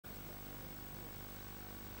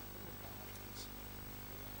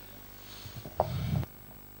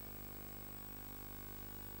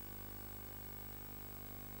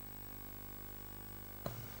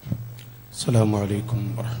السلام عليكم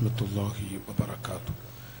ورحمة الله وبركاته.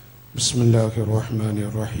 بسم الله الرحمن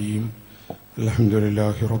الرحيم. الحمد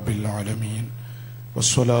لله رب العالمين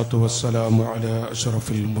والصلاة والسلام على أشرف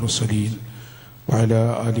المرسلين وعلى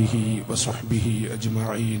آله وصحبه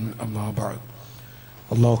أجمعين أما بعد.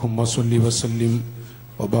 اللهم صل وسلم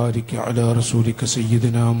وبارك على رسولك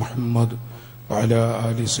سيدنا محمد وعلى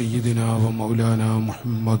آل سيدنا ومولانا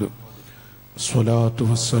محمد. الصلاة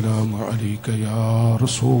والسلام عليك يا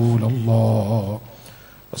رسول الله.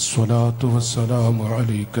 الصلاة والسلام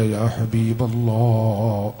عليك يا حبيب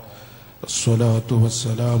الله. الصلاة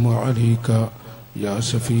والسلام عليك يا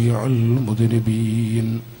شفيع المذنبين.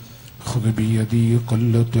 خذ بيدي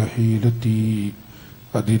قلت حيلتي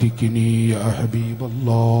أدركني يا حبيب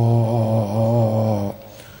الله.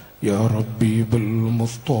 يا ربي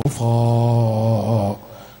بالمصطفى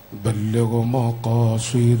بلغ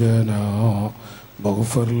مقاصدنا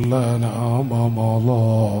واغفر لنا ما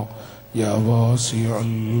مضى يا واسع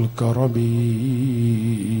الكرم.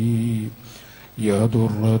 يا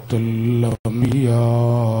درة الأنبياء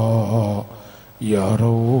يا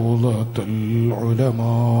روضة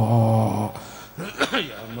العلماء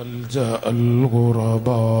يا ملجأ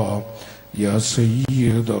الغرباء يا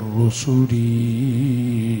سيد الرسل.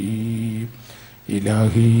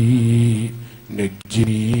 إلهي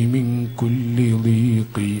نجني من كل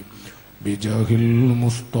ضيق بجاه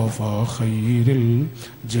المصطفى خير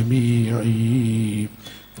الجميع.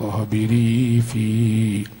 فهب لي في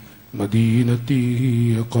مدينته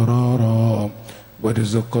قرارا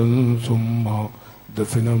ورزقا ثم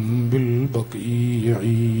دفنا بالبقيع.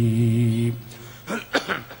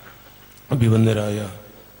 അഭിവന്ദരായ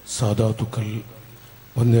സാദാത്തുക്കൾ,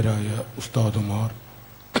 വന്ദരായ ഉസ്താദുമാർ,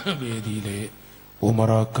 വേദിയിലെ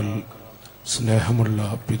ഉമറാക്കൾ, സ്നേഹമുള്ള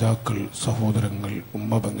പിതാക്കൾ, സഹോദരങ്ങൾ,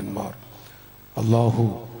 ഉമ്മബങ്ങന്മാർ, അള്ളാഹു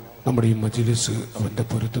നമ്മുടെ ഈ മജ്ലിസ് അവൻ്റെ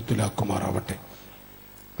പൊരുത്തത്തിലാക്കുമാറാവട്ടെ.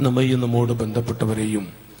 നമ്മയും നമ്മോട് ബന്ധപ്പെട്ടവരെയും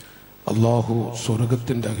അള്ളാഹു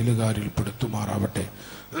സ്വർഗത്തിൻ്റെ അഖിലുകാരിൽ പെടുത്തുമാറാവട്ടെ.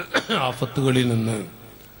 ആഫത്തുകളിൽ നിന്ന്,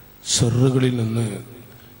 ഷെറുകളിൽ നിന്ന്,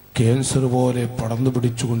 ക്യാൻസർ പോലെ പടർന്നു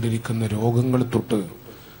പിടിച്ചുകൊണ്ടിരിക്കുന്ന രോഗങ്ങൾ തൊട്ട്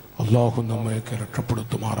അള്ളാഹു നമ്മയൊക്കെ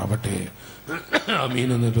രക്ഷപ്പെടുത്തുമാറാവട്ടെ. ആമീൻ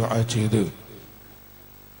എന്ന് ദുആ ചെയ്ത്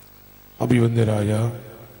അഭിവന്ദരായ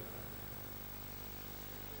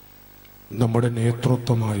നമ്മുടെ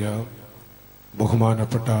നേതൃത്വമായ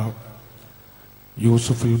ബഹുമാനപ്പെട്ട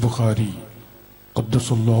യൂസുഫുൽ ബുഖാരി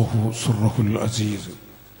ഖദ്ദസല്ലാഹു സിർറഹുൽ അസീസ്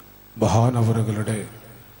ബഹാനവറുകളുടെ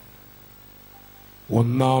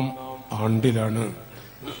 1-ാം ആണ്ടിലാണ്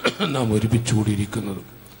നാം ഒരുമിച്ചുകൂടിയിരിക്കുന്നത്.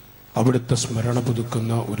 അവിടുത്തെ സ്മരണ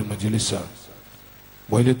പുതുക്കുന്ന ഒരു മജ്ലിസാണ്.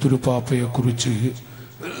 വൈലത്തൂർ പാപ്പയെക്കുറിച്ച്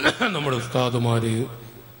നമ്മുടെ ഉസ്താദുമാര്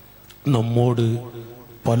നമ്മോട്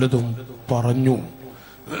പലതും പറഞ്ഞു.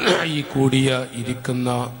 ഈ കൂടിയ ഇരിക്കുന്ന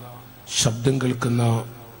ശബ്ദം കേൾക്കുന്ന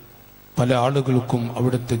പല ആളുകൾക്കും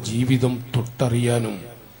അവിടുത്തെ ജീവിതം തൊട്ടറിയാനും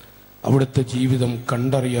അവിടുത്തെ ജീവിതം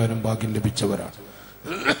കണ്ടറിയാനും ഭാഗ്യം ലഭിച്ചവരാണ്.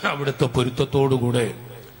 അവിടുത്തെ പൊരുത്തത്തോടുകൂടെ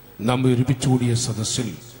നാം ഒരുമിച്ചുകൂടിയ സദസ്സിൽ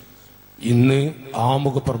ഇന്ന്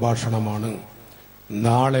ആമുഖ പ്രഭാഷണമാണ്.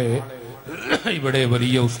 നാളെ ഇവിടെ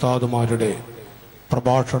വലിയ ഉസ്താദുമാരുടെ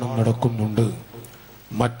പ്രഭാഷണം നടക്കുന്നുണ്ട്.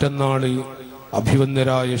 മറ്റന്നാള്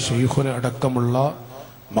അഭിവന്ദരായ ശൈഖുന അടക്കമുള്ള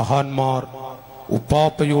മഹാന്മാർ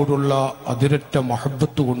ഉപ്പാപ്പയോടുള്ള അതിരറ്റ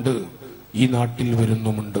മഹബത്ത് കൊണ്ട് ഈ നാട്ടിൽ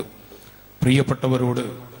വരുന്നുമുണ്ട്. പ്രിയപ്പെട്ടവരോട്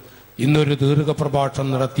ഇന്നൊരു ദീർഘ പ്രഭാഷണം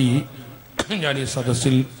നടത്തി ഞാൻ ഈ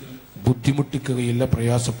സദസ്സിൽ ബുദ്ധിമുട്ടിക്കുകയില്ല,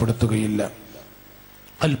 പ്രയാസപ്പെടുത്തുകയില്ല.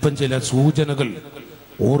 അല്പം ചില സൂചനകൾ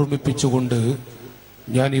ഓർമ്മിപ്പിച്ചുകൊണ്ട്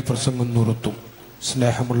ഞാൻ ഈ പ്രസംഗം നിർത്തും.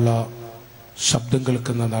 സ്നേഹമുള്ള ശബ്ദം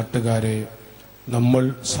കേൾക്കുന്ന നാട്ടുകാരെ, നമ്മൾ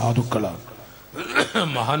സാധുക്കളാണ്.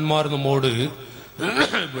 മഹാന്മാർ നമ്മോട്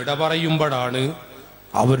വിട പറയുമ്പോഴാണ്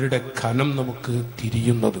അവരുടെ ഖനം നമുക്ക്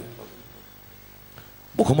തിരിയുന്നത്.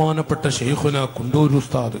 ബഹുമാനപ്പെട്ട ശൈഖുന കുണ്ടൂർ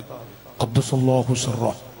ഉസ്താദ് ഖദ്ദസല്ലാഹു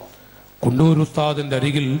സിർറഹു, കുണ്ടൂർ ഉസ്താദിന്റെ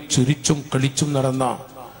അരികിൽ ചിരിച്ചും കളിച്ചും നടന്ന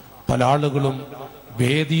പല ആളുകളും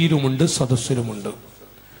വേദിയിലുമുണ്ട്, സദസ്സിലുമുണ്ട്.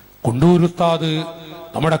 കുണ്ടൂർ ഉസ്താദ്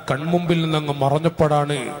നമ്മുടെ കൺമുമ്പിൽ നിന്നങ്ങ്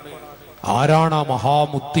മറഞ്ഞപ്പോഴാണ് ആരാണ് ആ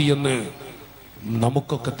മഹാമുത്തി എന്ന്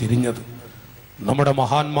നമുക്കൊക്കെ തിരിഞ്ഞത്. നമ്മുടെ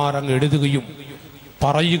മഹാന്മാർ അങ്ങ് എഴുതുകയും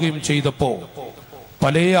പറയുകയും ചെയ്തപ്പോ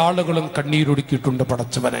പല ആളുകളും കണ്ണീരൊടുക്കിയിട്ടുണ്ട്.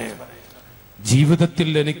 പടച്ചവനെ, ജീവിതത്തിൽ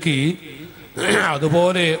എനിക്ക്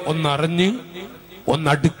അതുപോലെ ഒന്നറിഞ്ഞ്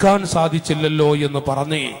ഒന്നടുക്കാൻ സാധിച്ചില്ലല്ലോ എന്ന്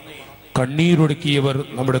പറഞ്ഞ് കണ്ണീരൊടുക്കിയവർ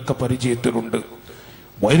നമ്മുടെയൊക്കെ പരിചയത്തിലുണ്ട്.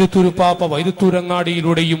 വൈലത്തൂർ പാപ്പ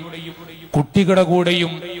വൈലത്തൂരങ്ങാടിയിലൂടെയും കുട്ടികളുടെ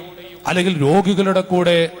കൂടെയും അല്ലെങ്കിൽ രോഗികളുടെ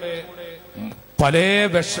കൂടെ പല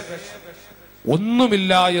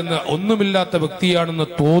ഒന്നുമില്ലാത്ത വ്യക്തിയാണെന്ന്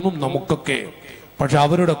തോന്നും നമുക്കൊക്കെ. പക്ഷെ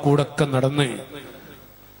അവരുടെ കൂടെ ഒക്കെ നടന്ന്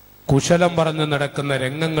കുശലം പറഞ്ഞ് നടക്കുന്ന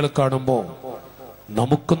രംഗങ്ങൾ കാണുമ്പോൾ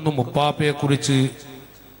നമുക്കൊന്നും ഉപ്പാപ്പയെ കുറിച്ച്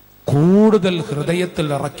കൂടുതൽ ഹൃദയത്തിൽ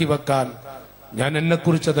ഇറക്കി വെക്കാൻ, ഞാൻ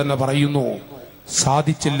എന്നെക്കുറിച്ച് തന്നെ പറയുന്നു,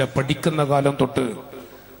 സാധിച്ചില്ല. പഠിക്കുന്ന കാലം തൊട്ട്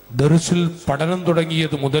ദർസിൽ പഠനം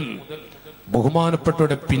തുടങ്ങിയത് മുതൽ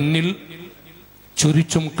ബഹുമാനപ്പെട്ടവരുടെ പിന്നിൽ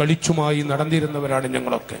ചുരിച്ചും കളിച്ചുമായി നടന്നിരുന്നവരാണ്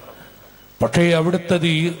ഞങ്ങളൊക്കെ. പക്ഷേ അവിടുത്തത്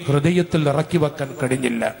ഈ ഹൃദയത്തിൽ ഇറക്കി വെക്കാൻ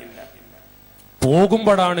കഴിഞ്ഞില്ല.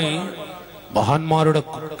 പോകുമ്പോഴാണ് മഹാന്മാരുടെ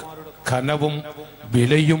ഖനവും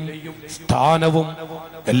വിലയും സ്ഥാനവും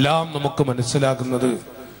എല്ലാം നമുക്ക് മനസ്സിലാകുന്നത്.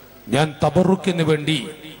 ഞാൻ തബറുക്കിന് വേണ്ടി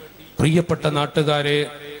പ്രിയപ്പെട്ട നാട്ടുകാരെ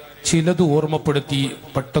ചിലത് ഓർമ്മപ്പെടുത്തി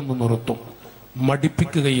പെട്ടെന്ന് നിർത്തും,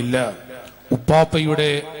 മടിപ്പിക്കുകയില്ല.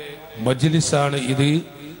 ഉപ്പാപ്പയുടെ മജ്ലിസാണ് ഇത്,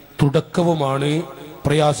 തുടക്കവുമാണ്,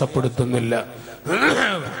 പ്രയാസപ്പെടുത്തുന്നില്ല.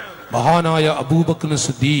 മഹാനായ അബൂബക്കർ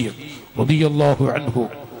സിദ്ദീഖ് റളിയല്ലാഹു അൻഹു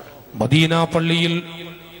മദീന പള്ളിയിൽ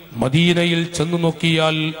മദീനയിൽ ചെന്നു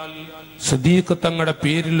നോക്കിയാൽ സിദ്ദീഖ് തങ്ങളുടെ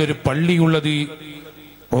പേരിൽ ഒരു പള്ളിയുള്ളത്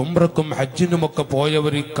ഉംറക്കും ഹജ്ജിനുമൊക്കെ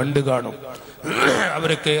പോയവർ കണ്ടു കാണും.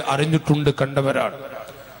 അവരൊക്കെ അറിഞ്ഞിട്ടുണ്ട്, കണ്ടവരാണ്.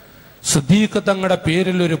 സിദ്ദീഖ് തങ്ങളുടെ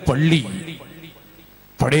പേരിൽ ഒരു പള്ളി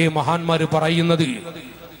പഴയ മഹാന്മാര് പറയുന്നത്,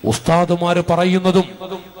 ഉസ്താദുമാര് പറയുന്നതും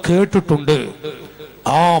കേട്ടിട്ടുണ്ട്.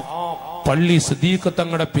 ആ പള്ളി, സിദ്ദീഖ്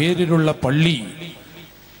തങ്ങളുടെ പേരിലുള്ള പള്ളി,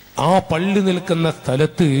 ആ പള്ളി നിൽക്കുന്ന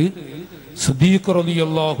സ്ഥലത്ത് സിദ്ദീഖ്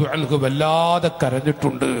റളിയല്ലാഹു അൻഹു വല്ലാതെ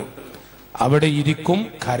കരഞ്ഞിട്ടുണ്ട്. അവിടെ ഇരിക്കും,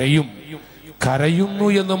 കരയും. കരയുന്നു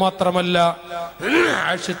എന്ന് മാത്രമല്ല,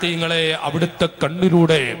 ആശിഖീങ്ങളെ അവിടുത്തെ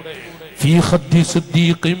കണ്ണിലൂടെ ഫീ ഖദ്ദി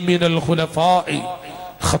സിദ്ദീഖിൻ മിനൽ ഖുലഫാഇ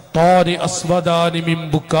ഖത്താനി അസ്വദാനി മിൻ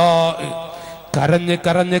ബുകാഇ, കരഞ്ഞ്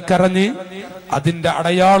കരഞ്ഞ് കരഞ്ഞ് അതിന്റെ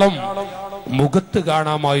അടയാളം മുഖത്ത്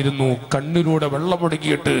കാണാമായിരുന്നു. കണ്ണിലൂടെ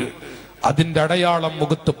വെള്ളമൊഴുകിയിട്ട് അതിന്റെ അടയാളം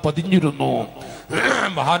മുഖത്ത് പതിഞ്ഞിരുന്നു.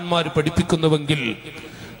 മഹാന്മാര് പഠിപ്പിക്കുന്നുവെങ്കിൽ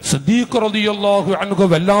സിദ്ദീഖ് റളിയല്ലാഹു അൻഹു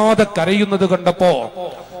വല്ലാതെ കരയുന്നത് കണ്ടപ്പോ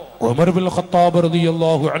ഉമർ ബിൻ ഖത്താബ്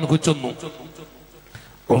റളിയല്ലാഹു അൻഹു ചെന്നു.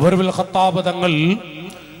 ഉമർ ബിൻ ഖത്താബ് തങ്ങൾ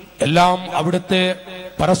എല്ലാം അവിടുത്തെ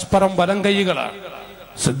പരസ്പരം വലം കൈകളാണ്.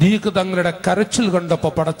 സിദ്ദീഖ് തങ്ങളുടെ കരച്ചിൽ കണ്ടപ്പോ,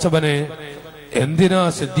 പടച്ചവനെ, എന്തിനാ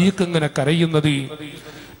സിദ്ദീഖ് ഇങ്ങനെ കരയുന്നത്?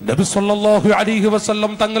 നബി സല്ലല്ലാഹു അലൈഹി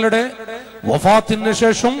വസല്ലം തങ്ങളുടെ വഫാത്തിന്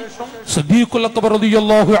ശേഷം സിദ്ദീഖുൽ അക്ബർ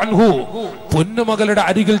റളിയല്ലാഹു അൻഹു പൊന്നുമകളുടെ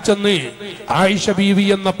അരികിൽ ചെന്ന് ആയിഷ ബീവി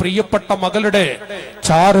എന്ന പ്രിയപ്പെട്ട മകളുടെ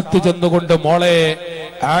ചാരത്ത് ചെന്നുകൊണ്ട് മോളെ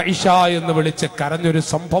ആയിഷ എന്ന് വിളിച്ച് കരഞ്ഞൊരു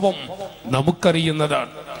സംഭവം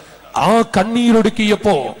നമുക്കറിയുന്നതാണ്. ആ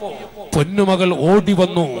കണ്ണീരൊടുക്കിയപ്പോ പൊന്നുമകൾ ഓടി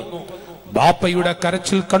വന്നു, ബാപ്പയുടെ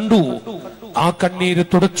കരച്ചിൽ കണ്ടു. ആ കണ്ണീര്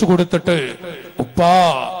തുടച്ചു കൊടുത്തിട്ട്, ഉപ്പാ,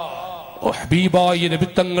 ഹബീബായ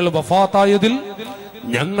നബിത്തങ്ങൾ വഫാത്തായതിൽ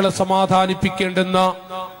ഞങ്ങളെ സമാധാനിപ്പിക്കേണ്ടെന്ന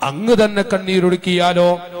അങ്ങ് തന്നെ കണ്ണീരൊടുക്കിയാലോ,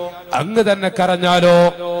 അങ്ങ് തന്നെ കരഞ്ഞാലോ?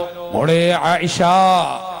 മോളെ ആയിഷ,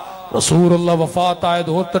 റസൂലുള്ള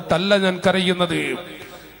വഫാത്തായത് ഓർത്തിട്ടല്ല ഞാൻ കരയുന്നത്.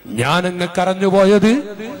 ഞാൻ അങ്ങ് കരഞ്ഞുപോയത്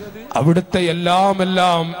അവിടുത്തെ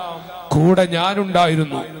എല്ലാം കൂടെ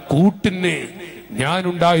ഞാനുണ്ടായിരുന്നു, കൂട്ടിന്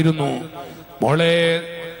ഞാനുണ്ടായിരുന്നു. മോളെ,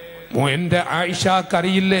 എന്റെ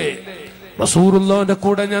ആയിഷക്കറിയില്ലേ റസൂലുള്ളാഹിന്റെ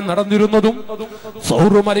കൂടെ ഞാൻ നടന്നിരുന്നതും?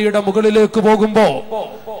 സൗറുമലയുടെ മുകളിലേക്ക് പോകുമ്പോ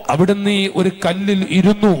അവിടുന്ന് ഒരു കല്ലിൽ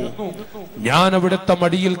ഇരുന്നു. ഞാൻ അവിടുത്തെ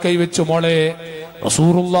മടിയിൽ കൈവച്ചു. മോളെ,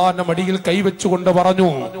 റസൂലുള്ളാഹിന്റെ മടിയിൽ കൈവച്ചുകൊണ്ട് പറഞ്ഞു,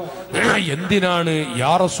 എന്തിനാണ്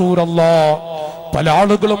യാ റസൂലല്ലാഹ്? പല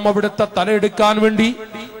ആളുകളും അവിടുത്തെ തലയെടുക്കാൻ വേണ്ടി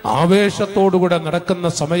ആവേശത്തോടുകൂടെ നടക്കുന്ന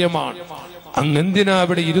സമയമാണ്. അങ്ങെന്തിനാ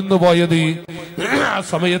അവിടെ ഇരുന്നു പോയത്? ആ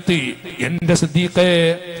സമയത്ത് എന്റെ സിദ്ദീഖേ,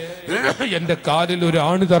 എന്റെ കാലിൽ ഒരു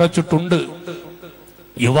ആണി തറച്ചിട്ടുണ്ട്.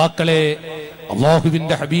 യുവാക്കളെ,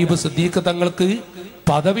 അല്ലാഹുവിന്റെ ഹബീബ് സിദ്ദീഖ് തങ്ങൾക്ക്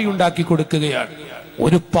പദവി ഉണ്ടാക്കി കൊടുക്കുകയാണ്,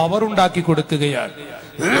 ഒരു പവർ ഉണ്ടാക്കി കൊടുക്കുകയാണ്.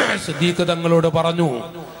 സിദ്ദീഖ് തങ്ങളോട് പറഞ്ഞു,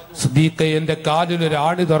 സിദ്ദീഖേ, എന്റെ കാലിൽ ഒരു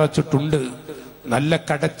ആണി തറച്ചിട്ടുണ്ട്, നല്ല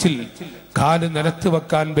കടച്ചിൽ, കാല് നിലത്ത്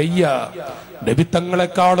വെക്കാൻ വയ്യ.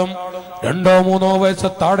 നബിത്തങ്ങളെക്കാളും 2-3 വയസ്സ്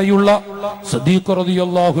താഴെയുള്ള സിദ്ദീഖ്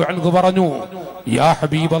റളിയല്ലാഹു അൻഹു പറഞ്ഞു, യാ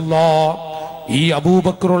ഹബീബല്ലാഹ്, ഈ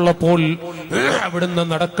അബൂബക്കർ ഉള്ളപ്പോൾ അവിടുന്ന്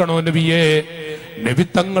നടക്കണോ നബിയെ?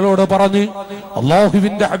 നബിത്തങ്ങളോട് പറഞ്ഞ്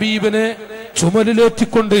അല്ലാഹുവിന്റെ ഹബീബിനെ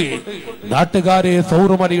ചുമലിലേറ്റിക്കൊണ്ട് നാട്ടുകാരെ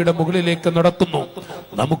സൗറുമലയുടെ മുകളിലേക്ക് നടത്തുന്നു.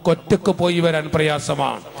 നമുക്കൊറ്റക്ക് പോയി വരാൻ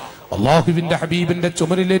പ്രയാസമാണ്. അല്ലാഹുവിന്റെ ഹബീബിന്റെ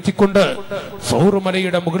ചുമലിലേറ്റിക്കൊണ്ട്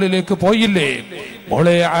സൗറുമലയുടെ മുകളിലേക്ക് പോയില്ലേ?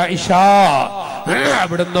 മോളെ ആയിഷ,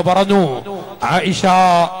 അവിടുന്ന് പറഞ്ഞു, ആയിഷ,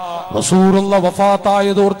 റസൂലുള്ള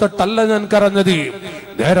വഫാത്തായത് ഓർത്തിട്ടല്ല ഞാൻ കരഞ്ഞത്.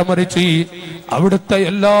 നേരെ മറിച്ച് അവിടുത്തെ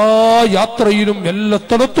എല്ലാ യാത്രയിലും എല്ലാ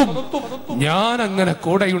സ്ഥലത്തും ഞാൻ അങ്ങനെ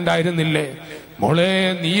കൂടെയുണ്ടായിരുന്നില്ലേ? മോളെ,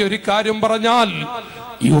 നീ ഒരു കാര്യം പറഞ്ഞാൽ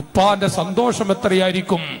ഈ ഉപ്പാന്റെ സന്തോഷം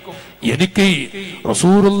എത്രയായിരിക്കും. എനിക്ക്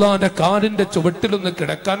റസൂലുള്ളാഹിന്റെ കാലിന്റെ ചുവട്ടിലൊന്ന്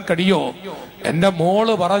കിടക്കാൻ കഴിയോ? എന്റെ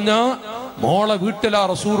മോള് പറഞ്ഞ മോളെ വീട്ടിലാ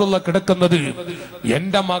റസൂലുള്ള കിടക്കുന്നത്.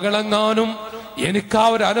 എന്റെ മകളെങ്ങാനും എനിക്കാ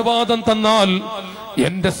ഒരു അനുവാദം തന്നാൽ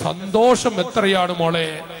എന്റെ സന്തോഷം എത്രയാണ് മോളെ,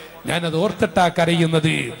 ഞാനത് ഓർത്തിട്ടാ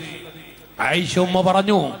കരയുന്നത്. ആയിഷ ഉമ്മ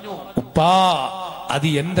പറഞ്ഞു, ഉപ്പാ അത്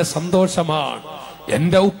എന്റെ സന്തോഷമാണ്.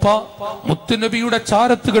 എന്റെ ഉപ്പ മുത്തുനബിയുടെ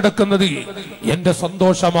ചാരത്ത് കിടക്കുന്നത് എന്റെ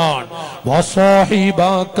സന്തോഷമാണ്.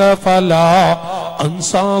 വസാഹിബക ഫലാ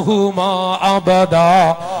അൻസാഹുമാ അബദാ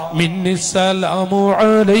മിന്നി സലാമു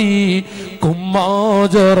അലൈകും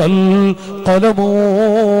മാജറൽ ഖലമു.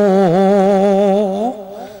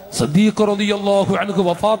 സദീഖ് റളിയല്ലാഹു അൻഹു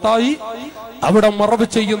വഫാത്തായി അവിടെ മറവ്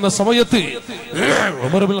ചെയ്യുന്ന സമയത്ത്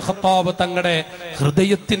ഉമർ ഇബ്നുൽ ഖത്താബ് തങ്ങളുടെ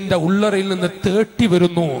ഹൃദയത്തിന്റെ ഉള്ളറയിൽ നിന്ന് തേട്ടി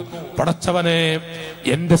വരുന്നു, പടച്ചവനെ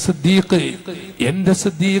എന്റെ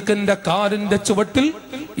സിദ്ദീഖിന്റെ കാലിന്റെ ചുവട്ടിൽ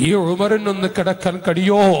ഈ ഉമറിനൊന്ന് കിടക്കാൻ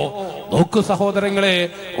കഴിയോ? നോക്കു സഹോദരങ്ങളെ,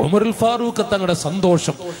 ഉമറുൽ ഫാറൂഖ് തങ്ങളുടെ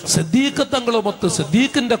സന്തോഷം, സിദ്ദീഖ് തങ്ങളുമൊത്ത്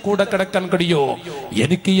സിദ്ദീഖിന്റെ കൂടെ കിടക്കാൻ കഴിയോ?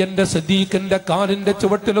 എനിക്ക് എന്റെ സിദ്ദീഖിന്റെ കാലിന്റെ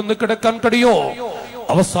ചുവട്ടിലൊന്ന് കിടക്കാൻ കഴിയോ?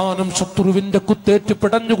 അവസാനം ശത്രുവിന്റെ കുത്തേറ്റ്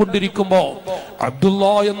പിടഞ്ഞുകൊണ്ടിരിക്കുമ്പോ അബ്ദുള്ള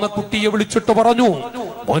എന്ന കുട്ടിയെ വിളിച്ചിട്ട് പറഞ്ഞു,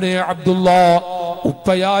 മോനെ അബ്ദുള്ള,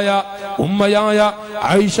 ഉമ്മയായ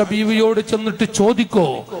ആയിഷ ബീവിയോട് ചെന്നിട്ട് ചോദിക്കോ,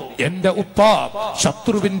 എന്റെ ഉപ്പ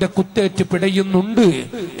ശത്രുവിന്റെ കുത്തേറ്റ് പിടയുന്നുണ്ട്.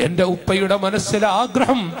 എന്റെ ഉപ്പയുടെ മനസ്സിലെ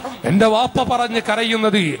ആഗ്രഹം എന്റെ വാപ്പ പറഞ്ഞ്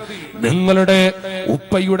കരയുന്നത് നിങ്ങളുടെ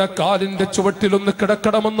ഉപ്പയുടെ കാലിന്റെ ചുവട്ടിലൊന്ന്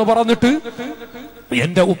കിടക്കണമെന്ന് പറഞ്ഞിട്ട്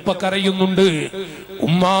എന്റെ ഉപ്പ കരയുന്നുണ്ട്.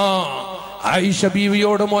 ഉമ്മ ആയിഷ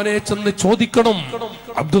ബീവിയോട് മോനെ ചെന്ന് ചോദിക്കണം.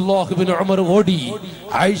 അബ്ദുല്ലാഹ് ഇബ്നു ഉമർ ഓടി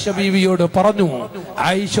ആയിഷ ബീവിയോട് പറഞ്ഞു.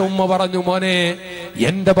 ആയിഷ ഉമ്മ പറഞ്ഞു, മോനെ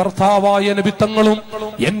എന്റെ ഭർത്താവായ നബി തങ്ങളും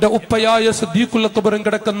എന്റെ ഉപ്പയായ സിദ്ദീഖുൽ അക്ബറും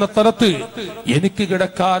കിടക്കുന്ന സ്ഥലത്ത് എനിക്ക്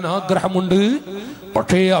കിടക്കാൻ ആഗ്രഹമുണ്ട്.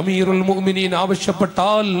 പക്ഷേ അമീറുൽ മുഅ്മിനീൻ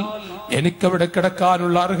ആവശ്യപ്പെട്ടാൽ എനിക്കവിടെ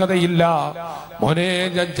കിടക്കാനുള്ള അർഹതയില്ല. മോനെ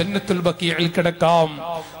ഞാൻ ജന്നത്തുൽ ബഖീഇൽ കിടക്കാം.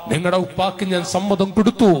 നിങ്ങളുടെ ഉപ്പാക്ക് ഞാൻ സമ്മതം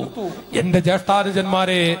കൊടുത്തു. എന്റെ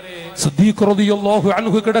ജ്യേഷ്ഠാനുജന്മാരെ സിദ്ദീഖ് റളിയല്ലാഹു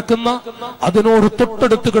അൻഹു കിടക്കുന്ന അതിനോട്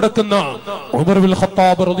തൊട്ടടുത്ത് കിടക്കുന്ന ഉമർ ഇബ്നുൽ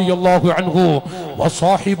ഖത്താബ് റളിയല്ലാഹു അൻഹു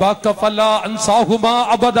വസാഹിബക ഫലാ അൻസാഹുമാ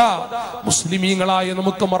അബദാ. മുസ്ലിമീങ്ങളായ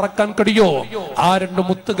നമുക്ക് മറക്കാൻ കഴിയോ ആ രണ്ട്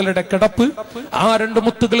മുത്തുകളുടെ കിടപ്പ്? ആ രണ്ട്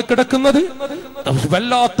മുത്തുകൾ കിടക്കുന്നത്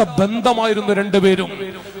വല്ലാത്ത ബന്ധമായിരുന്നു രണ്ടുപേരും.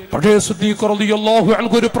 പക്ഷേ സിദ്ദീഖ് റളിയല്ലാഹു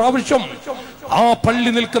അൻഹു ഒരു പ്രാവശ്യം ആ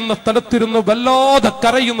പള്ളി നിൽക്കുന്ന സ്ഥലത്തിരുന്ന് വല്ലാതെ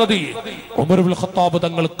കരയുന്നത് ഉമർ ഇബ്നുൽ ഖത്താബ്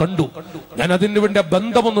തങ്ങൾ കണ്ടു. ഞാൻ അതിന് വേണ്ടി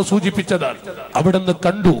ബന്ധമൊന്ന് സൂചിപ്പിച്ചതാണ്. അവിടുന്ന്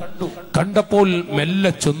കണ്ടപ്പോൾ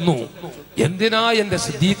മെല്ലെ ചെന്നു. എന്തിനാ എന്റെ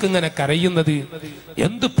സിദ്ദീഖ് ഇങ്ങനെ കരയുന്നത്?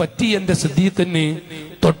 എന്ത് പറ്റി എന്റെ സിദ്ദീഖിന്?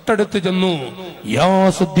 തൊട്ടടുത്ത് ചെന്നു. യാ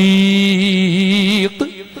സിദ്ദീഖ്,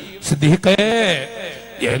 സിദ്ദീഖേ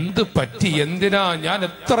എന്ത് പറ്റി? എന്തിനാ? ഞാൻ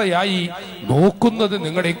എത്രയായി നോക്കുന്നത്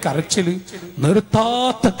നിങ്ങളുടെ ഈ കരച്ചില്,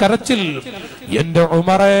 നിർത്താത്ത കരച്ചിൽ. എന്റെ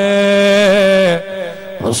ഉമറേ,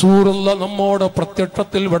 റസൂലുള്ള നമ്മോട്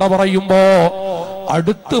പ്രത്യക്ഷത്തിൽ വിട പറയുമ്പോ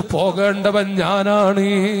അടുത്തു പോകേണ്ടവൻ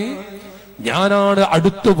ഞാനാണ്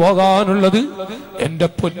അടുത്തു പോകാനുള്ളത്. എന്റെ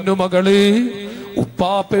പൊന്നുമകള്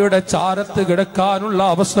ഉപ്പാപ്പയുടെ ചാരത്ത് കിടക്കാനുള്ള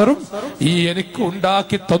അവസരം എനിക്ക്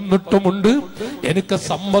ഉണ്ടാക്കി തന്നിട്ടുമുണ്ട്, എനിക്ക്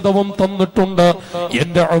സമ്മതവും തന്നിട്ടുണ്ട്.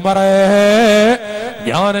 എന്റെ ഉമറേ,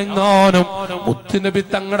 ഞാനെങ്ങാനും മുത്തുനബി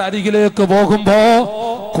തങ്ങളുടെ അരികിലേക്ക് പോകുമ്പോ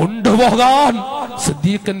കൊണ്ടുപോകാൻ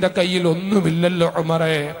സിദ്ദീഖിന്റെ കയ്യിൽ ഒന്നുമില്ലല്ലോ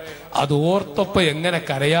ഉമറേ. അത് ഓർത്തപ്പോ എങ്ങനെ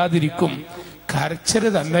കരയാതിരിക്കും? കരച്ചല്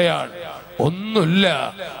തന്നെയാണ്, ഒന്നുമില്ല.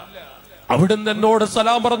 അവിടുന്ന് എന്നോട്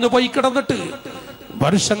സലാം പറഞ്ഞു പോയി കിടന്നിട്ട്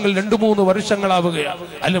വർഷങ്ങൾ 2-3 വർഷങ്ങളാവുകയാണ്,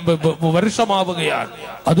 വർഷമാവുകയാണ്.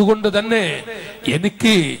 അതുകൊണ്ട് തന്നെ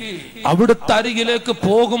എനിക്ക് അവിടുത്തെ അരികിലേക്ക്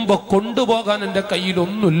പോകുമ്പോ കൊണ്ടുപോകാൻ എന്റെ കയ്യിൽ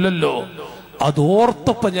ഒന്നുമില്ലല്ലോ.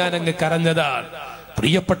 അതോർത്തപ്പോ ഞാൻ അങ്ങ് കരഞ്ഞതാണ്.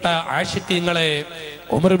 പ്രിയപ്പെട്ട ആശിഖീങ്ങളെ,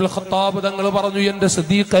 ഉമർ ഇബ്നുൽ ഖത്താബ് തങ്ങൾ പറഞ്ഞു, എന്റെ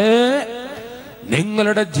സിദ്ദീഖേ,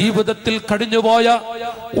 നിങ്ങളുടെ ജീവിതത്തിൽ കഴിഞ്ഞുപോയ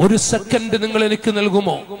ഒരു സെക്കൻഡ് നിങ്ങൾ എനിക്ക്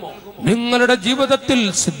നൽകുമോ? നിങ്ങളുടെ ജീവിതത്തിൽ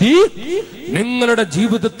നിങ്ങളുടെ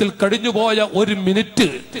ജീവിതത്തിൽ കഴിഞ്ഞുപോയ ഒരു മിനിറ്റ്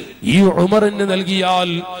ഈ ഉമറിന് നൽകിയാൽ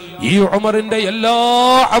ഈ ഉമറിന്റെ എല്ലാ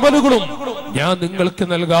അമലുകളും ഞാൻ നിങ്ങൾക്ക്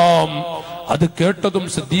നൽകാം. അത് കേട്ടതും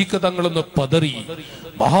സിദ്ദീഖ് തങ്ങളൊന്ന് പതറി.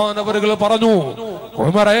 മഹാനവറുകൾ പറഞ്ഞു,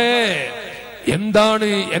 ഉമറേ, എന്താണ്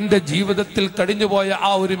എന്റെ ജീവിതത്തിൽ കഴിഞ്ഞുപോയ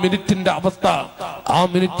ആ ഒരു മിനിറ്റിന്റെ അവസ്ഥ? ആ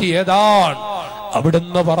മിനിറ്റ് ഏതാണ്?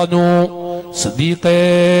 അവിടുന്ന് പറഞ്ഞു, സിദ്ദീഖേ,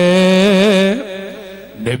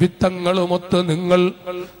 നബിത്തങ്ങളുമൊത്ത്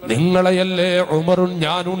നിങ്ങളെയല്ലേ ഉമറും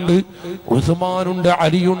ഞാനുണ്ട്, ഉസ്മാനുണ്ട്,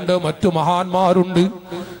 അലിയുണ്ട്, മറ്റു മഹാന്മാരുണ്ട്,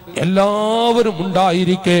 എല്ലാവരും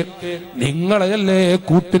ഉണ്ടായിരിക്കെ നിങ്ങളെയല്ലേ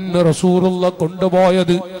കൂട്ടിന് റസൂലുള്ള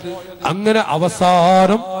കൊണ്ടുപോയത്. അങ്ങനെ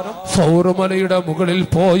അവസാനം സൗറുമലയുടെ മുകളിൽ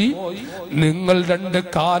പോയി നിങ്ങൾ 2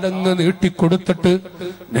 കാലങ്ങ് നീട്ടിക്കൊടുത്തിട്ട്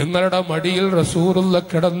നിങ്ങളുടെ മടിയിൽ റസൂലുള്ള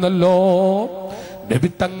കിടന്നല്ലോ.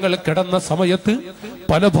 നബിത്തങ്ങൾ കിടന്ന സമയത്ത്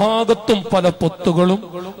പല ഭാഗത്തും പല പൊത്തുകളും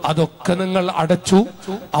അതൊക്കെ നിങ്ങൾ അടച്ചു.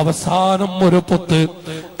 അവസാനം ഒരു പൊത്ത്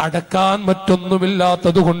അടക്കാൻ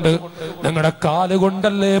മറ്റൊന്നുമില്ലാത്തത് കൊണ്ട് നിങ്ങളുടെ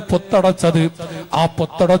കാലുകൊണ്ടല്ലേ പൊത്തടച്ചത്. ആ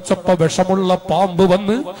പൊത്തടച്ചപ്പോ വിഷമുള്ള പാമ്പ്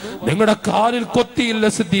വന്ന് നിങ്ങളുടെ കാലിൽ കൊത്തിയില്ല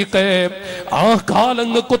സിദ്ദീഖേ. ആ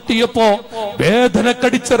കാലങ്ങ് കൊത്തിയപ്പോ വേദന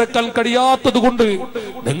കടിച്ചിറക്കാൻ കഴിയാത്തത് കൊണ്ട്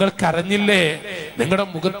നിങ്ങൾ കരഞ്ഞില്ലേ? നിങ്ങളുടെ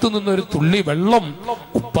മുഖത്തു നിന്നൊരു തുള്ളി വെള്ളം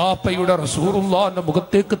ഉപ്പാപ്പയുടെ റസൂലുള്ളാഹിന്റെ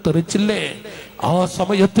മുഖത്തേക്ക് തെറിച്ചില്ലേ? ആ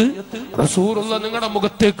സമയത്ത് റസൂലുള്ള നിങ്ങളുടെ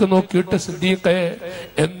മുഖത്തേക്ക് നോക്കിയിട്ട് സിദ്ദീഖേ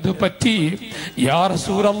എന്തു പറ്റി? യാ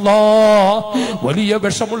റസൂലല്ലാഹ്, വലിയ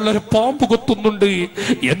വിഷമുള്ളൊരു പാമ്പ് കൊത്തുന്നുണ്ട്.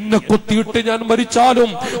 എന്നെ കൊത്തിയിട്ട് ഞാൻ മരിച്ചാലും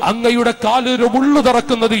അങ്ങയുടെ കാലൊരു മുള്ളു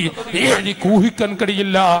തറക്കുന്നത് എനിക്ക് ഊഹിക്കാൻ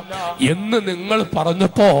കഴിയില്ല എന്ന് നിങ്ങൾ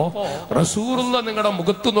പറഞ്ഞപ്പോ റസൂലുള്ള നിങ്ങളുടെ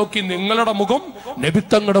മുഖത്ത് നോക്കി, നിങ്ങളുടെ മുഖം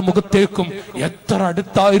നബിത്തങ്ങളുടെ മുഖത്തേക്കും എത്ര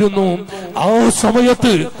അടുത്തായിരുന്നു. ആ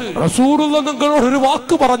സമയത്ത് റസൂലുള്ള നിങ്ങളോടൊരു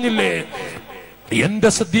വാക്ക് പറഞ്ഞില്ലേ? എന്റെ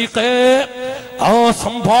സിദ്ദീഖേ, ആ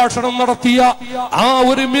സംഭാഷണം നടത്തിയ ആ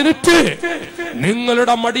ഒരു മിനിറ്റ്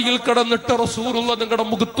നിങ്ങളുടെ മടിയിൽ കിടന്നിട്ട് റസൂലുള്ള നിങ്ങളുടെ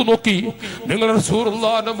മുഖത്ത് നോക്കി. നിങ്ങൾ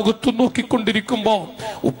റസൂലുള്ളാഹിന്റെ മുഖത്ത് നോക്കിക്കൊണ്ടിരിക്കുമ്പോ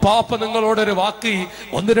ഉപ്പാപ്പ നിങ്ങളോടൊരു വാക്ക്,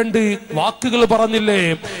 ഒന്ന് രണ്ട് വാക്കുകൾ പറഞ്ഞില്ലേ?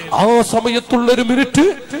 ആ സമയത്തുള്ളൊരു മിനിറ്റ്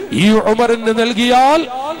ഈ ഉമറിന് നൽകിയാൽ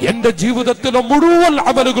എന്റെ ജീവിതത്തിലെ മുഴുവൻ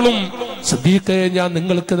അമലുകളും സിദ്ദീഖേ ഞാൻ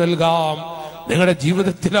നിങ്ങൾക്ക് നൽകാം. നിങ്ങളുടെ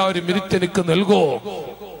ജീവിതത്തിൽ ആ ഒരു മിനിറ്റ് എനിക്ക് നൽകോ?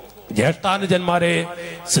 ജ്യേഷ്ഠാനുജന്മാരെ,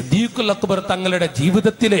 സിദ്ദീഖുൽ അക്ബർ തങ്ങളുടെ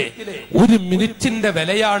ജീവിതത്തിലെ ഒരു മിനിറ്റിന്റെ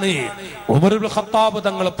വിലയാണ് ഉമർ ഇബ്നുൽ ഖത്താബ്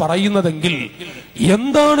തങ്ങൾ പറയുന്നതെങ്കിൽ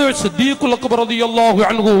എന്താണ് സിദ്ദീഖുൽ അക്ബർ റളിയല്ലാഹു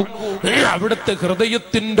അൻഹു അവിടുത്തെ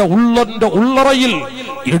ഹൃദയത്തിന്റെ ഉള്ളറയിൽ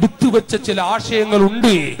എടുത്തു വെച്ച ചില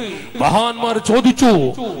ആശയങ്ങളുണ്ട്. മഹാന്മാർ ചോദിച്ചു,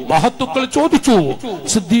 മഹത്തുക്കൾ ചോദിച്ചു,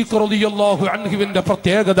 സിദ്ദീഖ് റളിയല്ലാഹു അൻഹുവിന്റെ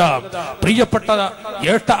പ്രത്യേകത. പ്രിയപ്പെട്ട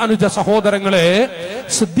ജ്യേഷ്ഠാനുജ സഹോദരങ്ങളെ,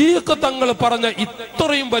 സിദ്ദീഖ് തങ്ങൾ പറഞ്ഞ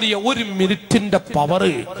ഇത്രയും വലിയ ഒരു മിനിറ്റിന്റെ പവർ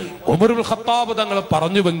ഉമർ ഇബ്നുൽ ഖത്താബ് തങ്ങൾ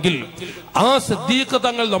പറഞ്ഞുവെങ്കിൽ ആ സിദ്ദീഖ്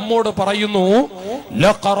തങ്ങൾ നമ്മോട് പറയുന്നു,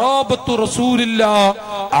 ലഖറാബത്തു റസൂലില്ലാഹ്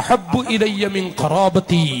അഹബ്ബു ഇലയ്യ മിൻ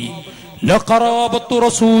ഖറാബതി. ലഖറാബത്തു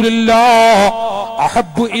റസൂലില്ലാഹ്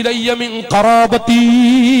അഹബ്ബു ഇലയ്യ മിൻ ഖറാബതി.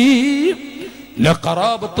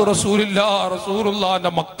 ലഖറാബത്തു റസൂലില്ലാഹ്,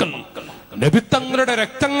 റസൂലുള്ളാഹിന്റെ മക്കൾ, നബിത്തങ്ങളുടെ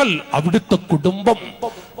രക്തങ്ങൾ, അവിടുത്തെ കുടുംബം,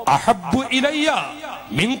 അഹബ്ബു ഇലയ്യ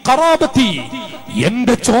മിൻ ഖറാബതി,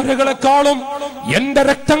 എന്റെ ചോരകളെക്കാളും എന്റെ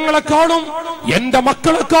രക്തങ്ങളെക്കാളും എന്റെ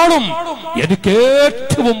മക്കളെക്കാളും എനിക്ക്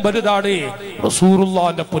ഏറ്റവും വലുതാണ്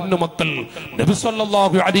റസൂലുള്ളാഹിന്റെ പൊന്നുമക്കൾ നബി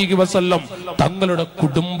സല്ലല്ലാഹു അലൈഹി വസല്ലം തങ്ങളുടെ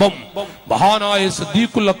കുടുംബം. മഹാനായ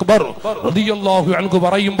സിദ്ദീഖുൽ അക്ബർ റളിയല്ലാഹു അൻഹു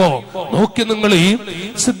പറയുമ്പോ നോക്കി നിങ്ങൾ,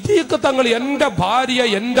 സിദ്ദീഖ് തങ്ങൾ എന്റെ ഭാര്യ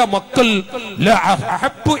എന്റെ മക്കൾ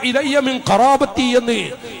അഹബ്ബു ഇലയ്യ മിൻ ഖറാബതി എന്ന്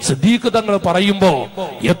സിദ്ദീഖ് തങ്ങൾ പറയുമ്പോ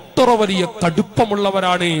എത്ര വലിയ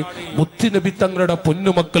കടുപ്പമുള്ളവരാണ് മുത്തുനബി തങ്ങളുടെ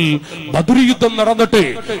പൊന്നുമക്കൾ. ബദർ യുദ്ധം നടന്നിട്ട്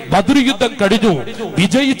ബദർ യുദ്ധം കഴിഞ്ഞു,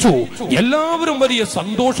 വിജയിച്ചു. എല്ലാവരും വലിയ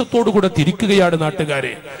സന്തോഷത്തോടുകൂടെ തിരിക്കുകയാണ്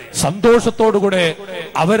നാട്ടുകാരെ. സന്തോഷത്തോടുകൂടെ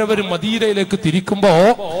അവരവർ മദീനയിലേക്ക് തിരിക്കുമ്പോ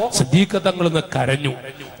സിദ്ദീഖ് തങ്ങൾ കരഞ്ഞു.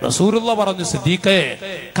 റസൂലുള്ള പറഞ്ഞു, സിദ്ദീഖേ,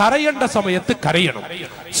 കരയേണ്ട സമയത്ത് കരയണം,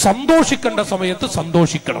 സന്തോഷിക്കേണ്ട സമയത്ത്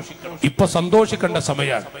സന്തോഷിക്കണം. ഇപ്പൊ സന്തോഷിക്കേണ്ട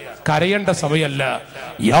സമയമാണ്, കരയേണ്ട സമയമല്ല.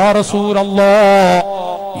 യാ റസൂലല്ലാഹ്,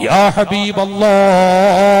 യാ ഹബീബല്ലാഹ്,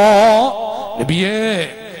 നബിയേ,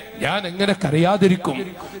 ഞാൻ എങ്ങനെ കരയാതിരിക്കും?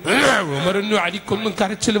 ഉമറിനും അലിക്കൊന്നും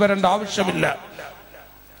കരച്ചിൽ വരേണ്ട ആവശ്യമില്ല,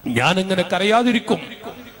 ഞാൻ എങ്ങനെ കരയാതിരിക്കും?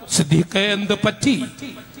 സിദ്ദീഖേ, എന്ത് പറ്റി?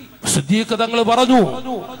 സിദ്ദീഖ് തങ്ങൾ പറഞ്ഞു,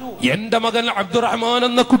 എന്റെ മകൻ അബ്ദുറഹ്മാൻ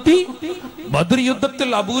എന്ന കുട്ടി ബദർ യുദ്ധത്തിൽ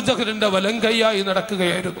അബൂജഹലിന്റെ വലങ്കയ്യായി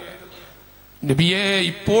നടക്കുകയായിരുന്നു. നബിയെ,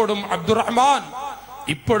 ഇപ്പോഴും അബ്ദുറഹ്മാൻ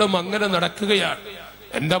ഇപ്പോഴും അങ്ങനെ നടക്കുകയാണ്.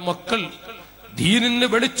 എന്റെ മക്കൾ ദീനിന്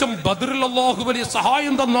വെളിച്ചം, ബദറിൽ അല്ലാഹു വലിയ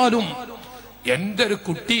സഹായം തന്നാലും എന്റെ ഒരു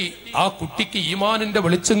കുട്ടി, ആ കുട്ടിക്ക് ഈമാനിന്റെ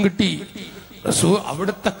വെളിച്ചം കിട്ടി.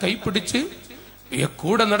 അവിടുത്തെ കൈപിടിച്ച്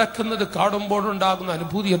കൂടെ നടക്കുന്നത് കാണുമ്പോഴുണ്ടാകുന്ന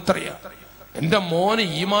അനുഭൂതി എത്രയാ. എന്റെ മോന്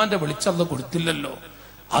ഈമാന്റെ വെളിച്ചം കൊടുത്തില്ലല്ലോ,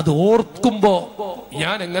 അത് ഓർക്കുമ്പോ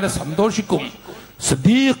ഞാൻ എങ്ങനെ സന്തോഷിക്കും?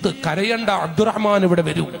 സിദ്ദീഖ് കരയണ്ട, അബ്ദുറഹ്മാൻ ഇവിടെ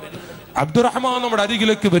വരും. അബ്ദുറഹ്മാൻ നമ്മുടെ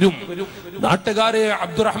അരികിലേക്ക് വരും. നാട്ടുകാരെ,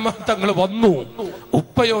 അബ്ദുറഹ്മാൻ തങ്ങൾ വന്നു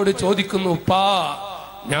ഉപ്പയോട് ചോദിക്കുന്നു, ഉപ്പാ,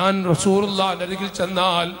 ഞാൻ റസൂലുള്ളാഹിന്റെ അരികിൽ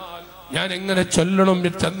ചെന്നാൽ ഞാൻ എങ്ങനെ ചൊല്ലണം?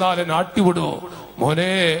 ചെന്നാൽ നാട്ടിവിടുവോ?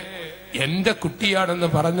 മോനെ, എന്റെ കുട്ടിയാണെന്ന്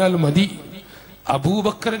പറഞ്ഞാൽ മതി.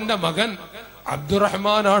 അബൂബക്കറിന്റെ മകൻ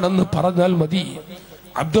അബ്ദുറഹ്മാനാണെന്ന് പറഞ്ഞാൽ മതി.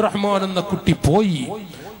 അബ്ദുറഹ്മാൻ എന്ന കുട്ടി പോയി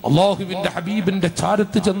അള്ളാഹുവിന്റെ ഹബീബിന്റെ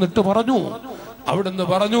ചാരത്ത് ചെന്നിട്ട് പറഞ്ഞു, അവിടുന്ന്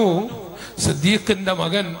പറഞ്ഞു, സിദ്ദീഖിന്റെ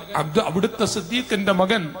മകൻ അവിടുത്തെ സിദ്ദീഖിന്റെ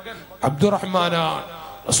മകൻ അബ്ദുറഹ്മാനാ.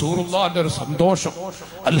 റസൂലുള്ളാഹിന്റെ ഒരു സന്തോഷം,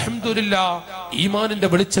 അൽഹംദുലില്ലാഹ്, ഈമാനിന്റെ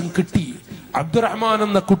വെളിച്ചം കിട്ടി. അബ്ദുറഹ്മാൻ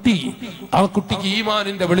എന്ന കുട്ടി, ആ കുട്ടിക്ക്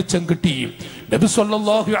ഈമാനിന്റെ വെളിച്ചം കിട്ടി. നബി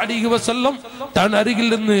സല്ലല്ലാഹു അലൈഹി വസല്ലം താൻ അരികിൽ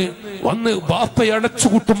നിന്ന് വന്ന് ബാപ്പയെ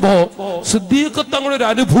അടച്ചുകൂട്ടുമ്പോ സിദ്ദീഖ് തങ്ങളുടെ ഒരു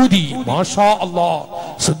അനുഭൂതി, മാഷാ അല്ലാഹ്,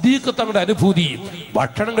 സിദ്ദീഖ് തങ്ങളുടെ അനുഭൂതി.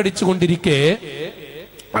 ഭക്ഷണം കഴിച്ചുകൊണ്ടിരിക്കെ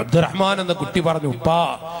അബ്ദുറഹ്മാൻ എന്ന കുട്ടി പറഞ്ഞു, ഉപ്പാ,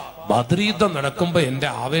 ബദ്രീദ് നടക്കുമ്പോ എന്റെ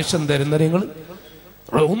ആവേശം തരുന്ന നിങ്ങൾ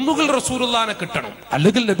ഒന്നുകിൽ റസൂലുള്ളാഹിനെ കിട്ടണം,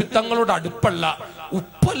 അല്ലെങ്കിൽ നബി തങ്ങളോട് അടുപ്പല്ല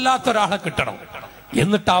ഉപ്പല്ലാത്ത ഒരാളെ കിട്ടണം,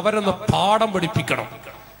 എന്നിട്ട് അവരൊന്ന് പാഠം പഠിപ്പിക്കണം.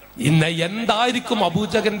 ഇന്ന് എന്തായിരിക്കും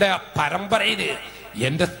അബൂജഹലിന്റെ പരമ്പരയില്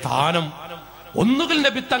എന്റെ സ്ഥാനം? ഒന്നുകിൽ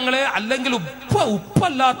നബി തങ്ങളെ, അല്ലെങ്കിൽ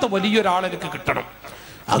ഉപ്പല്ലാത്ത വലിയൊരാളെ എനിക്ക് കിട്ടണം.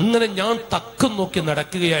 അങ്ങനെ ഞാൻ തക്കം നോക്കി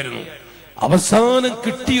നടക്കുകയായിരുന്നു. അവസാനം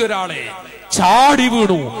കിട്ടിയ ഒരാളെ ചാടി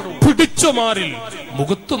വീണു, പിടിച്ചു മാറിൽ.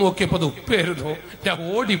 മുഖത്ത് നോക്കിയപ്പോ അത് ഉപ്പായിരുന്നു. ഞാൻ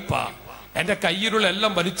ഓടിപ്പ, എന്റെ കയ്യിലുള്ള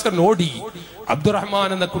എല്ലാം വലിച്ചെറിഞ്ഞ് ഓടി. അബ്ദുറഹ്മാൻ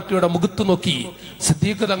എന്ന കുട്ടിയുടെ മുഖത്ത് നോക്കി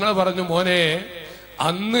സിദ്ദീഖ് തങ്ങൾ പറഞ്ഞു, മോനെ,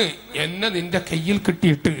 അന്ന് എന്നെ നിന്റെ കയ്യിൽ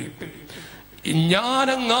കിട്ടിയിട്ട്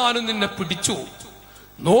ഞാനെങ്ങാനും നിന്നെ പിടിച്ചു,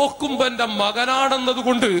 നോക്കുമ്പോ എന്റെ മകനാണെന്നത്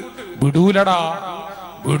കൊണ്ട് വിടൂലടാ,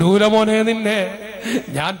 വിടൂല മോനെ, നിന്നെ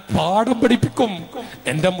ഞാൻ പാഠം പഠിപ്പിക്കും.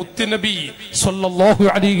 എന്റെ മുത്തുനബി സല്ലല്ലാഹു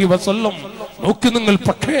അലൈഹി വസല്ലം നോക്കി നിങ്ങൾ.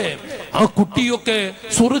 പക്ഷേ ആ കുട്ടിയൊക്കെ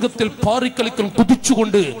സ്വർഗത്തിൽ പാറിക്കളിക്കൽ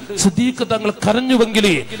കുതിച്ചുകൊണ്ട് സിദ്ദീഖ് തങ്ങൾ കരഞ്ഞുവെങ്കിൽ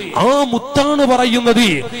ആ മുത്താണ് പറയുന്നത്,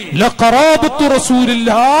 ലഖറാബത്തു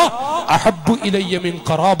റസൂലില്ലാഹ് അഹബ്ബു ഇലയ്യ മിൻ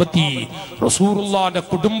ഖറാബത്തി. റസൂലുള്ളാഹിന്റെ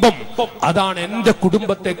കുടുംബം അതാണ് എന്റെ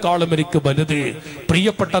കുടുംബത്തെക്കാളും എനിക്ക് വലുത്.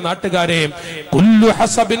 പ്രിയപ്പെട്ട നാട്ടുകാരെ, കുല്ലു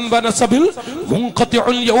ഹസബിൻ വനസബിൽ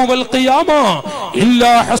മുൻഖതിഉൻ യൗമൽ ഖിയാമ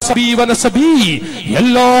ഇല്ലാ ഹസബി വനസബി.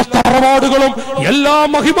 എല്ലാ തറവാടുകളും എല്ലാ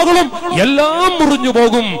മഹിമകളും എല്ലാം മുറിഞ്ഞു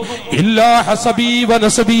പോകും. ഇല്ലാ ഹസബി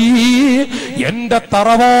വനസബി, എന്റെ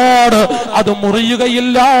തറവാട് അത്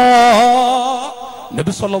മുറിയുകയില്ല.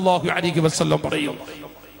 നബി സല്ലല്ലാഹു അലൈഹി വസല്ലം പറയും.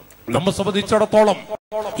 നമ്മെ സംബന്ധിച്ചിടത്തോളം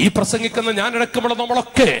ഈ പ്രസംഗിക്കുന്ന ഞാനടക്കമുള്ള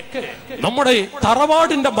നമ്മളൊക്കെ നമ്മുടെ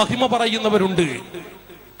തറവാടിന്റെ മഹിമ പറയുന്നവരുണ്ട്.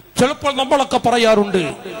 ചിലപ്പോൾ നമ്മളൊക്കെ പറയാറുണ്ട്,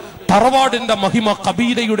 തറവാടിന്റെ മഹിമ,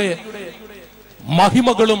 കബീലയുടെ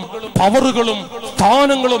മഹിമകളും പവറുകളും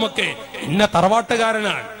സ്ഥാനങ്ങളുമൊക്കെ ഇന്ന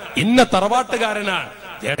തറവാട്ടുകാരനാണ്, ഇന്ന തറവാട്ടുകാരനാണ്.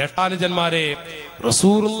 ജ്യേഷ്ഠാനുജന്മാരെ,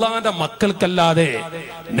 റസൂലുള്ളാഹിന്റെ മക്കൾക്കല്ലാതെ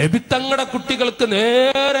നബിത്തങ്ങളുടെ കുട്ടികൾക്ക്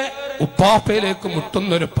നേരെ ഉപ്പാപ്പയിലേക്ക്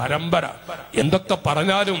മുട്ടുന്നൊരു പരമ്പര. എന്തൊക്കെ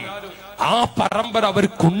പറഞ്ഞാലും ആ പരമ്പര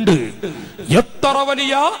അവർക്കുണ്ട്. എത്ര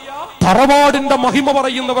വലിയ തറവാടിന്റെ മഹിമ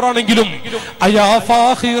പറയുന്നവരാണെങ്കിലും അയാ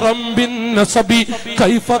ഫാഖിറം ബിൻ നസബി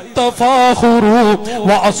കൈഫ തഫാഖുറു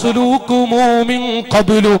വഅസ്ലൂകും മിൻ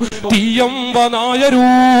ഖബ്ലു തിയം വനായരു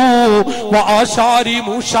വആശാരി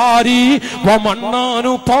മുശാരി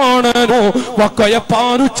വമണ്ണാനു പാണനു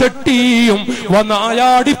വകയപ്പാനു ചട്ടിയും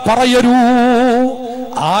വനായാടി പറയരു.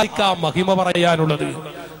 ആർക്കാ മഹിമ പറയാനുള്ളത്?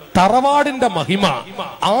 തറവാടിന്റെ മഹിമ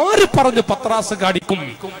ആര് പറഞ്ഞ് പത്രാസ് കാണിക്കും?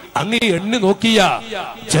 അങ്ങ് എണ്ണി നോക്കിയ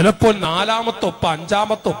ചിലപ്പോൾ 4ാമത്തെ ഒപ്പ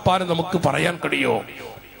 5ാമത്തെ ഒപ്പാന് നമുക്ക് പറയാൻ കഴിയോ?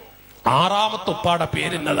 6ാമത്തെ ഒപ്പാടെ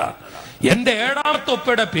പേരിന്നതാണ്, എന്റെ 7ാമത്തെ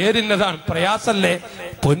ഒപ്പയുടെ പേരിന്നതാണ്. പ്രയാസല്ലേ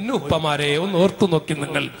പൊന്നുപ്പമാരെ? ഒന്ന് ഓർത്തു നോക്കി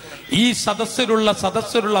നിങ്ങൾ. ഈ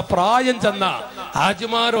സദസ്സിലുള്ള പ്രായം ചെന്ന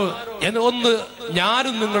ഹാജിമാരോ ഒന്ന്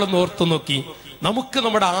ഞാനും നിങ്ങളൊന്ന് ഓർത്തു നോക്കി. നമുക്ക്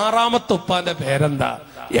നമ്മുടെ 6ാമത്തെ ഒപ്പാന്റെ പേരെന്താ?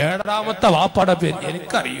 7ാമത്തെ വാപ്പാടെ പേര്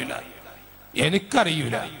എനിക്കറിയില്ല.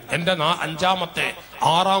 എന്റെ 5ാമത്തെ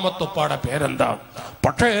 6ാമത്തെ ഒപ്പാടെ പേരെന്താ?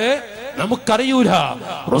 പക്ഷേ നമുക്കറിയൂല.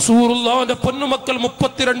 റസൂലുള്ളാഹിന്റെ പൊന്നുമക്കൾ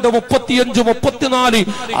 32, 35, 34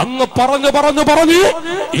 അങ്ങ് പറഞ്ഞു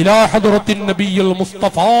ഇലാ ഹദ്റത്തിൻ നബിയിൽ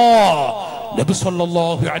മുസ്തഫ നബി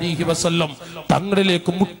സല്ലല്ലാഹു അലൈഹി വസല്ലം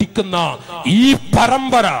തങ്ങളിലേക്ക് മുട്ടിക്കുന്ന ഈ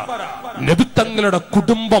പരമ്പര, നബി തങ്ങളുടെ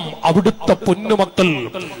കുടുംബം, അവിടുത്തെ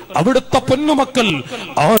പൊന്നുമക്കൾ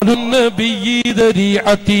ആലുൻ നബിയ്യി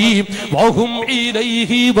ദരിഅതി വഹും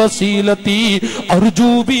ഇലൈഹി വസീലതി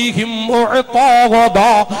അർജു ബിഹിം മുഅതാവദ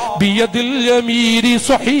ബിയദിൽ യമീരി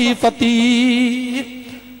സഹീഫതി.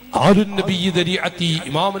 ആലുൻ നബിയ്യി ദരിഅതി,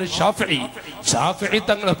 ഇമാം ശാഫിഈ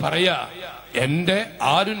തങ്ങൾ പറയാ, എന്റെ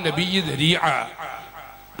ആലുൻ നബിയ്യി ദരിഅ,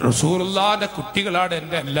 റസൂലുള്ളാഹിന്റെ കുട്ടികളാണ്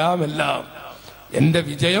എന്റെ എല്ലാം. എന്റെ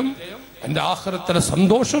വിജയം, എന്റെ ആഖിറത്തിലെ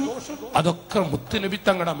സന്തോഷം, അതൊക്കെ മുത്തുനബി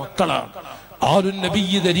തങ്ങളുടെ മക്കളാണ്. ആലുൻ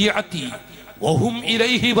നബിയ്യി ദരിഅതി വഹും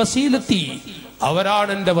ഇലൈഹി വസീലതി,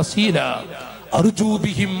 അവരാണ് എന്റെ വസീല. അർജു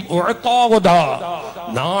ബിഹിം ഉഅതാവദ,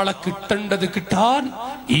 നാളെ കിട്ടേണ്ടത് കിട്ടാൻ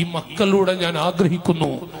ഈ മക്കളിലൂടെ ഞാൻ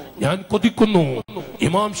ആഗ്രഹിക്കുന്നു, ഞാൻ കൊതിക്കുന്നു.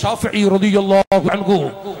 ഇമാം ഷാഫിഈ റളിയല്ലാഹു അൻഹു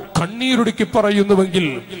കണ്ണീരൊടുക്കി പറയുന്നുവെങ്കിൽ,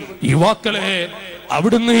 യുവാക്കളെ,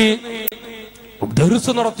 അവിടുന്ന്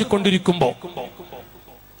ദർസ് നടത്തിക്കൊണ്ടിരിക്കുമ്പോ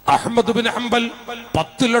അഹ്മദ് ബിൻ ഹംബൽ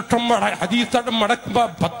 10 ലക്ഷം ഹദീസുകൾ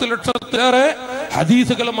 10 ലക്ഷത്തിലേറെ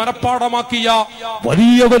ഹദീസുകൾ മനഃപ്പാടമാക്കിയ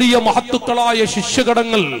വലിയ മഹത്തുക്കളായ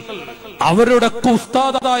ശിഷ്യഗണങ്ങൾ അവരുടെ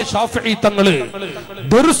ഉസ്താദായ ഷാഫിഈ തങ്ങള്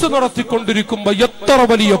ദർസ് നടത്തിക്കൊണ്ടിരിക്കുമ്പോ എത്ര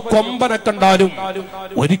വലിയ കൊമ്പനെ കണ്ടാലും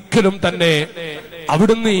ഒരിക്കലും തന്നെ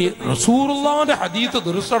അവിടുന്ന് റസൂലുള്ളാഹിന്റെ ഹദീസ്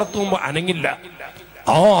ദർസ് നടത്തുമ്പോ അനങ്ങില്ല.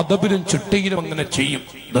 ആ അദബിലും ചിട്ടയിലും അങ്ങനെ ചെയ്യും,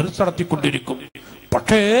 ദർസ് നടത്തിക്കൊണ്ടിരിക്കും.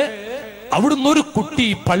 പക്ഷേ അവിടുന്ന് ഒരു കുട്ടി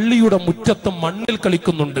പള്ളിയുടെ മുറ്റത്ത് മണ്ണിൽ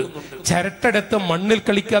കളിക്കുന്നുണ്ട്. ചിരട്ടെടുത്ത് മണ്ണിൽ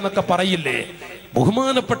കളിക്കുക എന്നൊക്കെ പറയില്ലേ,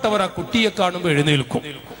 ബഹുമാനപ്പെട്ടവർ ആ കുട്ടിയെ കാണുമ്പോൾ എഴുന്നേൽക്കും,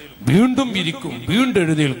 വീണ്ടും ഇരിക്കും, വീണ്ടും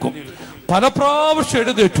എഴുന്നേൽക്കും. പല പ്രാവശ്യം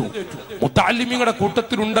എഴുന്നേറ്റു. മുത്തഅല്ലിമീങ്ങളുടെ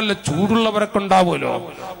കൂട്ടത്തിലുണ്ടല്ലോ ചൂടുള്ളവരൊക്കെ ഉണ്ടാവുമല്ലോ,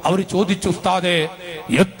 അവർ ചോദിച്ചു, ഉസ്താദേ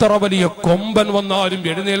എത്ര വലിയ കൊമ്പൻ വന്നാലും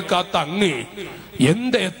എഴുന്നേൽക്കാത്ത അങ്ങ്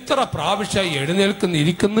എത്ര പ്രാവശ്യമായി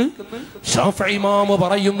എഴുന്നേൽക്കുന്നിരിക്കുന്നു? ശാഫിഈ ഇമാം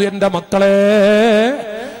പറയുന്നു, എന്റെ മക്കളെ,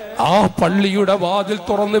 ആ പള്ളിയുടെ വാതിൽ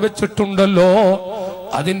തുറന്നു വെച്ചിട്ടുണ്ടല്ലോ,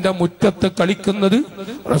 അതിന്റെ മുറ്റത്ത് കളിക്കുന്നത്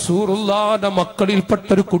റസൂലുള്ളാഹിന്റെ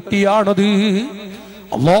മക്കളിൽപ്പെട്ടൊരു കുട്ടിയാണത്.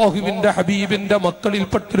 അല്ലാഹുവിന്റെ ഹബീബിന്റെ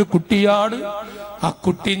മക്കളിൽപ്പെട്ടൊരു കുട്ടിയാണ്. ആ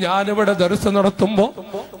കുട്ടി ഞാനിവിടെ ദർസ് നടത്തുമ്പോ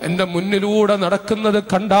എന്റെ മുന്നിലൂടെ നടക്കുന്നത്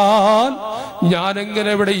കണ്ടാൽ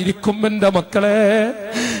ഞാനെങ്ങനെ ഇവിടെ ഇരിക്കും? എന്റെ മക്കളെ,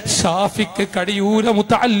 ഷാഫിക്ക് കടിയൂര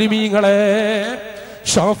മുത്തഅല്ലിമീങ്ങളെ.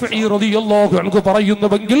 ഷാഫിഈ റളിയല്ലാഹു അൻഹു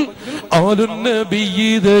പറയുന്നുവെങ്കിൽ ആലുൻ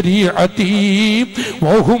നബിയ്യി ദരീഅതി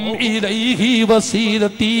വഹും ഇലൈഹി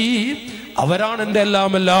വസീലതി, അവരാണ് എന്റെ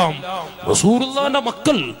എല്ലാം. റസൂലുള്ളാഹിന്റെ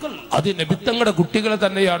മക്കൾ അത് നബിത്തങ്ങളുടെ കുട്ടികൾ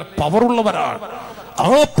തന്നെയാണ്, പവറുള്ളവരാണ്. ആ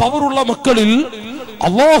പവറുള്ള മക്കളിൽ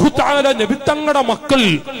അല്ലാഹു തആല നബിത്തങ്ങളുടെ മക്കൾ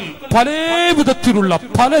പല വിധത്തിലുള്ള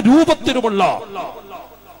പല രൂപത്തിലുമുള്ള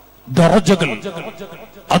ദറജകൾ,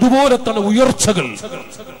 അതുപോലെ തന്നെ ഉയർച്ചകൾ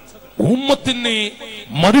ഉമ്മത്തിന്,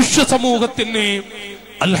 മനുഷ്യ സമൂഹത്തിന്,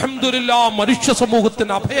 അൽഹംദുലില്ലാഹ് മനുഷ്യ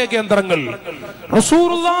സമൂഹത്തിന് അഭയകേന്ദ്രങ്ങൾ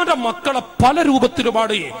റസൂലുള്ളാഹിന്റെ മക്കളെ പല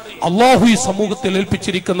രൂപത്തിലുമാണ് അല്ലാഹു ഈ സമൂഹത്തിൽ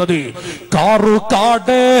ഏൽപ്പിച്ചിരിക്കുന്നത്.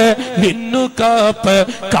 കാറുകാട് നിന്നു കാപ്പ്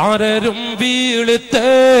കാരരും വീളിത്ത്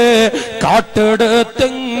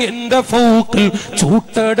കാട്ടെടുത്തെങ്ങിന്റെ ഫൗക്കിൽ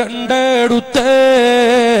ചൂട്ടടണ്ടെടുത്ത്.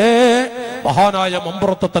 മഹാനായ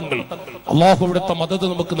മമ്പറത്തെ തങ്ങൾ, അല്ലാഹു അവിടുത്തെ മദദ്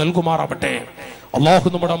നമുക്ക് നൽകുമാറാവട്ടെ. അല്ലാഹു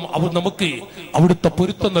നമുക്ക് അവിടുത്തെ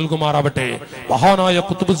പൊരുത്തം നൽകുമാറാവട്ടെ. മഹാനായ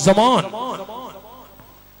ഖുത്ബുസ്സമാൻ,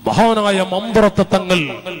 മഹാനായ മമ്പറത്തെ തങ്ങൾ,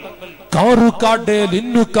 കാറുകാട്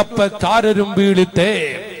നിന്നു കപ്പ് കാരരും വീളിത്തേ.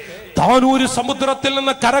 താനൂര് സമുദ്രത്തിൽ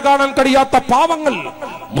നിന്ന് കര കാണാൻ കഴിയാത്ത പാവങ്ങൾ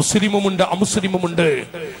മുസ്ലിമുമുണ്ട് അമുസ്ലിമുമുണ്ട്.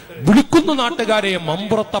 വിളിക്കുന്നു നാട്ടുകാരെ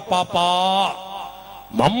മമ്പറത്തെ പാപ്പാ,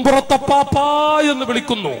 മമ്പറത്തെ പാപ്പാ എന്ന്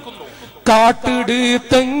വിളിക്കുന്നു. കാട്ടിട്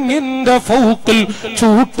തെങ്ങിന്റെ ഫൗക്കിൽ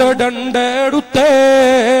ചൂട്ടടണ്ടെടുത്തേ.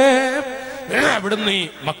 അവിടുന്ന്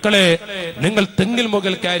മക്കളെ, നിങ്ങൾ തെങ്ങിൽ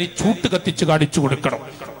മുകൾ കയറി ചൂട്ട് കത്തിച്ച് കാണിച്ചു കൊടുക്കണം.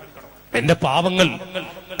 എന്റെ പാവങ്ങൾ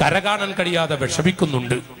കര കാണാൻ കഴിയാതെ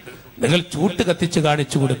വിഷമിക്കുന്നുണ്ട്, നിങ്ങൾ ചൂട്ട് കത്തിച്ച്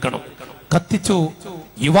കാണിച്ചു കൊടുക്കണം. കത്തിച്ചു.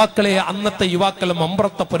 യുവാക്കളെ, അന്നത്തെ യുവാക്കൾ,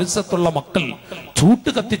 മമ്പറത്തെ പരിസരത്തുള്ള മക്കൾ ചൂട്ട്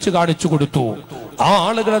കത്തിച്ച് കാണിച്ചു കൊടുത്തു. ആ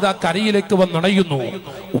ആളുകൾ ആ കരയിലേക്ക് വന്നണയുന്നു.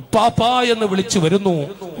 ഉപ്പാപ്പ എന്ന് വിളിച്ചു വരുന്നു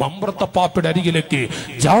മമ്പറത്തെ പാപ്പയുടെ അരികിലേക്ക്.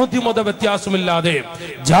 ജാതിമത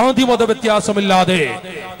വ്യത്യാസമില്ലാതെ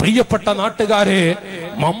പ്രിയപ്പെട്ട നാട്ടുകാരെ,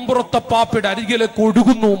 മമ്പറത്തെ പാപ്പയുടെ അരികിലേക്ക്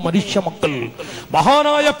ഒഴുകുന്നു മനുഷ്യ മക്കൾ.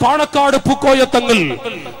 മഹാനായ പാണക്കാട് പൂക്കോയ തങ്ങൾ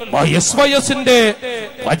SYSന്റെ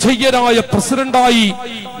അജയ്യനായ പ്രസിഡന്റായി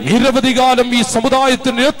നിരവധി കാലം ഈ സമുദായത്തിന്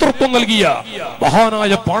നേതൃത്വം നൽകിയ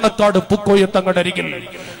മഹാനായ പാണക്കാട് പൂക്കോയ തങ്ങളുടെ അരികിൽ,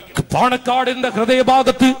 പാണക്കാടിന്റെ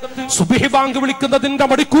ഹൃദയഭാഗത്ത് സുബ്ഹി ബാങ്ക് വിളിക്കുന്നതിന്റെ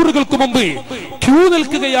മണിക്കൂറുകൾക്ക് മുമ്പ് ക്യൂ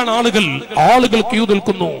നിൽക്കുകയാണ് ആളുകൾ ക്യൂ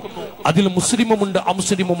നിൽക്കുന്നു. അതിൽ മുസ്ലിമുമുണ്ട്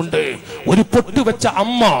അമുസ്ലിമുമുണ്ട്. ഒരു പൊട്ടുവെച്ച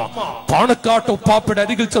അമ്മ പാണക്കാട്ട് ഉപ്പാപ്പയുടെ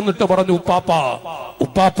അരികിൽ ചെന്നിട്ട് പറഞ്ഞു,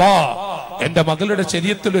 ഉപ്പാപ്പ, എന്റെ മകളുടെ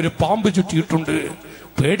ശരീരത്തിൽ ഒരു പാമ്പ് ചുറ്റിയിട്ടുണ്ട്,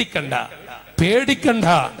 പേടിക്കണ്ട.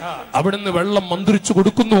 അവിടുന്ന് വെള്ളം മന്ത്രിച്ചു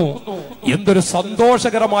കൊടുക്കുന്നു. എന്തൊരു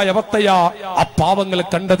സന്തോഷകരമായ അവസ്ഥയാ ആ പാവങ്ങളെ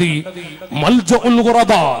കണ്ടത്. മൽജഉൽ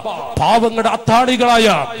ഖുറബ, പാവങ്ങളുടെ അത്താണികളായ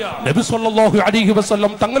നബി സല്ലല്ലാഹു അലൈഹി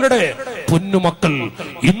വസല്ലം തങ്ങളുടെ പൊന്നുമക്കൾ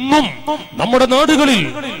ഇന്നും നമ്മുടെ നാടുകളിൽ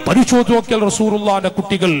പരിശോധിച്ച് നോക്കിയാൽ റസൂലുള്ളാഹിന്റെ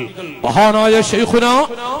കുട്ടികൾ. മഹാനായ ശൈഖുന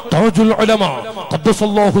താജുൽ ഉലമ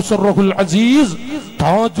ഖദ്ദസല്ലാഹു സിർറഹുൽ അസീസ്,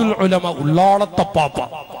 താജുൽ ഉലമ ഉള്ളാളത്തെ പാപ്പ,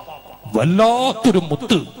 വല്ലാത്തൊരു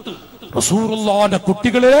മുത്ത്. റസൂലുള്ളാഹിന്റെ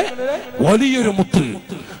കുട്ടികളെ വലിയൊരു മുത്ത്.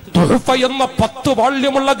 തുഹഫ എന്ന 10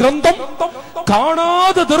 വാള്യമുള്ള ഗ്രന്ഥം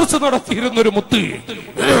കാണാതെ ദർസ് നടത്തിയിരുന്നൊരു മുത്ത്.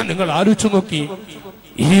 നിങ്ങൾ ആലോചിച്ചു നോക്കി,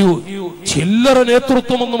 ഈ ചില്ലറ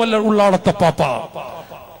നേതൃത്വമൊന്നുമല്ല ഉള്ളാളത്തെ പാപ്പ.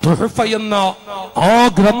 തുഹഫ എന്ന ആ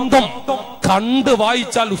ഗ്രന്ഥം കണ്ട്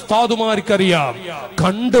വായിച്ചാൽ ഉസ്താദുമാർക്കറിയാം,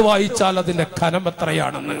 കണ്ട് വായിച്ചാൽ അതിന്റെ ഖനം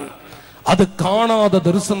എത്രയാണെന്ന്. അത് കാണാതെ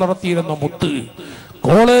ദർസ് നടത്തിയിരുന്ന മുത്ത്.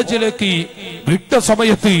 കോളേജിലേക്ക് വിട്ട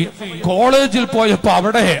സമയത്ത് കോളേജിൽ പോയപ്പോ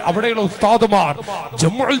അവിടെയുള്ള ഉസ്താദുമാർ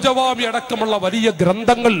ജമുഅൽ ജവാമി അടക്കമുള്ള വലിയ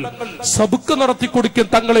ഗ്രന്ഥങ്ങൾ സബുക്ക് നടത്തി കൊടുക്കും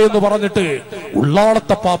തങ്ങളെ എന്ന് പറഞ്ഞിട്ട്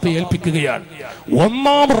ഉള്ളാളത്തെ പാപ്പ ഏൽപ്പിക്കുകയാണ്.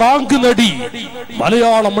 1ാം റാങ്ക് നേടി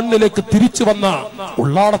മലയാള മണ്ണിലേക്ക് തിരിച്ചു വന്ന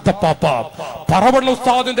ഉള്ളാളത്തെ പാപ്പ പറവണ്ണ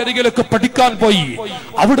ഉസ്താദിന്റെ അരികിലേക്ക് പഠിക്കാൻ പോയി.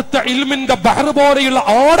 അവിടുത്തെ ഇൽമിന്റെ ബഹർ പോലെയുള്ള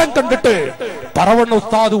ആഴം കണ്ടിട്ട് പറവണ്ണ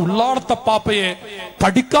ഉസ്താദ് ഉള്ളാളത്തെ പാപ്പയെ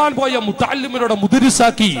പഠിക്കാൻ പോയ മുതഅല്ലിമിനോട്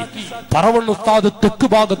മുദരിസാക്കി. പറവണ്ണ ഉസ്താദ് തെക്ക്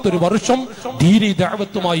ഭാഗത്തൊരു വർഷം ദീനി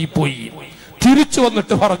ദഅവത്തുമായി പോയി. തിരിച്ചു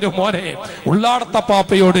വന്നിട്ട് പറഞ്ഞു, മോനെ ഉള്ളാളത്തെ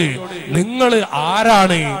പാപ്പയോട് നിങ്ങൾ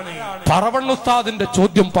ആരാണ്? പറവണ്ണ ഉസ്താദിന്റെ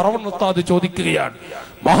ചോദ്യം പറവണ്ണ ഉസ്താദ് ചോദിക്കുകയാണ്.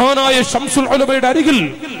 മഹാനായ ശംസുൽ ഉലമയുടെ അരികിൽ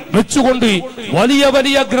വെച്ചുകൊണ്ട് വലിയ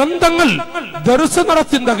വലിയ ഗ്രന്ഥങ്ങൾ ദർസ്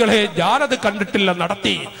നടത്തുന്നകളെ ഞാനത് കണ്ടിട്ടില്ല,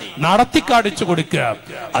 നടത്തി കാണിച്ചു കൊടുക്കുക.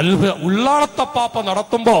 ഉള്ളാളത്തെ പാപ്പ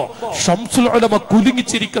നടത്തുമ്പോ ശംസുൽ ഉലമ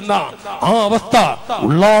കുലുങ്ങിച്ചിരിക്കുന്ന ആ അവസ്ഥ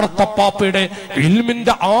ഉള്ളാളത്തെ പാപ്പയുടെ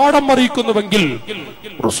ഇൽമിന്റെ ആഴം അറിയിക്കുന്നുവെങ്കിൽ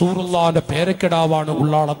റസൂലുള്ളാഹിന്റെ പേരക്കിടാവാണ്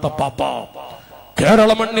ഉള്ളാളത്തെ പാപ്പ.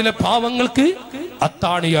 കേരള മണ്ണിലെ പാവങ്ങൾക്ക്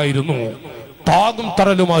അത്താണിയായിരുന്നു, താങ്ങും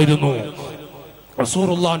തറലുമായിരുന്നു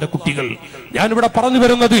റസൂലുള്ളാഹിന്റെ കുട്ടികൾ. ഞാനിവിടെ പറഞ്ഞു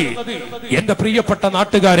വരുന്നത്, എന്റെ പ്രിയപ്പെട്ട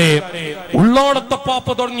നാട്ടുകാരെ, ഉള്ളാളത്തെ പാപ്പ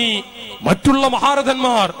തുടങ്ങി മറ്റുള്ള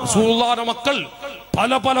മഹാരഥന്മാർ റസൂലുള്ളാഹിന്റെ മക്കൾ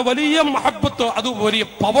പല പല വലിയ മഹബത്ത്, അത് വലിയ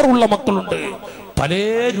പവറുള്ള മക്കളുണ്ട്. പല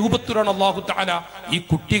രൂപത്തിലാണ് അല്ലാഹു തആല ഈ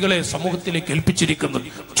കുട്ടികളെ സമൂഹത്തിലേക്ക് ഏൽപ്പിച്ചിരിക്കുന്നത്.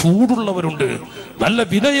 ചൂടുള്ളവരുണ്ട്, നല്ല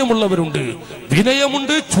വിനയമുള്ളവരുണ്ട്,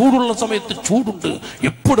 വിനയമുണ്ട്, ചൂടുള്ള സമയത്ത് ചൂടുണ്ട്,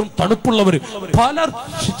 എപ്പോഴും തണുപ്പുള്ളവർ, പല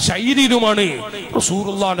ശൈലിയിലുമാണ്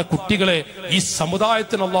റസൂലുള്ളാഹിന്റെ കുട്ടികളെ ഈ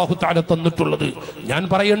സമുദായത്തിന് അല്ലാഹു തആല തന്നിട്ടുള്ളത്. ഞാൻ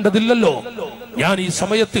പറയേണ്ടതില്ലല്ലോ. ഞാൻ ഈ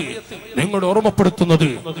സമയത്ത് നിങ്ങളെ ഓർമ്മപ്പെടുത്തുന്നത്,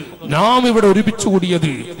 നാം ഇവിടെ ഒരുമിച്ച്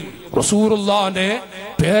കൂടിയത് റസൂലുള്ളാഹിന്റെ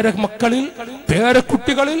പേരമക്കളിൽ,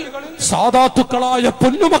 പേരക്കുട്ടികളിൽ, സാദാത്തുക്കളായ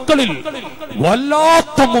പൊന്നുമക്കളിൽ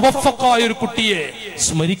വല്ലാത്ത മുവഫഖായ ഒരു കുട്ടിയെ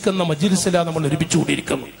സ്മരിക്കുന്ന മജ്ലിസിലാണ് നമ്മൾ ഒരുമിച്ച്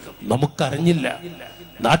കൂടിയിരിക്കുന്നു. നമുക്കറിഞ്ഞില്ല,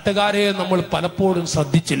 നാട്ടുകാരെ നമ്മൾ പലപ്പോഴും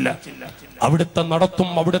ശ്രദ്ധിച്ചില്ല. അവിടുത്തെ നടത്തും,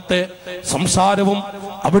 അവിടുത്തെ സംസാരവും,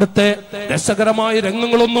 അവിടുത്തെ രസകരമായ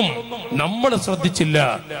രംഗങ്ങളൊന്നും നമ്മൾ ശ്രദ്ധിച്ചില്ല.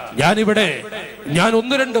 ഞാൻ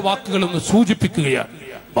 1-2 വാക്കുകളൊന്ന് സൂചിപ്പിക്കുകയാണ്.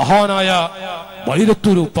 മഹാനായ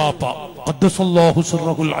വൈലത്തൂർ ഉപ്പാപ്പ ഖദ്ദസല്ലാഹു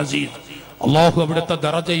സിർറഹുൽ അസീസ്, അല്ലാഹു അവിടുത്തെ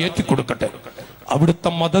ദറജ ഏറ്റിക്കൊടുക്കട്ടെ. അവിടുത്തെ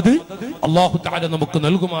മദദ് അല്ലാഹു തആല നമുക്ക്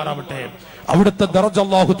നൽകുമാറാവട്ടെ. അവിടുത്തെ ദറജ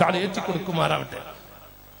അല്ലാഹു തആല ഏറ്റിക്കൊടുക്കുമാറാവട്ടെ.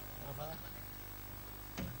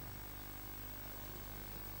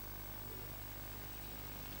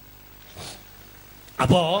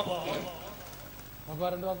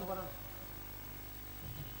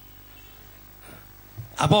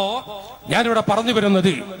 അപ്പോ ഞാനിവിടെ പറഞ്ഞു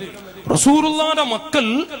വരുന്നത്, റസൂലുള്ളാഹിന്റെ മക്കൾ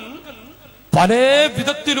പല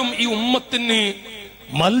വിധത്തിലും ഈ ഉമ്മത്തിന്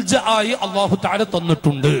മൽജആയി അല്ലാഹു തആല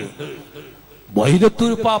തന്നിട്ടുണ്ട്.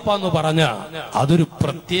 വൈലത്തൂർ പാപ്പ എന്ന് പറഞ്ഞ അതൊരു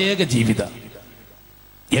പ്രത്യേക ജീവിത.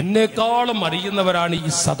 എന്നെക്കാളും അറിയുന്നവരാണ്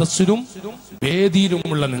ഈ സദസ്സിലും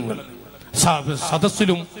വേദിയിലുമുള്ള നിങ്ങൾ.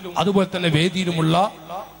 സദസ്സിലും അതുപോലെ തന്നെ വേദിയിലുമുള്ള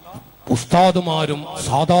ഉസ്താദുമാരും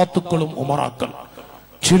സാദാത്തുക്കളും ഉമറാക്കളും.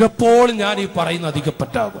 ചിലപ്പോൾ ഞാൻ ഈ പറയുന്ന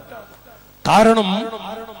അധികപ്പറ്റാകും. കാരണം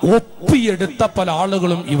ഒപ്പിയെടുത്ത പല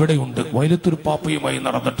ആളുകളും ഇവിടെയുണ്ട് വൈലത്തൂർ പാപ്പയുമായി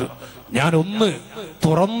നടന്നിട്ട്. ഞാൻ ഒന്ന്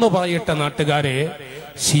തുറന്നു പറയട്ടെ നാട്ടുകാരെ,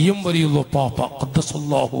 സിയം വലിയുള്ള പാപ്പ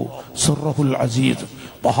ഖദ്ദസല്ലാഹു സിർറഹുൽ അസീസ്,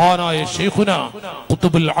 മഹാനായ ശൈഖുന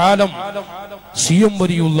ഖുതുബുൽ ആലം സിയം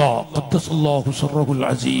വലിയുള്ള ഖദ്ദസല്ലാഹു സിർറഹുൽ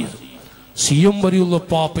അസീസ്, സിയം വലിയുള്ള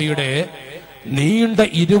പാപ്പയുടെ നീണ്ട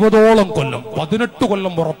 20ഓളം കൊല്ലം, 18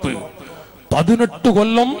 കൊല്ലം ഉറപ്പ്, 18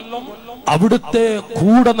 കൊല്ലം അവിടുത്തെ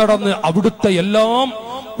കൂടെ നടന്ന് അവിടുത്തെ എല്ലാം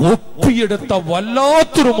ഒപ്പിയെടുത്ത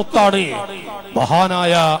വല്ലാത്തൊരു മുത്താണ്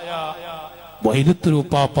മഹാനായ വൈലത്തൂർ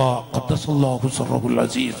പാപ്പ ഖദ്ദസല്ലാഹു സിർറഹുൽ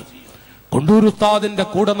അസീസ്. കൊണ്ടൂർ ഉസ്താദിന്റെ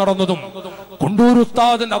കൂടെ നടന്നതും കൊണ്ടൂർ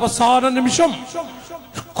ഉസ്താദിന്റെ അവസാന നിമിഷം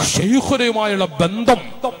ശൈഖുനയുമായുള്ള ബന്ധം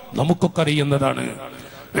നമുക്കൊക്കെ അറിയുന്നതാണ്.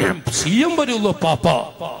 സിയം വരെയുള്ള പാപ്പ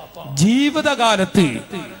ജീവിതകാലത്ത്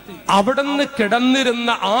അവിടുന്ന് കിടന്നിരുന്ന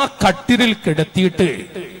ആ കട്ടിലിൽ കിടത്തിയിട്ട്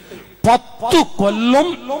 10 കൊല്ലം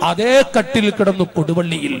അതേ കട്ടിലിൽ കിടന്നു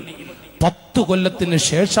കൊടുവള്ളിയിൽ. 10 കൊല്ലത്തിന്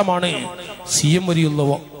ശേഷമാണ് സിയം വരെയുള്ള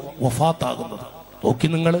വഫാത്താകുന്നത്. നോക്കി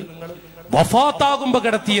നിങ്ങൾ, വഫാത്താകുമ്പോ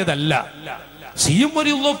കിടത്തിയതല്ല. സിയം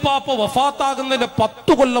വരെയുള്ള പാപ്പ വഫാത്താകുന്നതിന്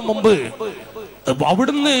 10 കൊല്ലം മുമ്പ്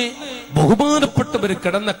അവിടുന്ന് ബഹുമാനപ്പെട്ടവർ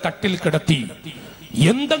കിടന്ന കട്ടിൽ കിടത്തി.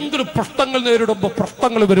 എന്തെങ്കിലും പ്രശ്നങ്ങൾ നേരിടുമ്പോ,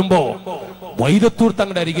 പ്രശ്നങ്ങൾ വരുമ്പോ വൈലത്തൂർ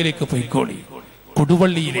തങ്ങളുടെ അരികിലേക്ക് പോയിക്കോളി,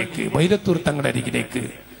 കൊടുവള്ളിയിലേക്ക് വൈലത്തൂർ തങ്ങളുടെ അരികിലേക്ക്.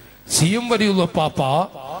 സിയം വലിയുള്ള പാപ്പ,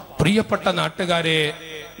 പ്രിയപ്പെട്ട നാട്ടുകാരെ,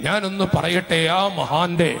 ഞാനൊന്ന് പറയട്ടെ, ആ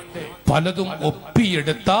മഹാന്റെ പലതും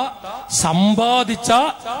ഒപ്പിയെടുത്ത സമ്പാദിച്ച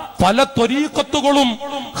പല ത്വരീഖത്തുകളും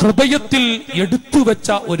ഹൃദയത്തിൽ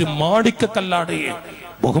എടുത്തുവെച്ച ഒരു മാണിക്കക്കല്ലാണ്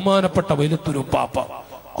ബഹുമാനപ്പെട്ട വൈലത്തൂർ പാപ്പ.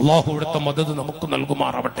 അള്ളാഹു ഇവിടുത്തെ മദദ് നമുക്ക്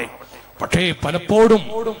നൽകുമാറാവട്ടെ. പക്ഷേ പലപ്പോഴും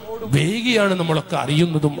വേഗിയാണ് നമ്മളൊക്കെ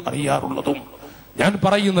അറിയുന്നതും അറിയാറുള്ളതും. ഞാൻ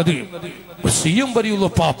പറയുന്നത് സിയം വലിയുള്ള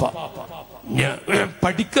പാപ്പ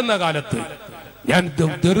പഠിക്കുന്ന കാലത്ത്, ഞാൻ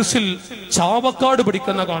ദർസിൽ ചാവക്കാട്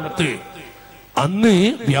പഠിക്കുന്ന കാലത്ത്, അന്ന്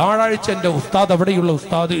വ്യാഴാഴ്ച എന്റെ ഉസ്താദ്, അവിടെയുള്ള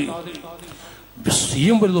ഉസ്താദ്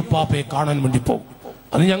സിയം വലിയുള്ള പാപ്പയെ കാണാൻ വേണ്ടി പോകും.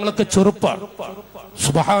 അന്ന് ഞങ്ങളൊക്കെ ചെറുപ്പാണ്.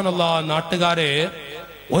 സുബ്ഹാനല്ലാഹ്, നാട്ടുകാരെ,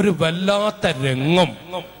 ഒരു വല്ലാത്ത രംഗം.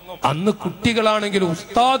 അന്ന് കുട്ടികളാണെങ്കിൽ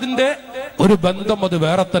ഉസ്താദിന്റെ ഒരു ബന്ധം അത്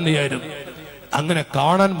വേറെ തന്നെയായിരുന്നു. അങ്ങനെ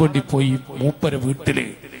കാണാൻ വേണ്ടി പോയി മൂപ്പര വീട്ടില്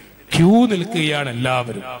ക്യൂ നിൽക്കുകയാണ്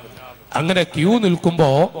എല്ലാവരും. അങ്ങനെ ക്യൂ നിൽക്കുമ്പോ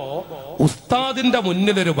ഉസ്താദിന്റെ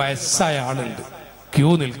മുന്നിൽ ഒരു വയസ്സായ ആളുണ്ട് ക്യൂ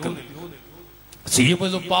നിൽക്കുന്നത്.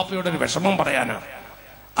 സീബുപ്പാപ്പയുടെ ഒരു വിഷമം പറയാനാണ്.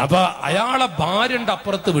 അപ്പൊ അയാളെ ഭാര്യന്റെ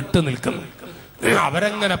അപ്പുറത്ത് വിട്ടു നിൽക്കുന്നു.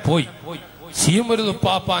 അവരെങ്ങനെ പോയി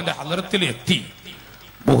സീബുപ്പാപ്പാന്റെ ഹദറത്തിൽ എത്തി.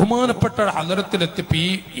 ബഹുമാനപ്പെട്ട ഹദറത്തിലെത്തിപ്പോ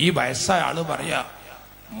ഈ വയസ്സായ ആള് പറയാ,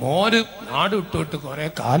 മോന് നാട് വിട്ടുവിട്ട് കുറെ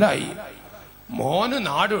കാലായി, മോന്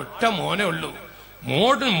നാട് ഒറ്റ മോനെ ഉള്ളൂ,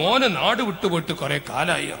 മോന് നാട് വിട്ടുപോയിട്ട് കുറെ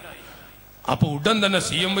കാലായി. അപ്പൊ ഉടൻ തന്നെ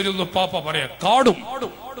സിയം വലിയുപ്പാപ്പ പറയാ, കാടും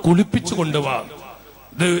കുളിപ്പിച്ചു കൊണ്ടുപോവാ.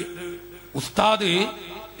 ഇത് ഉസ്താദ്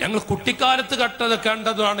ഞങ്ങൾ കുട്ടിക്കാലത്ത്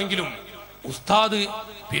കണ്ടതാണെങ്കിലും ഉസ്താദ്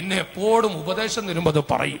പിന്നെ എപ്പോഴും ഉപദേശം തരുമ്പോ അത്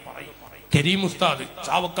പറയും. കരീം ഉസ്താദ്,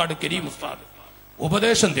 ചാവക്കാട് കരീം ഉസ്താദ്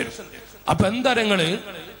ഉപദേശം തരും. അപ്പൊ എന്തരങ്ങള്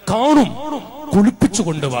കാണും കുളിപ്പിച്ചു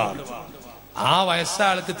കൊണ്ടുപോവാ. ആ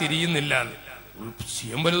വയസ്സാൾക്ക് തിരിയുന്നില്ല.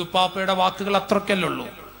 സിയം വലിയുപ്പാപ്പയുടെ വാക്കുകൾ അത്രക്കല്ലേ ഉള്ളൂ.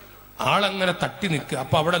 ആളങ്ങനെ തട്ടി നിൽക്കുക.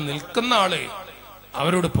 അപ്പൊ അവിടെ നിൽക്കുന്ന ആള്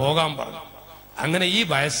അവരോട് പോകാൻ പറഞ്ഞു. അങ്ങനെ ഈ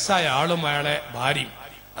വയസ്സായ ആളും അയാളെ ഭാര്യയും,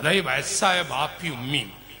 അതായത് വയസ്സായ ബാപ്പിയും ഉമ്മയും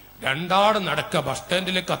രണ്ടാളും നടക്കുക. ബസ്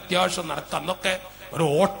സ്റ്റാൻഡിലേക്ക് അത്യാവശ്യം നടക്കുക. അന്നൊക്കെ ഒരു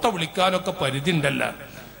ഓട്ടോ വിളിക്കാനൊക്കെ പരിധി ഉണ്ടല്ല.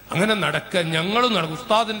 അങ്ങനെ നടക്കുക. ഞങ്ങളും നടക്കും,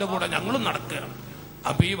 ഉസ്താദിന്റെ കൂടെ ഞങ്ങളും നടക്കുക.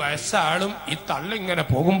 അപ്പൊ ഈ വയസ്സായ ആളും ഈ തള്ളിങ്ങനെ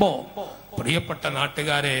പോകുമ്പോ, പ്രിയപ്പെട്ട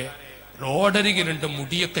നാട്ടുകാരെ, റോഡരികിലുണ്ട്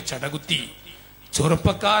മുടിയൊക്കെ ചടകുത്തി.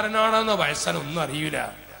 ചെറുപ്പക്കാരനാണെന്ന വയസ്സനൊന്നും അറിയില്ല.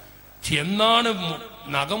 എന്നാണ്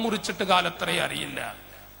നഖം മുറിച്ചിട്ട് കാലത്രേ അറിയില്ല.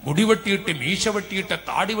 മുടി വെട്ടിയിട്ട്, മീശ വെട്ടിയിട്ട്,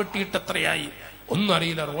 താടി വെട്ടിയിട്ട് എത്രയായി ഒന്നും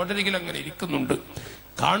അറിയില്ല. റോഡരികിൽ അങ്ങനെ ഇരിക്കുന്നുണ്ട്.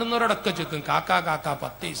 കാണുന്നവരോടൊക്കെ ചോദിക്കും, കാക്കാ കാക്കാ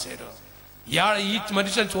 10 പൈസേരോ. ഈ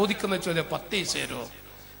മനുഷ്യൻ ചോദിക്കുന്ന ചോദ്യം 10 പൈസേരോ.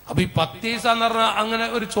 അപ്പൊ ഈ 10 പൈസ എന്ന് പറഞ്ഞാൽ അങ്ങനെ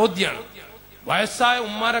ഒരു ചോദ്യമാണ്. വയസ്സായ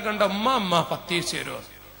ഉമ്മാരെ കണ്ട അമ്മ 10 പൈസേരോ.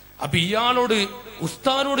 അപ്പൊ ഇയാളോട്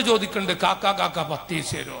ഉസ്താദിനോട് ചോദിക്കണ്ട്, കാക്കാ കാക്കാ 10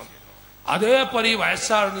 പൈസേരോ. അതേപോലെ ഈ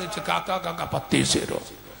വയസ്സാളെന്ന് വെച്ച് കാക്കാ കാക്കാ 10 പൈസേരോ.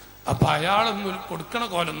 അപ്പൊ അയാളൊന്നും കൊടുക്കണ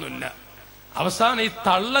കോലൊന്നുമില്ല. അവസാനം ഈ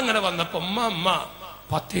തള്ളങ്ങനെ വന്നപ്പോ അമ്മ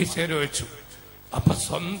 10 പൈസേരോ വെച്ചു. അപ്പൊ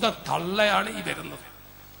സ്വന്തം തള്ളയാണ് ഈ വരുന്നത്.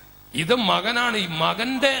 ഇത് മകനാണ്. ഈ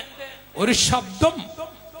മകന്റെ ഒരു ശബ്ദം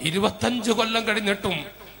 25 കൊല്ലം കഴിഞ്ഞിട്ടും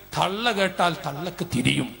തള്ള കേട്ടാൽ തള്ളക്ക്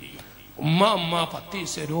തിരിയും. ഉമ്മ 10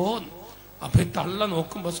 പൈസേരോ. അപ്പൊ ഈ തള്ള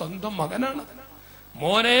നോക്കുമ്പോ സ്വന്തം മകനാണ്.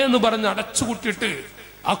 മോനെ എന്ന് പറഞ്ഞ് അടച്ചുകൂട്ടിയിട്ട്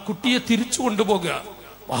ആ കുട്ടിയെ തിരിച്ചു കൊണ്ടുപോകുക.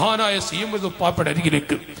 മഹാനായ സിയം വലിയുപ്പാപ്പയുടെ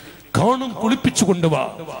അരികിലേക്ക് കാണും കുളിപ്പിച്ചു കൊണ്ടുപോവാ.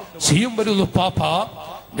 സിയം വലിയുപ്പാപ്പ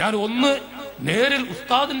ഞാൻ ഒന്ന് നേരിൽ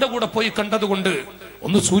ഉസ്താദിന്റെ കൂടെ പോയി കണ്ടതുകൊണ്ട്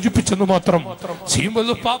ഒന്ന് സൂചിപ്പിച്ചെന്ന് മാത്രം. സിയം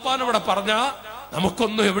വലിയുപ്പാപ്പാനവിടെ പറഞ്ഞ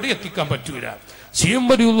നമുക്കൊന്നും എവിടെ എത്തിക്കാൻ പറ്റൂല. സിയം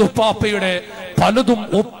വലിയുപ്പാപ്പയുടെ പലതും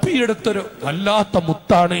ഒപ്പിയെടുത്തൊരു വല്ലാത്ത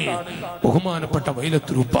മുത്താണ് ബഹുമാനപ്പെട്ട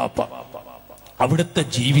വൈലത്തൂർ പാപ്പ. അവിടുത്തെ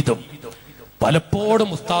ജീവിതം പലപ്പോഴും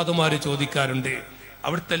ഉസ്താദുമാര് ചോദിക്കാറുണ്ട്.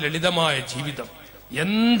 അവിടുത്തെ ലളിതമായ ജീവിതം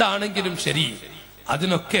എന്താണെങ്കിലും ശരി,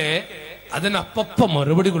 അതിനപ്പപ്പ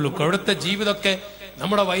മറുപടി കൊടുക്കും. അവിടുത്തെ ജീവിതമൊക്കെ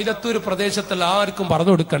നമ്മുടെ വൈലത്തൂർ പ്രദേശത്തിൽ ആർക്കും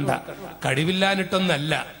പറഞ്ഞു കൊടുക്കണ്ട.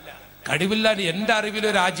 കഴിവില്ലാനിട്ടൊന്നല്ല. കഴിവില്ലാൻ എന്റെ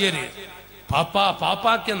അറിവിലൊരു ആചാര്യ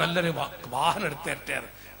പാപ്പാക്ക് നല്ലൊരു വാഹനം എടുത്തേറ്റേ,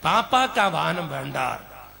 പാപ്പാക്ക് ആ വാഹനം വേണ്ട,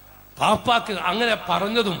 പാപ്പാക്ക് അങ്ങനെ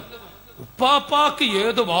പറഞ്ഞതും ഉപ്പാപ്പാക്ക്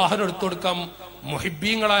ഏത് വാഹനം എടുത്തു കൊടുക്കാം.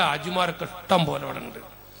 മുഹിബീങ്ങളായ ആജിമാരൊക്കെ ഇഷ്ടം പോലെ അവിടെ ഉണ്ട്.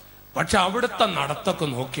 പക്ഷെ അവിടുത്തെ നടത്തൊക്കെ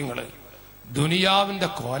നോക്കിങ്ങള് ദുനിയാവിന്റെ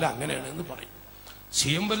കോല അങ്ങനെയാണ് എന്ന് പറയും.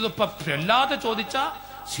 സിയം വലിയുപ്പ അല്ലാതെ ചോദിച്ചാ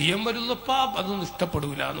സിയം വലിയുപ്പ അതൊന്നും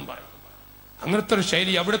ഇഷ്ടപ്പെടൂല എന്നും പറയും. അങ്ങനത്തെ ഒരു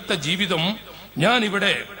ശൈലി അവിടുത്തെ ജീവിതം. ഞാൻ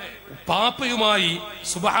ഇവിടെ പാപ്പയുമായി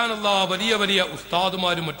സുബ്ഹാനല്ലാഹ് വലിയ വലിയ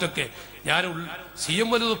ഉസ്താദുമാരും മറ്റൊക്കെ ഞാൻ സിയം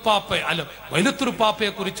വലിയുപ്പാപ്പ അല്ല വൈലത്തൂർ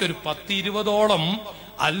പാപ്പയെ കുറിച്ച് ഒരു 10-20ഓളം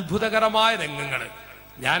അത്ഭുതകരമായ രംഗങ്ങൾ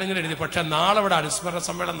ഞാനിങ്ങനെ എഴുതി. പക്ഷെ നാളെ ഇവിടെ അനുസ്മരണ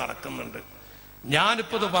സമ്മേളനം നടക്കുന്നുണ്ട്.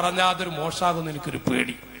 ഞാനിപ്പോ ഇത് പറഞ്ഞാൽ അതൊരു മോശമാകുന്ന എനിക്കൊരു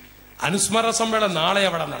പേടി. അനുസ്മരണ സമ്മേളനം നാളെ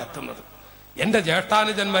അവിടെ നടക്കുന്നത്. എന്റെ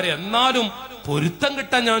ജ്യേഷ്ഠാനുജന്മാരെ എന്നാലും പൊരുത്തം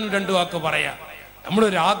കിട്ടാൻ ഞാൻ 2 വാക്ക് പറയാം.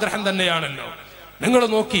 നമ്മളൊരു ആഗ്രഹം തന്നെയാണല്ലോ. നിങ്ങൾ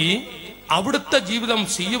നോക്കി അവിടുത്തെ ജീവിതം,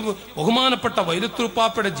 ബഹുമാനപ്പെട്ട വൈലത്തൂർ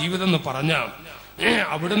പാപ്പയുടെ ജീവിതം എന്ന് പറഞ്ഞാൽ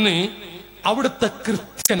അവിടുത്തെ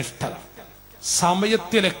കൃത്യനിഷ്ഠത,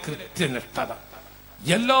 സമയത്തിലെ കൃത്യനിഷ്ഠത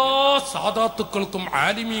എല്ലാ സാദാത്തുക്കൾക്കും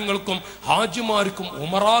ആലിമീങ്ങൾക്കും ഹാജിമാർക്കും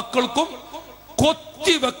ഉമറാക്കൾക്കും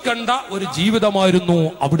കൊത്തിവെക്കേണ്ട ഒരു ജീവിതമായിരുന്നു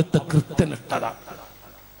അവിടുത്തെ കൃത്യനിഷ്ഠത.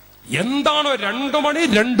 എന്താണോ 2 മണി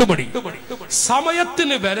 2 മണി.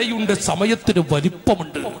 സമയത്തിന് വിലയുണ്ട്, സമയത്തിന്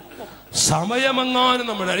വലിപ്പമുണ്ട്. സമയമെങ്ങാനും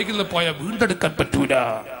നമ്മൾ അരികിൽ നിന്ന് പോയാൽ വീണ്ടെടുക്കാൻ പറ്റൂല.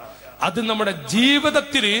 അത് നമ്മുടെ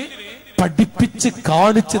ജീവിതത്തിൽ പഠിപ്പിച്ച്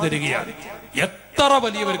കാണിച്ചു തരികയാണ്. എത്ര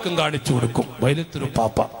വലിയവർക്കും കാണിച്ചു കൊടുക്കും വൈലത്തൂർ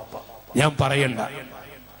പാപ്പ. ഞാൻ പറയണ്ട,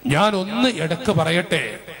 ഞാൻ ഒന്ന് ഇടക്ക് പറയട്ടെ.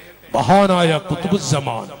 മഹാനായ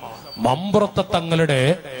ഖുതുബുസ്സമാൻ മമ്പ്രത്തെ തങ്ങളുടെ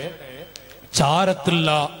ചാരത്തുള്ള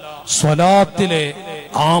സ്വലാത്തിലെ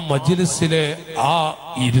ആ മജ്ലിസിലെ ആ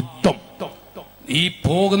ഇരുത്തം, ഈ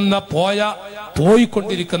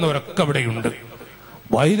പോയിക്കൊണ്ടിരിക്കുന്നവരൊക്കെ അവിടെയുണ്ട്.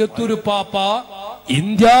 വൈലത്തൂർ പാപ്പ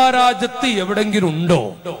ഇന്ത്യ രാജ്യത്ത് എവിടെങ്കിലും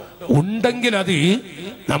ഉണ്ടെങ്കിൽ അത്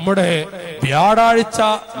നമ്മുടെ വ്യാഴാഴ്ച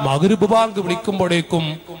മഗ്‌രിബ് ബാങ്ക് വിളിക്കുമ്പോഴേക്കും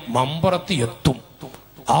മമ്പറത്ത് എത്തും.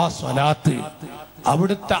 ആ സ്വലാത്ത്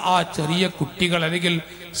അവിടുത്തെ ആ ചെറിയ കുട്ടികൾ അല്ലെങ്കിൽ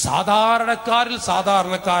സാധാരണക്കാരിൽ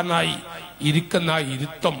സാധാരണക്കാരനായി ഇരിക്കുന്ന ആ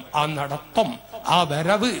ഇരുത്തം, ആ നടത്തം, ആ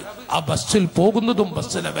വരവ്, ആ ബസ്സിൽ പോകുന്നതും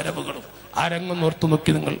ബസ്സിലെ വരവുകളും ആ രംഗം ഓർത്തു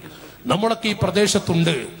നോക്കി നിങ്ങൾ. നമ്മളൊക്കെ ഈ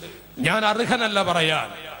പ്രദേശത്തുണ്ട്. ഞാൻ അർഹനല്ല പറയാൻ.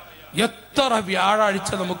 എത്ര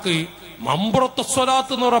വ്യാഴാഴ്ച നമുക്ക് മമ്പ്രത്ത്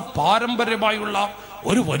സ്വലാത്ത് എന്ന് പറയുന്ന പാരമ്പര്യമായുള്ള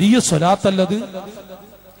ഒരു വലിയ സ്വലാത്തല്ലത്,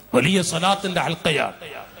 വലിയ സ്വലാത്തിന്റെ ഹൽക്കയാണ്.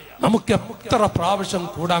 നമുക്ക് എത്ര പ്രാവശ്യം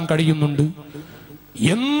കൂടാൻ കഴിയുന്നുണ്ട്.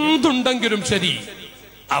 എന്തുണ്ടെങ്കിലും ശരി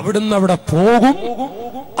അവിടുന്ന് അവിടെ പോകും.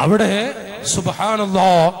 അവിടെ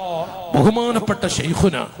സുബ്ഹാനല്ലാഹ് ബഹുമാനപ്പെട്ട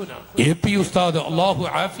ശൈഖുന AP ഉസ്താദ്, അല്ലാഹു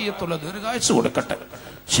ആഫിയത്തുള്ള ദീർഘായുസ്സ് കൊടുക്കട്ടെ,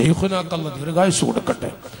 ശൈഖുനാക്കല്ല ദീർഘായുസ്സ് കൊടുക്കട്ടെ,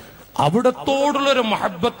 അവിടത്തോടുള്ളൊരു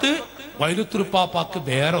മഹബത്ത് വൈലത്തൂർ പാപ്പാക്ക്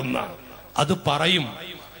വേറൊന്നാണ്. അത് പറയും.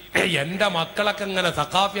 എന്റെ മക്കളൊക്കെ ഇങ്ങനെ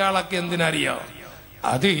സഖാഫിയാളൊക്കെ എന്തിനറിയാം,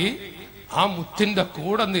 അത് ആ മുത്തിന്റെ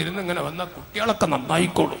കൂടെ ഇരുന്ന് ഇങ്ങനെ വന്ന കുട്ടികളൊക്കെ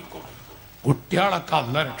നന്നായിക്കോളും, കുട്ടികളൊക്കെ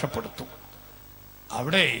അല്ലാഹ് രക്ഷപ്പെടുത്തും.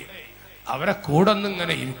 അവിടെ അവരെ കൂടെ നിന്ന്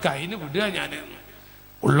ഇങ്ങനെ ഇരിക്ക, അതിന് വിടുക ഞാൻ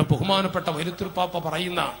ഉള്ള ബഹുമാനപ്പെട്ട വൈലത്തൂർ പാപ്പ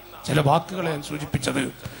പറയുന്ന ചില വാക്കുകളെ ഞാൻ സൂചിപ്പിച്ചത്.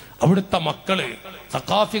 അവിടുത്തെ മക്കള്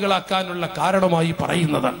സഖാഫികളാക്കാനുള്ള കാരണമായി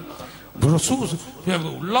പറയുന്നതാണ്.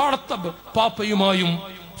 ഉള്ളാടത്തെ പാപ്പയുമായും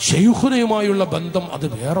ശൈഖുനയുമായുള്ള ബന്ധം അത്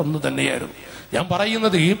വേറൊന്നു തന്നെയായിരുന്നു. ഞാൻ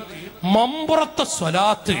പറയുന്നത് മമ്പുറത്തെ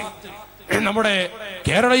സ്വലാത്ത് നമ്മുടെ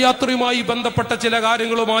കേരള യാത്രയുമായി ബന്ധപ്പെട്ട ചില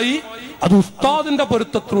കാര്യങ്ങളുമായി അത് ഉസ്താദിന്റെ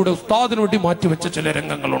പൊരുത്തത്തിലൂടെ ഉസ്താദിന് വേണ്ടി മാറ്റിവെച്ച ചില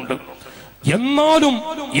രംഗങ്ങളുണ്ട്. എന്നാലും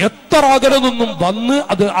എത്ര അകലെ നിന്നും വന്ന്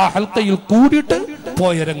അത് ആ ഹൽക്കയിൽ കൂടിയിട്ട്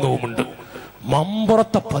പോയ രംഗവുമുണ്ട്.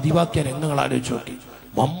 മമ്പുറത്തെ പതിവാക്കിയ രംഗങ്ങൾ ആലോചിച്ച് നോക്കി.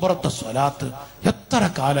 മമ്പുറത്തെ സ്വലാത്ത് എത്ര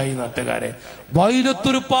കാലായി നാട്ടുകാരെ.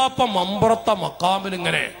 വൈലത്തൂർ പാപ്പ മമ്പുറത്തെ മക്കാമിൽ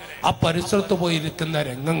ഇങ്ങനെ ആ പരിസരത്ത് പോയിരിക്കുന്ന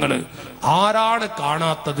രംഗങ്ങള് ആരാണ്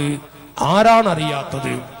കാണാത്തത്, ആരാണ്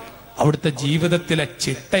അറിയാത്തത്? അവിടുത്തെ ജീവിതത്തിലെ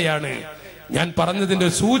ചിട്ടയാണ് ഞാൻ പറഞ്ഞതിന്റെ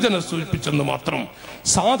സൂചന സൂചിപ്പിച്ചെന്ന് മാത്രം.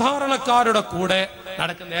 സാധാരണക്കാരുടെ കൂടെ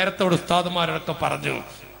നടക്കുന്ന നേരത്തോട് ഉസ്താദുമാരൊക്കെ പറഞ്ഞു,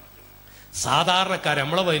 സാധാരണക്കാർ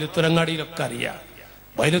നമ്മളെ വൈലത്തൂരങ്ങാടിയിലൊക്കെ അറിയാം.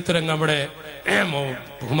 വൈലത്തൂരങ്ങാടി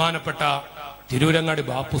ബഹുമാനപ്പെട്ട തിരൂരങ്ങാടി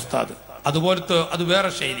ബാപ്പുസ്താദ്, അതുപോലത്തെ അത്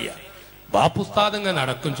വേറെ ശൈലിയാ. ബാപ്പുസ്താദ് ഇങ്ങനെ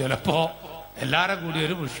നടക്കും. ചിലപ്പോ എല്ലാരും കൂടി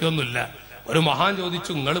ഒരു വിഷയമൊന്നുമില്ല. ഒരു മഹാൻ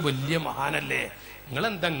ചോദിച്ചു, നിങ്ങൾ വലിയ മഹാനല്ലേ, നിങ്ങൾ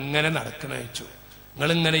എന്താ ഇങ്ങനെ നടക്കണ വെച്ചു,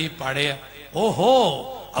 നിങ്ങളിങ്ങനെ ഈ പഴയ ഓഹോ.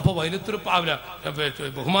 അപ്പൊ വൈലത്തൂർ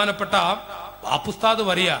ബഹുമാനപ്പെട്ട ബാപ്പുസ്താദ്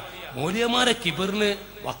പറയാ, മൂല്യമാരെ കിബിറിന്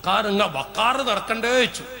വക്കാറ് നടക്കണ്ടേ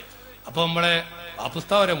വെച്ചു. അപ്പൊ നമ്മളെ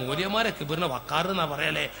ബാപ്പുസ്താദ് പറയാ, മൂല്യമാരെ കിബിറിന് വക്കാറ് എന്നാ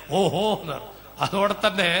പറയല്ലേ, ഓഹോ എന്ന്. അതോടെ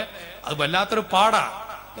തന്നെ അത് വല്ലാത്തൊരു പാടാ,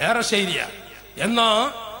 വേറെ ശൈലിയാ. എന്നാ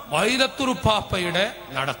വൈലത്തൂർ പാപ്പയുടെ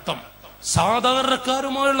നടത്തം,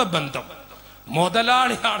 സാധാരണക്കാരുമായുള്ള ബന്ധം,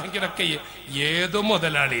 മുതലാളിയാണെങ്കിലൊക്കെ ഏത്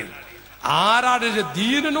മുതലാളിയും ആരാണ്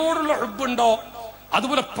ദീനിനോടുള്ള ഹുബ്ബുണ്ടോ,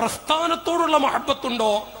 അതുപോലെ പ്രസ്ഥാനത്തോടുള്ള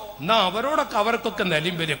മഹബത്തുണ്ടോ, എന്നാ അവരോടൊക്കെ അവർക്കൊക്കെ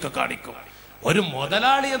നെലിമ്പലിയൊക്കെ കാണിക്കും. ഒരു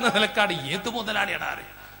മുതലാളി എന്ന നിലക്കാട് ഏത് മുതലാളിയാണ്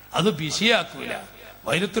അത് വിഷയാക്കൂല.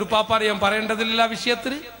 വൈലത്തൂർ പാപ്പ ഞാൻ പറയേണ്ടതില്ല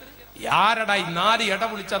വിഷയത്തിന്. ആരടാ ഈ 4 ഇട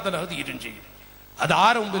വിളിച്ചാൽ തന്നെ അത് തീരും ചെയ്യും. അത്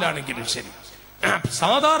ആരുടെ മുമ്പിലാണെങ്കിലും ശരി.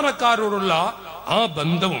 സാധാരണക്കാരോടുള്ള ആ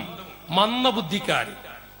ബന്ധവും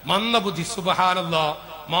മന്ദബുദ്ധി സുബ്ഹാനല്ലാഹ്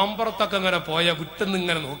മമ്പുറത്തൊക്കെ ഇങ്ങനെ പോയ വിട്ടെന്ന്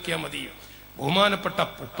ഇങ്ങനെ നോക്കിയാൽ മതി. ബഹുമാനപ്പെട്ട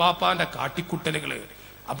ഉപ്പാപ്പാന്റെ കാട്ടിക്കുട്ടലുകള്.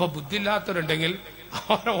 അപ്പൊ ബുദ്ധിയില്ലാത്തവരുണ്ടെങ്കിൽ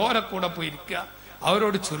ഓരെ കൂടെ പോയിരിക്കുക,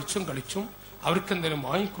 അവരോട് ചിരിച്ചും കളിച്ചും അവർക്ക് എന്തെങ്കിലും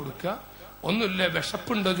വാങ്ങിക്കൊടുക്കുക. ഒന്നുമില്ല,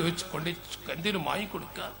 വിശപ്പുണ്ടോ ചോദിച്ചുകൊണ്ട് എന്തെങ്കിലും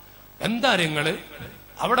വാങ്ങിക്കൊടുക്കുക. എന്താ നിങ്ങള്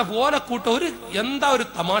അവിടെ ഓരെ കൂട്ട എന്താ ഒരു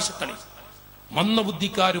തമാശക്കളി,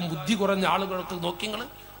 മന്ദബുദ്ധിക്കാരും ബുദ്ധി കുറഞ്ഞ ആളുകൾക്ക് നോക്കിങ്ങൾ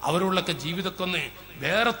അവരുള്ളൊക്കെ ജീവിതമൊക്കെ ഒന്ന്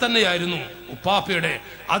വേറെ തന്നെയായിരുന്നു ഉപ്പാപ്പയുടെ.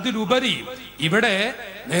 അതിലുപരി ഇവിടെ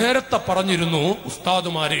നേരത്തെ പറഞ്ഞിരുന്നു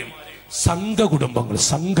ഉസ്താദുമാര്, സംഘ കുടുംബങ്ങൾ,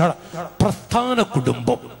 സംഘ പ്രസ്ഥാന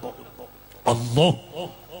കുടുംബം. അല്ലോ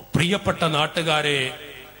പ്രിയപ്പെട്ട നാട്ടുകാരെ,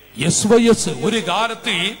 SYS ഒരു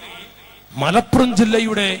കാലത്ത് മലപ്പുറം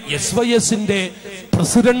ജില്ലയുടെ SYSന്റെ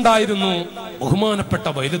പ്രസിഡന്റായിരുന്നു ബഹുമാനപ്പെട്ട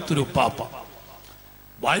വൈലത്തൂർ ഉപ്പാപ്പ.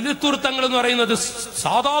 വൈലത്തൂർ തങ്ങൾ എന്ന് പറയുന്നത്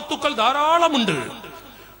സാദാത്തുക്കൾ ധാരാളമുണ്ട്.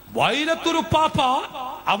 വൈലത്തൂർ ഉപ്പാപ്പ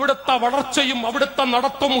അവിടുത്തെ വളർച്ചയും അവിടുത്തെ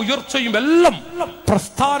നടത്തവും ഉയർച്ചയും എല്ലാം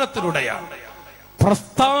പ്രസ്ഥാനത്തിലൂടെയാണ്.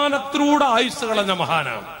 പ്രസ്ഥാനത്തിലൂടെ ആയുസ് കളഞ്ഞ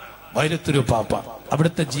മഹാനാണ് വൈലത്തൂർ ഉപ്പാപ്പ.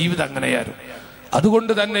 അവിടുത്തെ ജീവിതം അങ്ങനെയായിരുന്നു.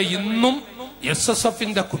 അതുകൊണ്ട് തന്നെ ഇന്നും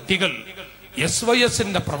SSFന്റെ കുട്ടികൾ,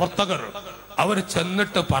 SYSന്റെ പ്രവർത്തകർ അവർ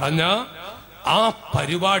ചെന്നിട്ട് പറഞ്ഞ ആ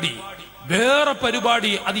പരിപാടി വേറെ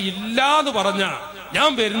പരിപാടി അത് ഇല്ലാന്ന് പറഞ്ഞ ഞാൻ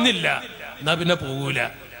വരുന്നില്ല എന്നാ പിന്നെ പോകൂല,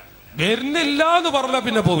 വരുന്നില്ല എന്ന് പറഞ്ഞ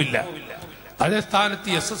പിന്നെ പോവില്ല. അതേ സ്ഥാനത്ത്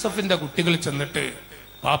SSFന്റെ കുട്ടികൾ ചെന്നിട്ട്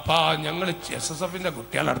പാപ്പാ ഞങ്ങൾ SSFന്റെ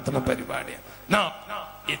കുട്ടികൾ നടത്തുന്ന പരിപാടിയാണ്,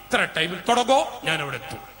 ഇത്ര ടൈമിൽ തുടങ്ങോ, ഞാൻ അവിടെ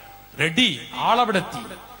എത്തും, റെഡി, ആളവിടെ എത്തി.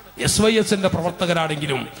 SYSന്റെ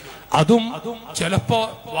പ്രവർത്തകരാണെങ്കിലും അതും ചിലപ്പോ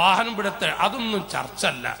വാഹനം പിടുത്ത അതൊന്നും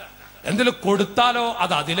ചർച്ചല്ല. എന്തെങ്കിലും കൊടുത്താലോ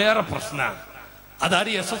അത് അതിലേറെ പ്രശ്നമാണ്.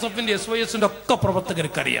 അതായത് SSFന്റെ SYSന്റെ ഒക്കെ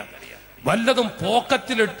പ്രവർത്തകർക്കറിയാം. വല്ലതും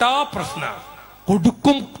പോക്കറ്റിലിട്ടാ പ്രശ്നമാണ്,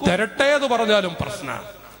 കൊടുക്കും തരട്ടെ എന്ന് പറഞ്ഞാലും പ്രശ്നമാണ്.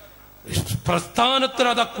 പ്രസ്ഥാനത്തിന്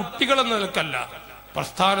അതാ കുട്ടികളെന്ന നിലക്കല്ല,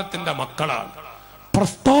 പ്രസ്ഥാനത്തിന്റെ മക്കളാണ്.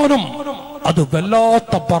 പ്രസ്ഥാനം അത്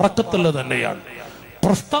വല്ലാത്ത ബറക്കത്തുള്ളത് തന്നെയാണ്.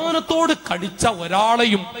 പ്രസ്ഥാനത്തോട് കടിച്ച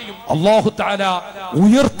ഒരാളെയും അല്ലാഹു തആല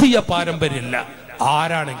ഉയർത്തിയ പാരമ്പര്യമില്ല.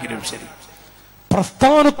 ആരാണെങ്കിലും ശരി,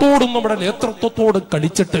 പ്രസ്ഥാനത്തോടും നമ്മുടെ നേതൃത്വത്തോടും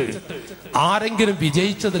കടിച്ചിട്ട് ആരെങ്കിലും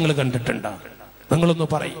വിജയിച്ചത് നിങ്ങൾ കണ്ടിട്ടുണ്ടോ? നിങ്ങളൊന്ന്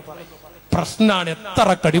പറയും. പ്രശ്നമാണ്. എത്ര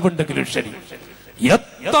കഴിവുണ്ടെങ്കിലും ശരി,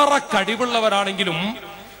 എത്ര കഴിവുള്ളവരാണെങ്കിലും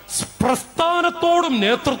പ്രസ്ഥാനത്തോടും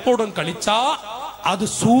നേതൃത്വത്തോടും കളിച്ച അത്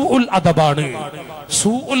സൂഉൽ അദബാണ്.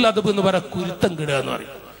 സൂഉൽ അദബ് എന്ന് പറയാ കുരുത്തം കിടുക എന്ന്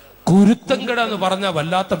പറയും. കുരുത്തം കിടുക എന്ന് പറഞ്ഞ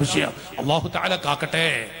വല്ലാത്ത വിഷയം. അല്ലാഹു തആല കാക്കട്ടെ,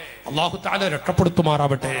 അല്ലാഹു തആല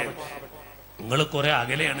രക്ഷപ്പെടുത്തുമാറാവട്ടെ. നിങ്ങൾ കുറെ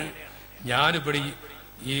അകലെയാണ്. ഞാനിവിടെ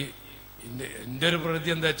ഈ എന്റെ ഒരു പ്രതി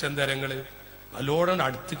എന്താ വെച്ചാൽ നിങ്ങള് നല്ലോണം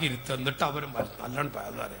അടുത്തേക്ക് ഇരുത്തുക, എന്നിട്ട് അവർ നല്ലോണം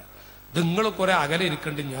പറയാം. ഇത് നിങ്ങൾ കുറെ അകലെ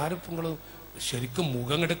ഇരിക്കണ്ട്, ഞാനിപ്പോ നിങ്ങൾ ശരിക്കും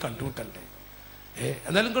മുഖം കണ്ട് കണ്ടുവിട്ടണ്ടേ.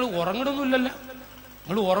 എന്നാലും നിങ്ങൾ ഉറങ്ങണമൊന്നുമില്ലല്ലോ,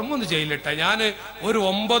 നിങ്ങൾ ഉറങ്ങൊന്നും ചെയ്യില്ലട്ട. ഞാൻ ഒരു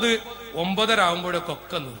 9-9:30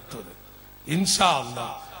 ആകുമ്പോഴൊക്കെ നിർത്തുന്നത് ഇൻഷാ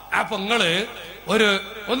അല്ലാഹ്. അപ്പൊ നിങ്ങള്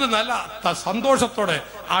ഒന്ന് നല്ല സന്തോഷത്തോടെ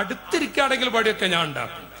അടുത്തിരിക്കുകയാണെങ്കിൽ വടിയൊക്കെ ഞാൻ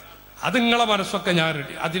ഉണ്ടാക്കും. അത് നിങ്ങളെ മനസ്സൊക്കെ ഞാൻ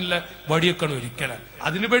അതിലെ വടിയൊക്കെ ഒരിക്കലാണ്,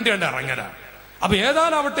 അതിനു വേണ്ടിയാണ് ഇറങ്ങലാണ്. അപ്പൊ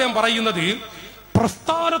ഏതായാലാവട്ടെ, ഞാൻ പറയുന്നത്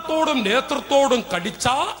പ്രസ്ഥാനത്തോടും നേതൃത്വത്തോടും കടിച്ച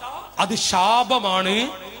അത് ശാപമാണ്.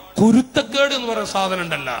 കുരുത്തക്കേട് എന്ന് പറയുന്ന സാധനം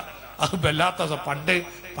ഉണ്ടല്ല, അത് വല്ലാത്ത. പണ്ട്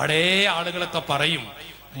പഴയ ആളുകളൊക്കെ പറയും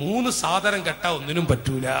 3 സാധനം കെട്ടാ ഒന്നിനും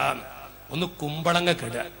പറ്റൂല. ഒന്ന് കുമ്പളങ്ങ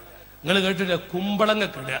കെടുക, നിങ്ങൾ കേട്ടില്ല? കുമ്പളങ്ങ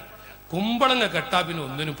കെടുക, കുമ്പളങ്ങ കെട്ടാ പിന്നെ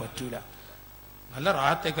ഒന്നിനും പറ്റൂല. നല്ല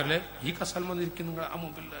റാഹത്തേക്കല്ലേ ഈ കസാൽ വന്നിരിക്കുന്നു ആ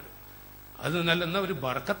മുമ്പിൽ. അത് നല്ല എന്നാ ഒരു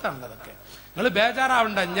ബർക്കത്താണല്ലോ അതൊക്കെ. നിങ്ങൾ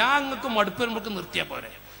ബേജാറാവണ്ട, ഞാൻ നിങ്ങൾക്ക് മടുപ്പ് വരുമ്പോൾ നിർത്തിയാ പോരെ.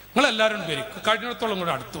 നിങ്ങളെല്ലാവരും വരും, കഴിഞ്ഞിടത്തോളം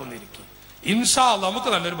കൂടെ അടുത്ത് വന്നിരിക്കും. ഇൻഷാ അല്ലാഹ് നമുക്ക്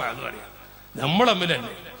നല്ലൊരു ഭാഗം അറിയാം, നമ്മൾ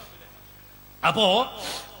തമ്മിലല്ലേ. അപ്പോ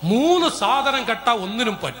 3 സാധനം കെട്ടാ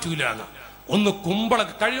ഒന്നിനും പറ്റൂല. ഒന്ന്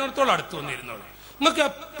കുമ്പളൊക്കെ കഴിയുന്നിടത്തോളം അടുത്ത് വന്നിരുന്നോളൂ. നിങ്ങൾക്ക്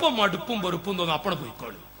എപ്പം മടുപ്പും വെറുപ്പും തോന്നും, അപ്പോൾ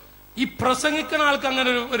പോയിക്കോളൂ. ഈ പ്രസംഗിക്കുന്ന ആൾക്ക് അങ്ങനെ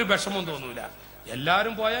ഒരു വിഷമം തോന്നൂല.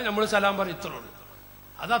 എല്ലാരും പോയാൽ നമ്മൾ സലാം പറയും, ഇത്രേ ഉള്ളൂ,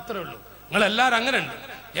 അതത്രേ ഉള്ളൂ. നിങ്ങൾ എല്ലാരും അങ്ങനെ ഉണ്ട്.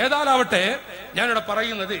 ഏതായാലാവട്ടെ, ഞാനിവിടെ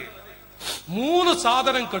പറയുന്നത് 3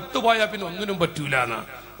 സാധനം കെട്ടുപോയാൽ പിന്നെ ഒന്നിനും പറ്റൂല എന്നാ.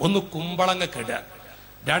 ഒന്ന് കുമ്പളങ്ങ കെടുക,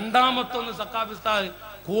 രണ്ടാമത്തൊന്ന് സക്കാഫിസ്ഥാൻ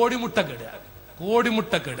കോടിമുട്ട കെടുക,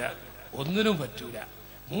 കോടിമുട്ട കെടുക, ഒന്നിനും പറ്റൂല.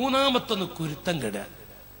 മൂന്നാമത്തൊന്ന് കുരുത്തം കെടുക,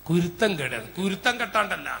 കുരുത്തം കെടുക. കുരുത്തം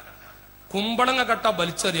കെട്ടാണ്ടല്ല, കുമ്പളങ്ങ കെട്ടാ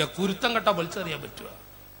വലിച്ചെറിയ, കുരുത്തം കെട്ടാ വലിച്ചെറിയാൻ പറ്റുക?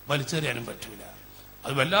 വലിച്ചെറിയാനും പറ്റൂല.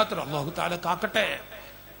 അത് വല്ലാത്തൊരു. അല്ലാഹു തആല കാക്കട്ടെ,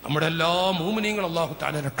 നമ്മുടെ എല്ലാ മുഅ്മിനീങ്ങളും അല്ലാഹു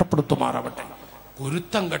തആല രക്ഷപ്പെടുത്തുമാറാവട്ടെ.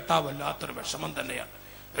 കുരുത്തം കെട്ടാ വല്ലാത്തൊരു വിഷമം തന്നെയാണ്.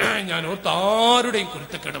 ഞാൻ ആരുടെയും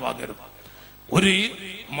കുരുത്തക്കേട് വാങ്ങരുത്. ഒരു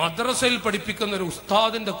മദ്രസയിൽ പഠിപ്പിക്കുന്ന ഒരു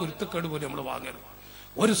ഉസ്താദിന്റെ കുരുത്തക്കേട് പോലും നമ്മൾ വാങ്ങരുത്.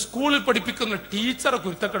 ഒരു സ്കൂളിൽ പഠിപ്പിക്കുന്ന ടീച്ചറെ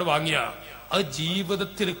കുരുത്തക്കേട് വാങ്ങിയ അത്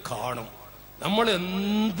ജീവിതത്തിൽ കാണും. നമ്മൾ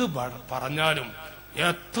എന്ത് പറഞ്ഞാലും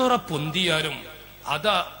എത്ര പൊന്തിയാലും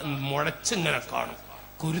അത് മുളച്ചിങ്ങനെ കാണും.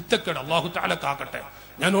 കുരുത്തക്കേട് അല്ലാഹു തആല കാക്കട്ടെ.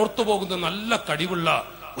 ഞാൻ ഓർത്തു പോകുന്ന നല്ല കഴിവുള്ള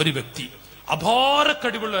ഒരു വ്യക്തി, അപാര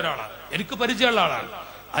കഴിവുള്ള ഒരാളാണ്, എനിക്ക് പരിചയമുള്ള ആളാണ്.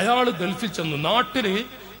 അയാൾ ഗൾഫിൽ ചെന്നു, നാട്ടില്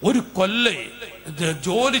ഒരു കൊല്ലം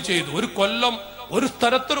ജോലി ചെയ്തു. ഒരു കൊല്ലം, ഒരു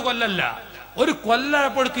സ്ഥലത്തൊരു കൊല്ലല്ല, ഒരു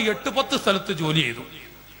കൊല്ലപ്പോഴേക്ക് 8-10 സ്ഥലത്ത് ജോലി ചെയ്തു.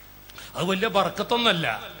 അത് വലിയ ബർക്കത്തൊന്നല്ല.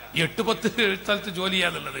 ഈ 8-10 സ്ഥലത്ത് ജോലി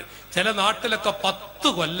ചെയ്യാന്നുള്ളത്. ചില നാട്ടിലൊക്കെ 10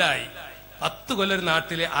 കൊല്ലായി. 10 കൊല്ലം ഒരു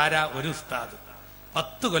നാട്ടിലെ ആരാ? ഒരു ഉസ്താദ്.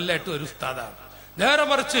 10 കൊല്ലമായിട്ട് ഒരു ഉസ്താദാണ്. നേരെ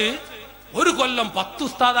മറിച്ച് 1 കൊല്ലം 10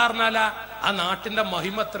 ഉസ്താദ് അറിഞ്ഞാലാ ആ നാട്ടിന്റെ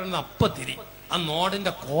മഹിമത്രന്ന് അപ്പ തിരി, ആ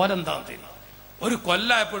നോടിന്റെ കോലെന്താന്ന് തിരി. 1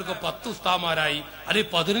 കൊല്ലമായപ്പോഴേക്ക് 10 ഉസ്താദമാരായി അല്ലെങ്കിൽ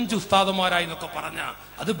 15 ഉസ്താദമാരായി എന്നൊക്കെ പറഞ്ഞാ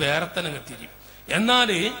അത് വേറെ തന്നെ തിരിയും.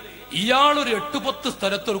 എന്നാല് ഇയാളൊരു 8-10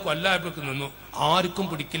 സ്ഥലത്ത് 1 കൊല്ലമായപ്പോഴേക്ക് നിന്നു, ആർക്കും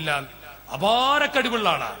പിടിക്കില്ല. അപാര കഴിവുള്ള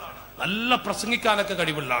ആളാണ്, നല്ല പ്രസംഗിക്കാനൊക്കെ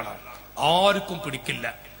കഴിവുള്ള ആളാണ്, ആർക്കും പിടിക്കില്ല.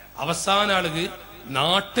 അവസാന ആളുകൾ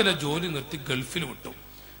നാട്ടിലെ ജോലി നിർത്തി ഗൾഫിൽ വിട്ടു.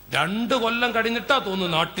 2 കൊല്ലം കഴിഞ്ഞിട്ടാ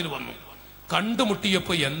തോന്നുന്നു നാട്ടിൽ വന്നു.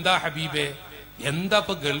 കണ്ടുമുട്ടിയപ്പോ എന്താ ഹബീബേ, എന്താ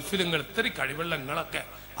ഇപ്പൊ ഗൾഫിൽ നിങ്ങൾ ഇത്ര കഴിവുള്ള നിങ്ങളൊക്കെ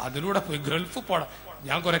അതിലൂടെ പോയി ഗൾഫ് പോടാ.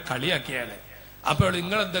 ഞാൻ കുറെ കളിയാക്കിയാലേ. അപ്പോൾ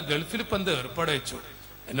നിങ്ങൾ എന്താ ഗൾഫിൽ ഇപ്പൊ എന്താ ഏർപ്പാട് വെച്ചു?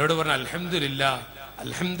 എന്നോട് പറഞ്ഞ അൽഹംദുലില്ലാ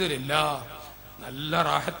അൽഹംദുലില്ലാ നല്ല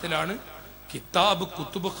റാഹത്തിലാണ്. കിതാബ്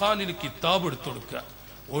കുത്തുബ് ഖാനിൽ കിതാബ് എടുത്തു കൊടുക്കുക,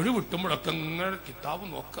 ഒഴിവിട്ടുമ്പോഴൊക്കെ നിങ്ങൾ കിതാബ്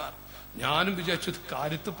നോക്കാറ്. ഞാനും വിചാരിച്ചു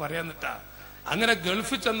കാര്യത്ത് പറയാന്നിട്ടാ. അങ്ങനെ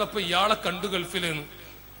ഗൾഫിൽ ചെന്നപ്പോ ഇയാളെ കണ്ടു. ഗൾഫിലേന്ന്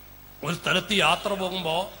ഒരു സ്ഥലത്ത് യാത്ര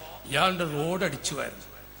പോകുമ്പോ ഇയാളുടെ റോഡ് അടിച്ചു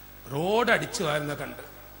കണ്ട്.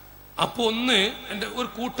 അപ്പൊ എന്റെ ഒരു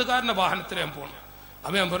കൂട്ടുകാരന്റെ വാഹനത്തിൽ ഞാൻ പോണു.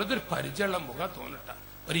 അപ്പൊ ഞാൻ പറഞ്ഞത് ഒരു പരിചയമുള്ള മുഖം തോന്നിട്ട.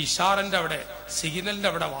 ഒരു ഇഷാറിന്റെ അവിടെ സിഗ്നലിന്റെ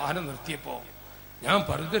അവിടെ വാഹനം നിർത്തിയപ്പോ ഞാൻ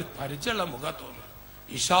പറഞ്ഞത് ഒരു പരിചയമുള്ള മുഖം തോന്നുന്നു.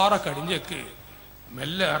 ഇഷാറ കഴിഞ്ഞേക്ക്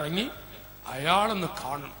മെല്ലെ ഇറങ്ങി അയാളൊന്ന്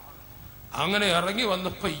കാണണം. അങ്ങനെ ഇറങ്ങി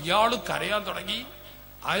വന്നപ്പോ ഇയാള് കരയാൻ തുടങ്ങി.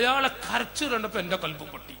 അയാളെ കരച്ചു കണ്ടപ്പോ എന്റെ കൽപ്പ്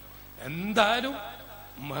പൊട്ടി. എന്തായാലും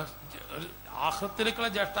ആഹ്റത്തിലേക്കുള്ള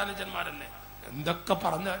ജ്യേഷ്ഠാനുജന്മാരല്ലേ, എന്തൊക്കെ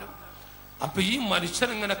പറഞ്ഞാലും. അപ്പൊ ഈ മനുഷ്യൻ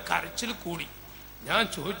ഇങ്ങനെ കരച്ചിൽ കൂടി. ഞാൻ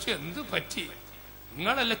ചോദിച്ചു എന്ത് പറ്റി?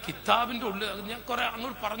 നിങ്ങളല്ല കിതാബിന്റെ ഉള്ളിൽ. ഞാൻ കുറെ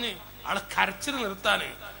അങ്ങോട്ട് പറഞ്ഞ് ആളെ കരച്ചിൽ നിർത്താന്.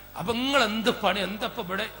 അപ്പൊ നിങ്ങൾ എന്ത് പണി, എന്തപ്പ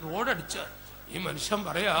ഇവിടെ റോഡ് അടിച്ച? ഈ മനുഷ്യൻ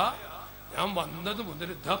പറയാ, ഞാൻ വന്നത് മുതൽ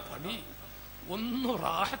ഇതാ പണി, ഒന്നും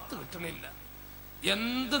റാഹത്ത് കിട്ടണില്ല.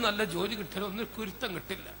 എന്ത് നല്ല ജോലി കിട്ടിയാലും ഒന്നും കുരുത്തം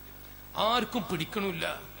കിട്ടില്ല, ആർക്കും പിടിക്കണില്ല.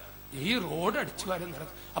 ഈ റോഡ് അടിച്ചു വരാൻ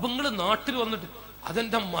നടക്കും. അപ്പൊ നിങ്ങൾ നാട്ടിൽ വന്നിട്ട്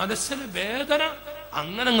അതെന്റെ മനസ്സിലെ വേദന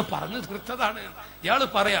അങ്ങനെ അങ്ങ് പറഞ്ഞു തീർത്തതാണ് ഇയാള്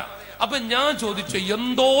പറയാ. അപ്പൊ ഞാൻ ചോദിച്ചു,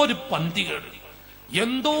 എന്തോ ഒരു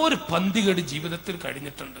പന്തികേട് ജീവിതത്തിൽ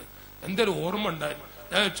കഴിഞ്ഞിട്ടുണ്ട്. എന്തൊരു ഓർമ്മ ഉണ്ടായിരുന്നു.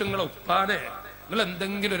 ഞാൻ ചോദിച്ചു, നിങ്ങളെ ഉപ്പാനെ നിങ്ങൾ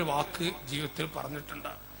എന്തെങ്കിലും ഒരു വാക്ക് ജീവിതത്തിൽ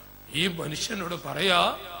പറഞ്ഞിട്ടുണ്ടോ? ഈ മനുഷ്യനോട് പറയാ,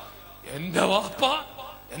 എന്റെ വാപ്പ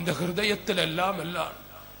എന്റെ ഹൃദയത്തിലെല്ലാം എല്ലാം.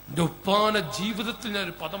 എന്റെ ഉപ്പാനെ ജീവിതത്തിൽ ഞാൻ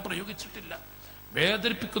ഒരു പദം പ്രയോഗിച്ചിട്ടില്ല,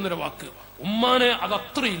 വേദനിപ്പിക്കുന്നൊരു വാക്ക്. ഉമ്മാനെ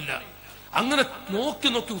അതത്രയില്ല. അങ്ങനെ നോക്കി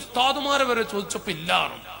ഉസ്താദുമാരെ വരെ ചോദിച്ചപ്പോ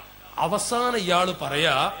ഇല്ലാറും. അവസാനം ഇയാള്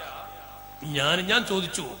പറയാ, ഞാൻ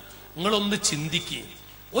ചോദിച്ചു, നിങ്ങളൊന്ന് ചിന്തിക്ക്,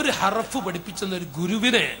 ഒരു ഹറഫ് പഠിപ്പിച്ചെന്ന ഒരു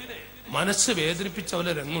ഗുരുവിനെ മനസ്സ് വേദനിപ്പിച്ച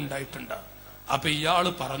പോലെ രംഗുണ്ടായിട്ടുണ്ട്. അപ്പൊ ഇയാള്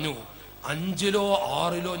പറഞ്ഞു, 5-ലോ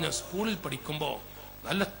 6-ലോ ഞാൻ സ്കൂളിൽ പഠിക്കുമ്പോ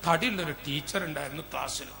നല്ല തടിയുള്ളൊരു ടീച്ചർ ഉണ്ടായിരുന്നു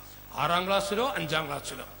ക്ലാസ്സിൽ, 6-ാം ക്ലാസ്സിലോ 5-ാം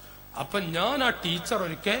ക്ലാസ്സിലോ. അപ്പൊ ഞാൻ ആ ടീച്ചർ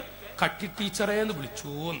ഒരിക്കൽ കട്ടി ടീച്ചറെ എന്ന്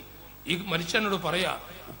വിളിച്ചു. ഈ മനുഷ്യനോട് പറയാ,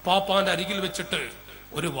 ഉപ്പാപ്പാന്റെ അരികിൽ വെച്ചിട്ട്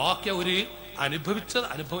ഒരു വാക്യ ഒരു അനുഭവിച്ച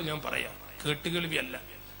അനുഭവം ഞാൻ പറയാം, കേട്ടുകേൾവിയല്ല.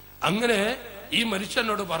 അങ്ങനെ ഈ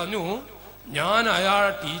മനുഷ്യനോട് പറഞ്ഞു, ഞാൻ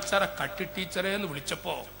അയാളെ ടീച്ചറെ കട്ടി ടീച്ചറെ എന്ന്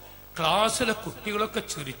വിളിച്ചപ്പോ ക്ലാസ്സിലെ കുട്ടികളൊക്കെ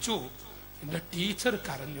ചിരിച്ചു, എന്റെ ടീച്ചർ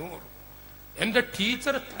കരഞ്ഞു. എന്റെ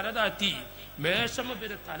ടീച്ചർ തലതാറ്റി മേശമ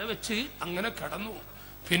പേര് തല വെച്ച് അങ്ങനെ കിടന്നു.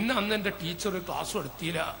 പിന്നെ അന്ന് എന്റെ ടീച്ചർ ക്ലാസ്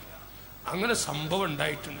എടുത്തില്ല. അങ്ങനെ സംഭവം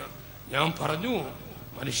ഉണ്ടായിട്ടുണ്ട്. ഞാൻ പറഞ്ഞു,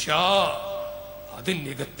 മനുഷ്യ അത്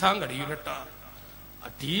നികത്താൻ കഴിയൂലട്ടാ. ആ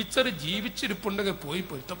ടീച്ചർ ജീവിച്ചിരിപ്പുണ്ടെങ്കിൽ പോയി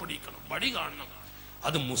പൊരുത്തപ്പെടിക്കണം, വഴി കാണണം.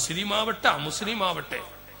 അത് മുസ്ലിമാവട്ടെ അമുസ്ലിമാവട്ടെ,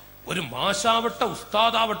 ഒരു മാഷാവട്ടെ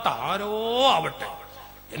ഉസ്താദാവട്ടെ, ആരോ ആവട്ടെ.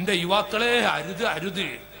 എന്റെ യുവാക്കളെ, അരുത്.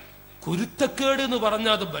 കുരുത്തക്കേട് എന്ന്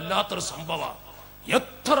പറഞ്ഞാൽ അത് വല്ലാത്തൊരു സംഭവമാണ്.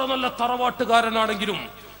 എത്ര നല്ല തറവാട്ടുകാരനാണെങ്കിലും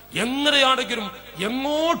എങ്ങനെയാണെങ്കിലും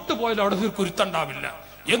എങ്ങോട്ട് പോയാലും അവിടെ ഒരു കുരുത്തം ഉണ്ടാവില്ല.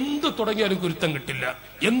 എന്ത് തുടങ്ങിയാലും കുരുത്തം കിട്ടില്ല,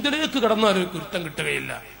 എന്തിലേക്ക് കടന്നാലും കുരുത്തം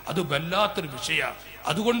കിട്ടുകയില്ല. അത് വല്ലാത്തൊരു വിഷയമാണ്.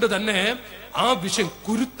 അതുകൊണ്ട് തന്നെ ആ വിഷയം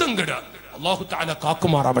കുരുത്തം കെടാൻ അല്ലാഹു തആല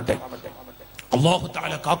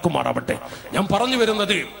കാക്കുമാറാവട്ടെ. ഞാൻ പറഞ്ഞു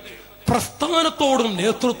വരുന്നത്, പ്രസ്ഥാനത്തോടും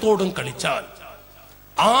നേതൃത്വത്തോടും കളിച്ചാൽ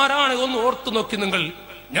ആരാണ് ഒന്ന് ഓർത്തു നോക്കി നിങ്ങൾ.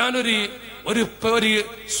 ഞാനൊരു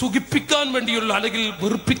സുഖിപ്പിക്കാൻ വേണ്ടിയുള്ള അല്ലെങ്കിൽ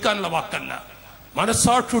വെറുപ്പിക്കാനുള്ള വാക്കല്ല,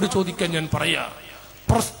 മനസാക്ഷിയോട് ചോദിക്കാൻ ഞാൻ പറയാ.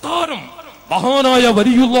 പ്രസ്ഥാനം മഹാനായ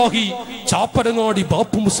വലിയുല്ലാഹി ചാപ്പരങ്ങാടി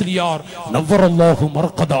ബാപ്പു മുസ്ലിയാർ നവ്വറല്ലാഹു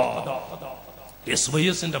മർഖദ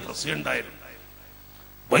SYSന്റെ പ്രസിഡന്റായിരുന്നു.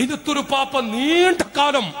 വൈലത്തൂർ പാപ്പ നീണ്ട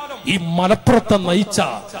കാലം ഈ മലപ്പുറത്തെ നയിച്ച,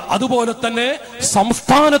 അതുപോലെ തന്നെ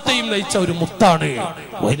സംസ്ഥാനത്തെയും നയിച്ച ഒരു മുത്താണ്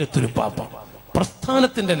വൈലത്തൂർ പാപ്പ.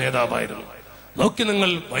 പ്രസ്ഥാനത്തിന്റെ നേതാവായിരുന്നു. നോക്കി നിങ്ങൾ,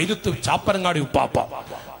 വൈലത്തൂർ ചാപ്പരങ്ങാടി ഉപ്പാപ്പ,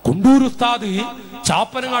 കുണ്ടൂർ ഉസ്താദ്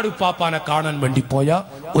ചാപ്പരങ്ങാടി ഉപ്പാപ്പാനെ കാണാൻ വേണ്ടി പോയ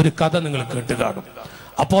ഒരു കഥ നിങ്ങൾ കേട്ട് കാണും.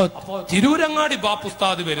 അപ്പോ തിരൂരങ്ങാടി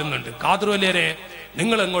ബാപ്പുസ്താദ് വരുന്നുണ്ട്. ഖാദറുവല്യരെ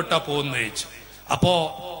നിങ്ങൾ എങ്ങോട്ടാ പോകുന്ന ചോദിച്ചു. അപ്പോ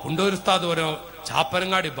കുണ്ടൂർ ഉസ്താദ് ഓരോ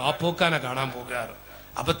ചാപ്പരങ്ങാടി ബാപ്പോക്കാനെ കാണാൻ പോകാറ്.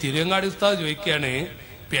 അപ്പൊ തിരുവങ്ങാടി ഉസ്താദ് ചോദിക്കുകയാണ്,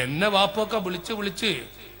 ഇപ്പൊ എന്നെ ബാപ്പോക്ക വിളിച്ച്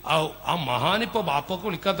ആ മഹാനിപ്പോ ബാപ്പോക്ക്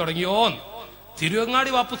വിളിക്കാൻ തുടങ്ങിയോ?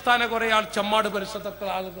 തിരുവങ്ങാടി ബാപ്പുസ്ഥാനെ കുറെ ആൾ ചെമ്മാട് പരിസരത്തൊക്കെ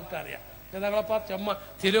ആളുകൾക്ക് അറിയാം. ഞങ്ങളപ്പ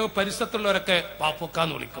പരിസരത്തുള്ളവരൊക്കെ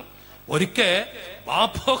ബാപ്പോക്കാന്ന് വിളിക്കും. ഒരിക്കൽ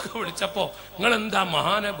ബാപ്പോക്ക് വിളിച്ചപ്പോ നിങ്ങൾ എന്താ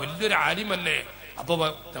മഹാനെ വലിയൊരു ആലിമല്ലേ? അപ്പൊ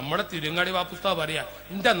നമ്മുടെ തിരുവങ്ങാടി ബാപ്പുസ്താദ് പറയാ,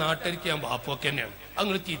 എന്റെ നാട്ടിലേക്ക് ഞാൻ ബാപ്പോക്ക് തന്നെയാണ്.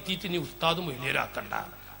 അങ്ങനെ തിത്തിയിട്ട് ഇനി ഉസ്താദും വലിയൊരാക്കണ്ട,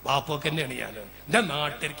 ബാപ്പോക്ക് തന്നെയാണ് ഞാൻ, എന്റെ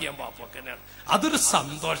നാട്ടിലേക്ക് ഞാൻ ബാപ്പോക്ക് തന്നെയാണ്. അതൊരു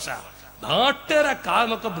സന്തോഷ. നാട്ടുകാരെ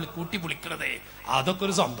കാന്നൊക്കെ കൂട്ടി വിളിക്കണതേ അതൊക്കെ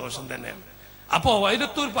ഒരു സന്തോഷം തന്നെയാണ്. അപ്പോ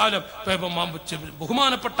വൈലത്തൂർ പാലം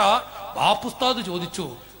ബഹുമാനപ്പെട്ട ബാപ്പുസ്താദ് ചോദിച്ചു,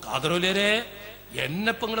 ഖാദറുവല്യരെ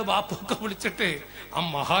എന്നെപ്പോ നിങ്ങള് ബാപ്പൊക്കെ വിളിച്ചിട്ട് ആ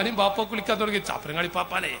മഹാനും ബാപ്പൊക്കെ വിളിക്കാൻ തുടങ്ങി ചാപ്പരങ്ങാടി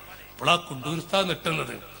പാപ്പാനെ. ഇപ്പോഴാ കുണ്ടൂർ ഉസ്താദ്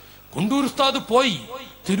നിട്ടുന്നത്. കുണ്ടൂർ ഉസ്താദ് പോയി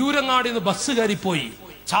തിരൂരങ്ങാടി ബസ് കയറി പോയി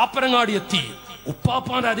ചാപ്പരങ്ങാടി എത്തി.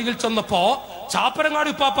 ഉപ്പാപ്പാന്റെ അരികിൽ ചെന്നപ്പോ ചാപ്പരങ്ങാടി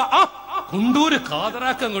ഉപ്പാപ്പ കുണ്ടൂര്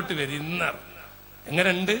ഖാദറാക്ക് അങ്ങോട്ട് വരുന്ന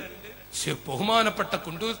എങ്ങനെയുണ്ട്? ബഹുമാനപ്പെട്ട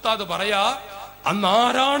കുണ്ടൂർ ഉസ്താദ് പറയാ, അന്ന്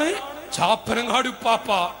ആരാണ് ചാപ്പരങ്ങാടി ഉപ്പാപ്പ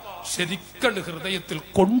ശരിക്കണ്ട് ഹൃദയത്തിൽ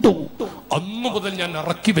കൊണ്ടു. അന്നു മുതൽ ഞാൻ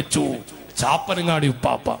ഇറക്കി വെച്ചു. ചാപ്പരങ്ങാടി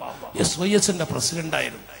ഉപ്പാപ്പ SYSന്റെ പ്രസിഡന്റ്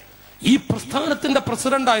ആയിരുന്നു, ഈ പ്രസ്ഥാനത്തിന്റെ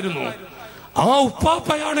പ്രസിഡന്റ് ആയിരുന്നു. ആ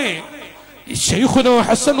ഉപ്പാപ്പയാണ് ശൈഖുന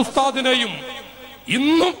ഹസൻ ഉസ്താദിനെയും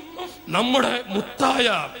ഇന്നും നമ്മുടെ മുത്തായ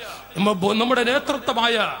നമ്മുടെ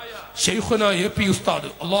നേതൃത്വമായ ശൈഖുന AP ഉസ്താദ്,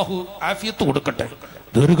 അള്ളാഹു ആഫിയത്ത് കൊടുക്കട്ടെ,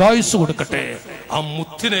 ദീർഘായുസ് കൊടുക്കട്ടെ, ആ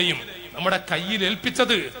മുത്തിനെയും നമ്മുടെ കയ്യിൽ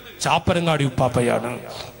ഏൽപ്പിച്ചത് ചാപ്പരങ്ങാടി ഉപ്പാപ്പയാണ്.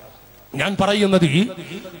 ഞാൻ പറയുന്നത് ഈ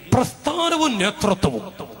പ്രസ്ഥാനവും നേതൃത്വവും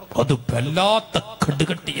അത് വല്ലാത്ത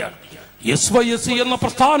കടുകട്ടിയാണ്. SYS എന്ന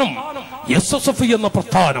പ്രസ്ഥാനം, SSF എന്ന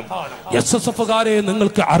പ്രസ്ഥാനം, SSFകാരെ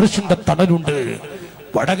നിങ്ങൾക്ക് അർശിന്റെ തണലുണ്ട്.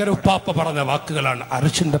 വടകര ഉപ്പാപ്പ പറഞ്ഞ വാക്കുകളാണ്,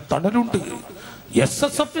 അർശിന്റെ തണലുണ്ട്.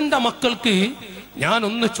 SSFന്റെ മക്കൾക്ക് ഞാൻ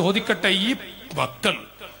ഒന്ന് ചോദിക്കട്ടെ, ഈ മക്കൾ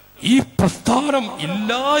ഈ പ്രസ്ഥാനം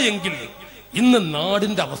ഇല്ല എങ്കിൽ ഇന്ന്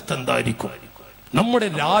നാടിന്റെ അവസ്ഥ എന്തായിരിക്കും? നമ്മുടെ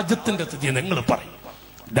രാജ്യത്തിന്റെ സ്ഥിതി നിങ്ങൾ പറയും.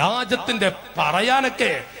 രാജ്യത്തിന്റെ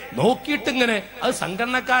പറയാനൊക്കെ നോക്കിയിട്ടിങ്ങനെ അത്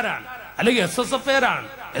സംഘടനക്കാരാണ്, അല്ലെങ്കിൽ SSFകാരാണ്,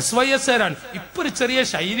 SYSകാരാണ്. ഇപ്പൊ ഒരു ചെറിയ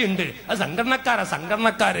ശൈലി ഉണ്ട്, അത്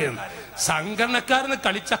സംഘടനക്കാരെന്ന്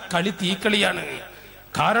കളിച്ച കളി തീക്കളിയാണ്.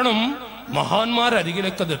 കാരണം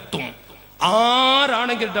മഹാന്മാരരികിലേക്ക് അത് എത്തും.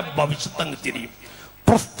 ആരാണെങ്കിലും ഭവിഷ്യത്ത് അങ്ങ് തിരിയും.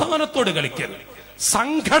 പ്രസ്ഥാനത്തോട് കളിക്കരുത്.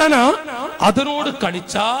 സംഘടന അതിനോട്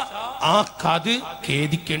കളിച്ച ആ കഥ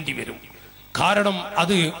ഖേദിക്കേണ്ടി വരും. കാരണം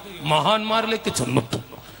അത് മഹാന്മാരിലേക്ക് ചെന്നെത്തും.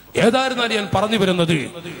 ഏതായിരുന്നാലും ഞാൻ പറഞ്ഞു വരുന്നത്,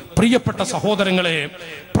 പ്രിയപ്പെട്ട സഹോദരങ്ങളെ,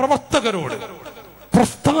 പ്രവർത്തകരോട്,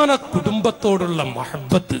 പ്രസ്ഥാന കുടുംബത്തോടുള്ള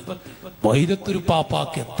മഹബത്ത് വൈലത്തൂർ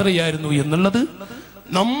പാപ്പാക്ക് എത്രയായിരുന്നു എന്നുള്ളത്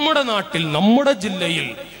നമ്മുടെ നാട്ടിൽ, നമ്മുടെ ജില്ലയിൽ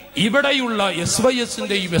ഇവിടെയുള്ള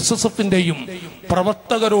SYSന്റെയും SSFന്റെയും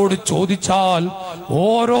പ്രവർത്തകരോട് ചോദിച്ചാൽ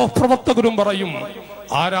ഓരോ പ്രവർത്തകരും പറയും,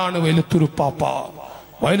 ആരാണ് വൈലത്തൂർ പാപ്പ?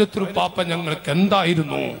 വൈലത്തൂർ പാപ്പ ഞങ്ങൾക്ക്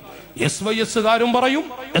എന്തായിരുന്നു? SYSകാരും പറയും,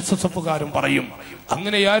 SSFകാരും പറയും.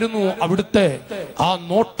 അങ്ങനെയായിരുന്നു അവിടുത്തെ ആ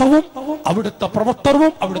നോട്ടവും, അവിടുത്തെ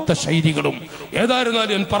പ്രവർത്തനവും, അവിടുത്തെ ശൈലികളും.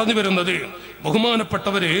 ഏതായിരുന്നാലും ഞാൻ പറഞ്ഞു വരുന്നത്,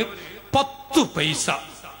 ബഹുമാനപ്പെട്ടവര് 10 പൈസ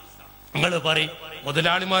നിങ്ങൾ പറയും.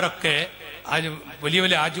 മുതലാളിമാരൊക്കെ വലിയ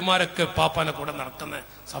വലിയ ആജുമാരൊക്കെ പാപ്പാനെ കൂടെ നടക്കുന്ന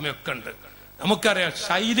സമയമൊക്കെ ഉണ്ട്. നമുക്കറിയാം,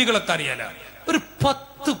 ശൈലികളൊക്കെ അറിയാല. ഒരു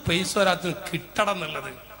 10 പൈസ ഒരാത്തിന് കിട്ടണം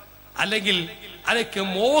എന്നുള്ളത്, അല്ലെങ്കിൽ അതൊക്കെ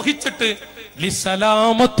മോഹിച്ചിട്ട്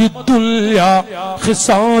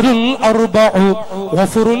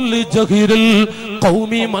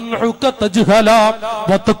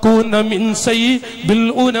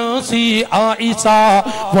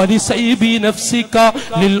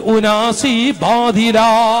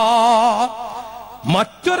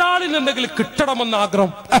മറ്റൊരാളിൽ എന്തെങ്കിലും കിട്ടണമെന്ന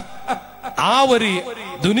ആഗ്രഹം, ആ ഒരു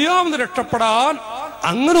ദുനിയാവിന് രക്ഷപ്പെടാൻ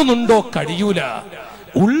അങ്ങനൊന്നുണ്ടോ? കഴിയൂല.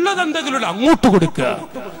 ഉള്ളതെന്തെങ്കിലും അങ്ങോട്ട് കൊടുക്കുക.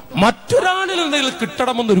 മറ്റൊരാളിൽ എന്തെങ്കിലും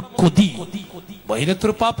കിട്ടണമെന്നൊരു കൊതി.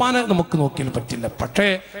 വൈലത്തൂർ പാപ്പാനെ നമുക്ക് നോക്കിയാൽ പറ്റില്ല. പക്ഷേ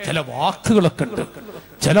ചില വാക്കുകളൊക്കെ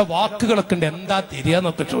ഉണ്ട്, എന്താ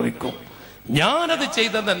തരികയെന്നൊക്കെ ചോദിക്കും. ഞാനത്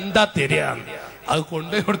ചെയ്തത് എന്താ തരികയാണ്, അത്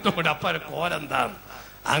കൊണ്ടുപോയി കൊടുത്തോണ്ട് അപ്പ കോലെന്താണ്?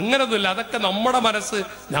 അങ്ങനൊന്നുമില്ല. അതൊക്കെ നമ്മുടെ മനസ്സ്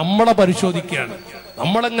നമ്മളെ പരിശോധിക്കുകയാണ്.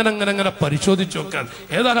 നമ്മളെങ്ങനെ പരിശോധിച്ചു നോക്കാൻ.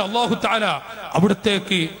 ഏതായാലും അല്ലാഹു തആല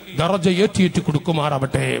അവിടത്തേക്ക് ദറജ ഏറ്റി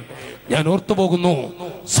കൊടുക്കുമാറാവട്ടെ. ഞാൻ ഓർത്തു പോകുന്നു,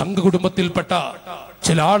 സംഘകുടുംബത്തിൽപ്പെട്ട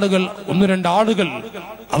ചില ആളുകൾ, 1-2 ആളുകൾ,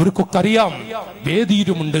 അവർക്കൊക്കെ അറിയാം,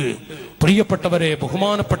 വേദിയിലുമുണ്ട്. പ്രിയപ്പെട്ടവരെ,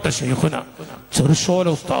 ബഹുമാനപ്പെട്ട ശൈഖുന ചെറുശോല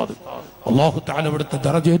ഉസ്താദ്, അല്ലാഹു തആല അവിടുത്തെ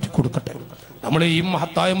ദറജ ഏറ്റി കൊടുക്കട്ടെ. നമ്മൾ ഈ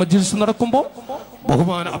മഹത്തായ മജ്ലിസ് നടക്കുമ്പോൾ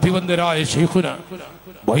ബഹുമാന അഭിവന്ദരായ ശൈഖുന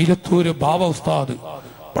വൈലത്തൂര് ബാവ ഉസ്താദ്,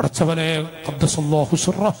 പടച്ചവനെ ഖദ്ദസല്ലാഹു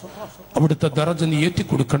സിർറഹ് അവിടുത്തെ ദറജ നീ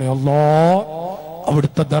ഏറ്റിക്കൊടുക്കണേ അല്ലാ,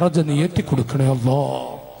 അവിടുത്തെ ദറജ നീ ഏറ്റിക്കൊടുക്കണേ അല്ലാ.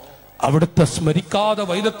 അവിടുത്തെ സ്മരിക്കാതെ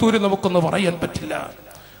വൈലത്തൂര് നമുക്കൊന്ന് പറയാൻ പറ്റില്ല.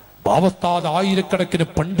 ഭാവത്താത് ആയിരക്കണക്കിന്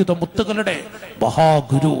പണ്ഡിത മുത്തുകളുടെ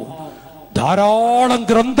മഹാഗുരു, ധാരാളം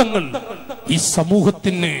ഗ്രന്ഥങ്ങൾ ഈ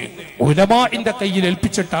സമൂഹത്തിന് ഉലമാഇന്റെ കയ്യിൽ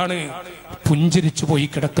ഏൽപ്പിച്ചിട്ടാണ് പുഞ്ചിരിച്ചു പോയി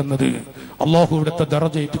കിടക്കുന്നത്. അള്ളാഹു ഇവിടുത്തെ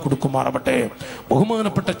ദറജ ഏറ്റി കൊടുക്കുമാറാവട്ടെ.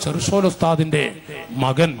 ബഹുമാനപ്പെട്ട ചെറുശോല ഉസ്താദിന്റെ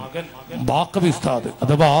മകൻ ബാക്കവി ഉസ്താദ്,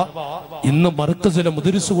 അഥവാ ഇന്ന് മർക്കസിലെ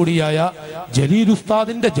മുദരിസ് കൂടിയായ ജലീൽ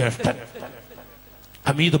ഉസ്താദിന്റെ ജ്യേഷ്ഠൻ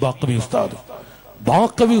ഹമീദ് ബാക്കവി ഉസ്താദ്.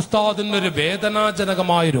 ബാക്കവി ഉസ്താദിന് ഒരു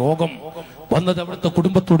വേദനാജനകമായ രോഗം വന്നത് അവിടുത്തെ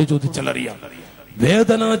കുടുംബത്തോട് ചോദിച്ചാൽ അറിയാം.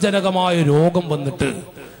 വേദനാജനകമായ രോഗം വന്നിട്ട്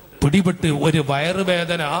പിടിപെട്ട് ഒരു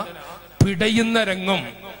വയറുവേദന പിടയുന്ന രംഗം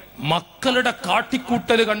മക്കളുടെ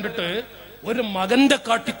കാട്ടിക്കൂട്ടല് കണ്ടിട്ട്, ഒരു മകന്റെ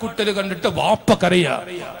കാട്ടിക്കൂട്ടല് കണ്ടിട്ട് വാപ്പ കരയാ.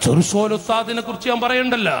 ചെറുശോല ഉസ്താദിനെ കുറിച്ച് ഞാൻ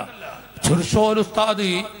പറയണ്ടല്ല. ചെറുശോല ഉസ്താദ്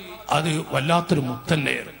അത് വല്ലാത്തൊരു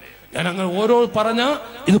മുത്തന്നെയാണ്. ഞാൻ അങ്ങനെ ഓരോ പറഞ്ഞ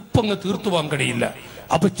ഇതിപ്പോ അങ്ങ് തീർത്തു പോകാൻ കഴിയില്ല.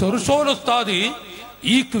 അപ്പൊ ചെറുശോല ഉസ്താദ്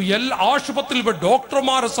ഈ ആശുപത്രിയിൽ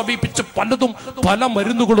ഡോക്ടർമാരെ സമീപിച്ച് പലതും, പല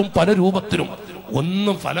മരുന്നുകളും പല രൂപത്തിലും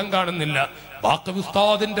ഒന്നും ഫലം കാണുന്നില്ല. ബാക്കവി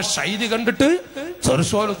ഉസ്താദിന്റെ ശൈലി കണ്ടിട്ട്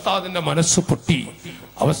ചെറുശോല ഉസ്താദിന്റെ മനസ്സ് പൊട്ടി.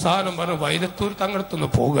 അവസാനം പറഞ്ഞു വൈലത്തൂർ തങ്ങളെത്തുനിന്ന്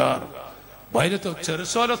പോകാറ്. വൈലത്തൂർ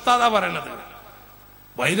ചെറുശോല ഉസ്താദാ പറയണത്,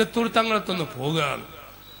 വൈലത്തൂർ തങ്ങളെത്തുനിന്ന് പോകാറ്.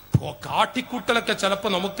 കാട്ടിക്കൂട്ടലൊക്കെ ചിലപ്പോ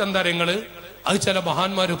നമുക്കെന്താ നിങ്ങള് അത് ചില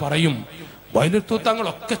മഹാന്മാര് പറയും വൈലത്തൂർ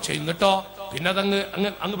തങ്ങളൊക്കെ ചെയ്യുന്നിട്ടോ പിന്നെ അതങ്ങ്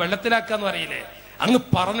അങ്ങ് വെള്ളത്തിലാക്കാന്ന് പറയില്ലേ, അങ്ങ്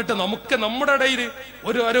പറഞ്ഞിട്ട് നമുക്ക് നമ്മുടെ ഇടയിൽ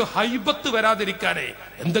ഒരു ഹൈബത്ത് വരാതിരിക്കാനേ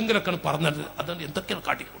എന്തെങ്കിലുമൊക്കെ പറഞ്ഞത്. അതുകൊണ്ട് എന്തൊക്കെയാണ്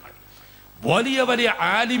കാട്ടിക്കൂട്ടൽ. വലിയ വലിയ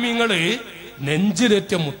ആലിമീങ്ങള്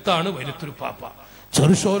നെഞ്ചിലേറ്റ മുത്താണ് വൈലത്തൂർ പാപ്പ.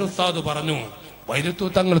 ചെറുശോല ഉസ്താദ് പറഞ്ഞു വൈലത്തൂർ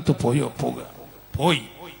തങ്ങളത്ത് പോയി.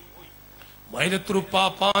 വൈലത്തൂർ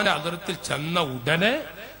പാപ്പാന്റെ അതിർത്തിൽ ചെന്ന ഉടനെ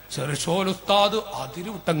ചെറുശോല ഉസ്താദ്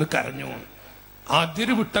അതിരുവിട്ടങ്ങ്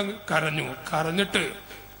കരഞ്ഞിട്ട്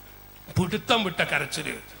പിടുത്തം വിട്ട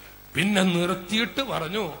കരച്ചില്. പിന്നെ നിർത്തിയിട്ട്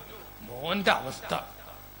പറഞ്ഞു മോന്റെ അവസ്ഥ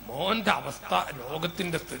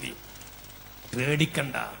രോഗത്തിന്റെ സ്ഥിതി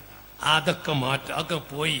പേടിക്കണ്ട, അതൊക്കെ അതൊക്കെ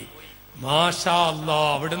പോയി മാഷാ അല്ലാ.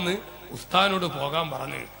 അവിടുന്ന് ഉസ്താദിനോട് പോകാൻ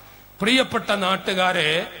പറഞ്ഞു. പ്രിയപ്പെട്ട നാട്ടുകാരെ,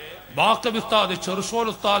 ബാക്കവി ഉസ്താദ് ചെറുശോല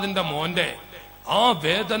ഉസ്താദിന്റെ മോന്റെ ആ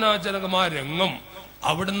വേദനാജനകമായ രംഗം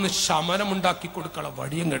അവിടുന്ന് ശമനമുണ്ടാക്കി കൊടുക്കള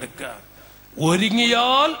വടിയങ്ങെടുക്കുക.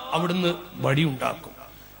 ഒരുങ്ങിയാൽ അവിടുന്ന് വടി ഉണ്ടാക്കും.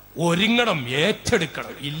 ഒരുങ്ങണം,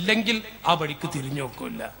 ഏറ്റെടുക്കണം. ഇല്ലെങ്കിൽ ആ വടിക്ക് തിരിഞ്ഞു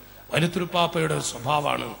നോക്കില്ല. വൈലത്തൂർ പാപ്പയുടെ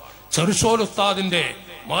സ്വഭാവമാണ്. ചെറുശോല ഉസ്താദിന്റെ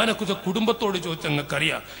മാനക്കുജ കുടുംബത്തോട് ചോദിച്ചാൽ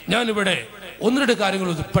നിങ്ങൾക്കറിയാം. ഞാനിവിടെ ഒന്ന് രണ്ട് കാര്യങ്ങൾ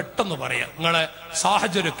പെട്ടെന്ന് പറയാം, നിങ്ങളെ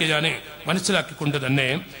സാഹചര്യമൊക്കെ ഞാൻ മനസ്സിലാക്കിക്കൊണ്ട് തന്നെ.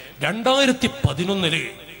 2011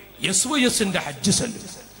 SYSന്റെ ഹജ്ജ് സെല്ല്,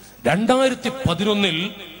 2011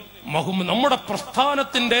 നമ്മുടെ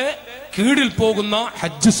പ്രസ്ഥാനത്തിന്റെ കീഴിൽ പോകുന്ന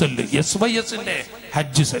ഹജ്ജ് സെല്ല്, SYSന്റെ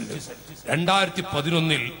ഹജ്ജ് സെല്ല്,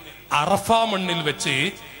 2011 അറഫ മണ്ണിൽ വെച്ച്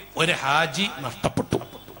ഒരു ഹാജി നഷ്ടപ്പെട്ടു.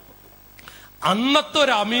 അന്നത്തെ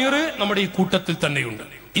ഒരു അമീർ നമ്മുടെ ഈ കൂട്ടത്തിൽ തന്നെയുണ്ട്,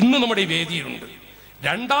 ഇന്ന് നമ്മുടെ ഈ വേദിയിലുണ്ട്.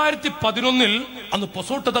 2011 അന്ന്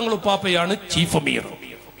പൊസോട്ട് തങ്ങൾ ഉപ്പാപ്പയാണ് ചീഫ് അമീർ.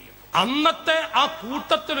 അന്നത്തെ ആ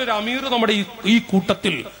കൂട്ടത്തിൽ ഒരു അമീർ നമ്മുടെ ഈ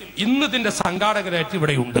കൂട്ടത്തിൽ ഇന്ന് ഇതിന്റെ സംഘാടകരായിട്ട്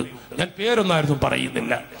ഇവിടെ ഉണ്ട്. ഞാൻ പേരൊന്നായിരുന്നു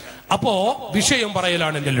പറയുന്നില്ല. അപ്പോ വിഷയം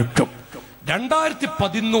പറയലാണ് എന്റെ ലക്ഷ്യം.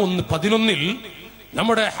 2011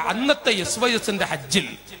 നമ്മുടെ അന്നത്തെ SYSന്റെ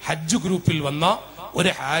ഹജ്ജ് ഗ്രൂപ്പിൽ വന്ന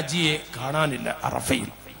ഒരു ഹാജിയെ കാണാനില്ല. അറഫയിൽ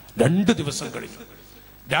 2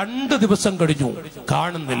 ദിവസം കഴിഞ്ഞു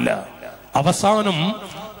കാണുന്നില്ല. അവസാനം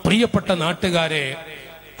പ്രിയപ്പെട്ട നാട്ടുകാരെ,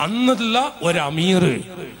 അന്നുള്ള ഒരു അമീർ,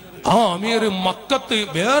 ആ അമീർ മക്കത്ത്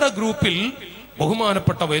വേറെ ഗ്രൂപ്പിൽ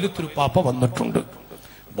ബഹുമാനപ്പെട്ട വൈലത്തൂർ പാപ്പ വന്നിട്ടുണ്ട്.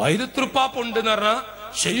 വൈലത്തൂർ പാപ്പ ഉണ്ട് എന്ന് പറഞ്ഞാൽ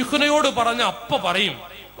ഷെയ്ഖിനയോട് പറഞ്ഞ അപ്പ പറയും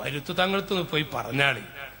വൈലത്തൂർ തങ്ങളത്ത് പോയി പറഞ്ഞാളി.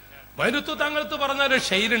 വൈലത്തൂർ തങ്ങളത്ത് പറഞ്ഞൊരു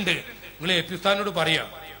ശൈലുണ്ട്, നിങ്ങൾ എപ്പിസ്ഥാനോട് പറയാം,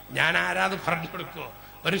 ഞാൻ ആരാത് പറഞ്ഞു കൊടുക്കുവോ.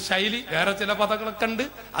 ഒരു ശൈലി, വേറെ ചില പദങ്ങളൊക്കെ ഉണ്ട്,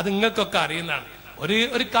 അത് നിങ്ങൾക്കൊക്കെ അറിയുന്നതാണ്.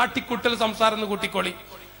 ഒരു കാട്ടിക്കൂട്ടൽ സംസാരം എന്ന് കൂട്ടിക്കോളി.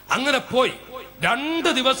 അങ്ങനെ പോയി 2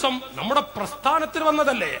 ദിവസം നമ്മുടെ പ്രസ്ഥാനത്തിൽ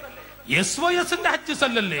വന്നതല്ലേ, SYSന്റെ ഹജ്ജ്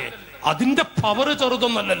സല്ലല്ലേ, അതിന്റെ പവർ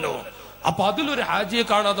ചെറുതൊന്നല്ലോ. അപ്പൊ അതിലൊരു ഹാജിയെ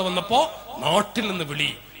കാണാതെ വന്നപ്പോ നാട്ടിൽ നിന്ന്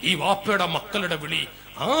വിളി, ഈ വാപ്പയുടെ മക്കളുടെ വിളി,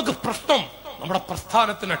 ആകെ പ്രശ്നം, നമ്മുടെ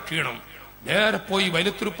പ്രസ്ഥാനത്തിന് ക്ഷീണം. നേരെ പോയി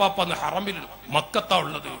വൈലത്തൂർ പാപ്പ ഹറമിൽ മക്കത്താ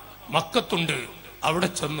ഉള്ളത്, മക്കത്തുണ്ട്. അവിടെ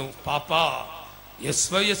ചെന്നു, പാപ്പാ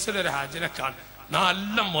SYSലെ ഒരു ഹാജിനെ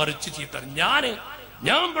നല്ല മറിച്ച് ചീത്ത. ഞാൻ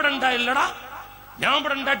ഇവിടെ ഉണ്ടായില്ലടാ, ഞാൻ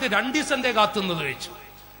ഇവിടെ ഉണ്ടായിട്ട് 2 ദിവസം കാത്തുന്നത് വെച്ചു.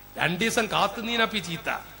 2 ദിവസം കാത്തുന്നീനപ്പി ചീത്ത.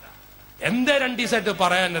 എന്തേ 2 ദിവസമായിട്ട്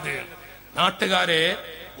പറയാനത്? നാട്ടുകാരെ,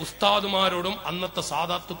 ഉസ്താദുമാരോടും അന്നത്തെ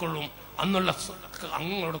സാദാത്തുക്കളും അന്നുള്ള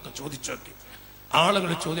അങ്ങളോടൊക്കെ ചോദിച്ചോക്കെ.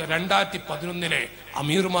 ആളുകൾ ചോദ്യം 2011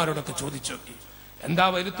 അമീർമാരോടൊക്കെ ചോദിച്ചു നോക്കി. എന്താ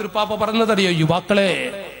വൈലത്തൂർ പാപ്പ പറഞ്ഞതറിയോ? യുവാക്കളെ,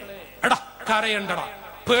 എടാ കരയണ്ടടാ,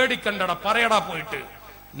 പേടിക്കണ്ടടാ, പറയടാ പോയിട്ട്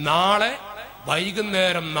നാളെ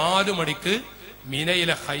വൈകുന്നേരം 4 മണിക്ക്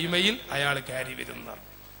മിനയിലെ ഹൈമയിൽ അയാൾ കയറി വരുന്ന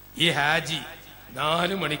ഈ ഹാജി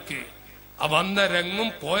 4 മണിക്ക് വന്ന രംഗും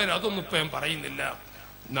പോയാൽ അതൊന്നും ഇപ്പൊ ഞാൻ പറയുന്നില്ല.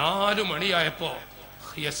 4 മണിയായപ്പോ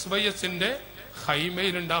SYSന്റെ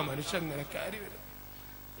ഹൈമയിലുണ്ട് ആ മനുഷ്യൻ ഇങ്ങനെ കയറി വരും.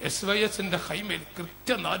 SYSന്റെ ഹൈമയിൽ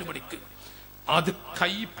കൃത്യം 4 മണിക്ക്. അത്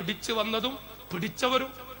കൈ പിടിച്ചു വന്നതും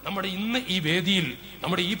പിടിച്ചവരും നമ്മുടെ ഇന്ന് ഈ വേദിയിൽ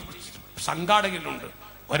നമ്മുടെ ഈ സംഘാടകരിലുണ്ട്.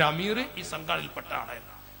 ഒരമീർ ഈ സംഘാടകയിൽപ്പെട്ട ആളാണ്.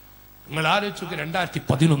 നിങ്ങൾ ആലോചിച്ചു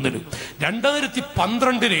 2011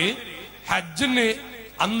 2012 ഹജ്ജിന്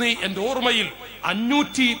അന്ന് എന്റെ ഓർമ്മയിൽ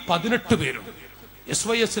 518 പേരുണ്ട്.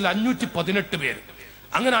 SYSൽ 518 പേര്.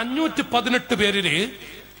 അങ്ങനെ 518 പേരില്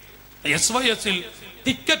SYSൽ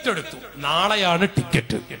ടിക്കറ്റ് എടുത്തു. നാളെയാണ്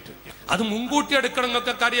ടിക്കറ്റ്. അത് മുൻകൂട്ടി എടുക്കണം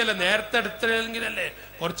എന്നൊക്കെ അറിയാലോ. നേരത്തെ എടുത്തില്ലെങ്കിലല്ലേ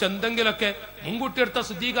കുറച്ച് എന്തെങ്കിലുമൊക്കെ മുൻകൂട്ടി എടുത്ത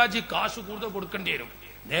സുദ്ദീഖാജി കാശ് കൂടുതൽ കൊടുക്കേണ്ടി വരും.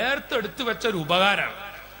 നേരത്തെ എടുത്തു വെച്ച ഒരു ഉപകാരമാണ്.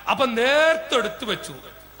 അപ്പൊ നേരത്തെ എടുത്തു വെച്ചു.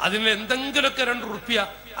 അതിന് എന്തെങ്കിലുമൊക്കെ 2 റുപ്യ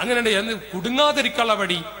അങ്ങനെ കുടുങ്ങാതിരിക്കാനുള്ള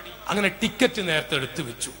വഴി അങ്ങനെ ടിക്കറ്റ് നേരത്തെ എടുത്തു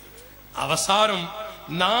വെച്ചു. അവസാനം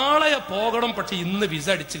നാളെ പോകണം, പക്ഷെ ഇന്ന് വിസ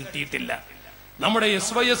അടിച്ചു കിട്ടിയിട്ടില്ല. നമ്മുടെ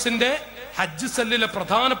SYSന്റെ ഹജ്ജ് സെല്ലിലെ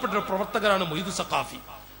പ്രധാനപ്പെട്ട ഒരു പ്രവർത്തകരാണ് മൊയ്തു സഖാഫി.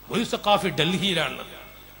 മൊയ്തു സഖാഫി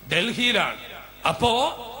ഡൽഹിയിലാണ്. അപ്പോ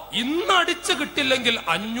ഇന്ന് അടിച്ചു കിട്ടില്ലെങ്കിൽ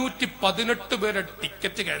 518 പേരുടെ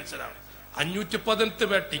ടിക്കറ്റ് ക്യാൻസലാണ്. 518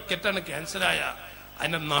 പേർ ടിക്കറ്റാണ് ക്യാൻസലായ.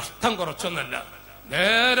 അതിന്റെ നഷ്ടം കുറച്ചൊന്നല്ല.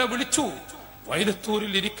 നേരെ വിളിച്ചു.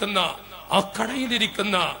 വൈലത്തൂരിൽ ഇരിക്കുന്ന ആ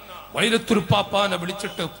കടയിലിരിക്കുന്ന വൈലത്തൂർ പാപ്പാനെ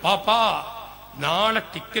വിളിച്ചിട്ട്, പാപ്പാ നാളെ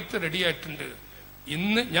ടിക്കറ്റ് റെഡിയായിട്ടുണ്ട്.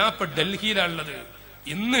 ഇന്ന് ഞാൻ ഇപ്പൊ ഡൽഹിയിലാണുള്ളത്.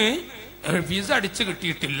 ഇന്ന് വിസ അടിച്ചു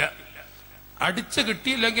കിട്ടിയിട്ടില്ല. അടിച്ചു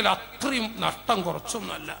കിട്ടിയില്ലെങ്കിൽ അത്രയും നഷ്ടം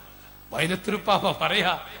കുറച്ചൊന്നുമല്ല. വൈലത്തൂർ പാപ്പ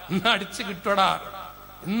പറയാ, ഇന്ന് അടിച്ചു കിട്ടടാ,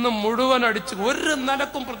 ഇന്ന് മുഴുവൻ അടിച്ചു, ഒരു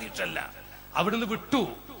നിലക്കും പ്രതീക്ഷല്ല. അവിടുന്ന് വിട്ടു,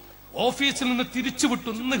 ഓഫീസിൽ നിന്ന് തിരിച്ചു വിട്ടു.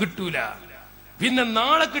 ഇന്ന് കിട്ടൂല, പിന്നെ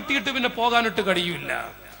നാളെ കിട്ടിയിട്ട് പിന്നെ പോകാനിട്ട് കഴിയൂല.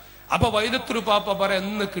 അപ്പൊ വൈലത്തൂർ പാപ്പ പറയാ,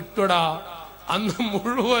 ഇന്ന് കിട്ടടാ. അന്ന്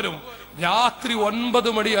മുഴുവനും രാത്രി 9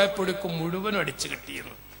 മണിയായപ്പോഴേക്കും മുഴുവനും അടിച്ചു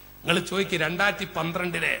കിട്ടിയിരുന്നു. നിങ്ങൾ ചോദിക്കുക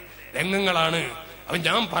 2012 രംഗങ്ങളാണ്. അപ്പൊ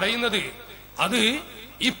ഞാൻ പറയുന്നത് അത്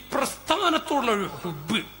ഈ പ്രസ്ഥാനത്തോടുള്ള ഒരു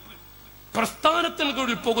ഹുബ്,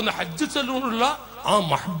 പ്രസ്ഥാനത്തിനുള്ളിൽ പോകുന്ന ഹജ്ജ് ചെല്ലിനുള്ള ആ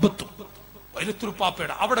മഹബത്തും വൈലത്തൂർ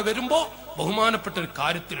പാപ്പയുടെ അവിടെ വരുമ്പോ ബഹുമാനപ്പെട്ട ഒരു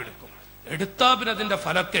കാര്യത്തിലെടുക്കും. എടുത്താ പിന്നെ അതിന്റെ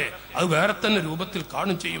ഫലക്കെ അത് വേറെ തന്നെ രൂപത്തിൽ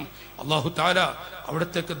കാണും ചെയ്യും. അള്ളാഹു താല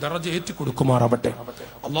അവിടത്തേക്ക് ദറജ ഏറ്റിക്കൊടുക്കുമാറാവട്ടെ.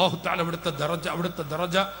 അള്ളാഹു താല അവിടുത്തെ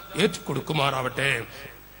ദറജ ഏറ്റിക്കൊടുക്കുമാറാവട്ടെ.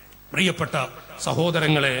 പ്രിയപ്പെട്ട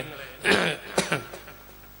സഹോദരങ്ങളെ,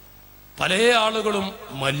 പല ആളുകളും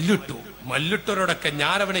മല്ലിട്ടവരോടൊക്കെ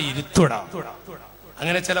ഞാനവനെ ഇരുത്തുടാ,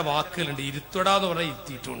 അങ്ങനെ ചില വാക്കുകളുണ്ട്. ഇരുത്തുടാന്ന് പറഞ്ഞാൽ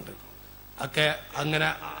ഇരുത്തിയിട്ടുണ്ട്. ഒക്കെ അങ്ങനെ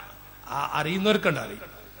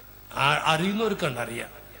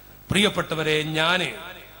അറിയുന്നവർക്കണ്ടറിയാം. പ്രിയപ്പെട്ടവരെ, ഞാന്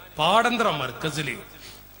പാടന്തറ മർക്കസില്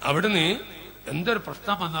അവിടുന്ന് എന്തൊരു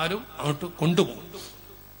പ്രശ്നം വന്നാലും അങ്ങോട്ട് കൊണ്ടുപോകും.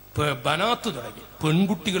 ബനാത്ത് തുടങ്ങി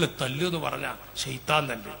പെൺകുട്ടികളെ തല്ലുന്ന് പറഞ്ഞ ശൈത്താൻ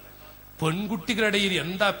തന്നെ. പെൺകുട്ടികളുടെ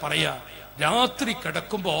എന്താ പറയാ, രാത്രി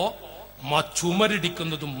കിടക്കുമ്പോ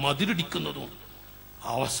ചുമരിടിക്കുന്നതും മതിലിടിക്കുന്നതും.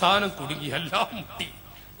 അവസാനം കുടുങ്ങി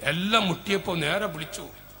എല്ലാം മുട്ടിയപ്പോ നേരെ വിളിച്ചു,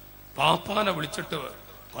 പാപ്പാനെ വിളിച്ചിട്ട്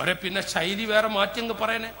കുറെ പിന്നെ ശൈലി വേറെ മാറ്റിയങ്ങ്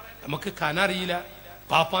പറയണേ. നമുക്ക് കനറിയില്ല,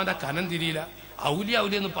 പാപ്പാന്റെ കനം തിരിയില്ല.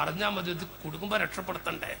 ഔലിയൊന്ന് പറഞ്ഞാൽ മതി, ഇത് കുടുംബം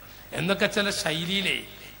രക്ഷപ്പെടുത്തണ്ടേ എന്നൊക്കെ ചില ശൈലിയിലേ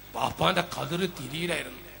പാപ്പാന്റെ കതിര്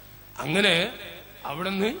തിരിയിലായിരുന്നു. അങ്ങനെ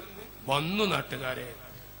അവിടുന്ന് വന്നു നാട്ടുകാരെ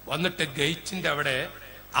വന്നിട്ട് ഗേറ്റിന്റെ അവിടെ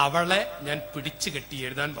അവളെ ഞാൻ പിടിച്ചു കെട്ടി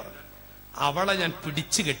എഴുതാൻ പറഞ്ഞു. അവളെ ഞാൻ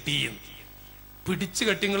പിടിച്ചു കെട്ടി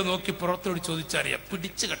നിങ്ങൾ നോക്കി പുറത്തോട് ചോദിച്ചറിയാം.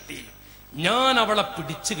 പിടിച്ചു കെട്ടി, ഞാൻ അവളെ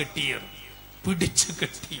പിടിച്ചു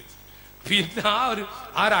കെട്ടി. പിന്നെ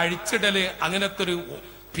ആ അഴിച്ചിടല്, അങ്ങനത്തെ ഒരു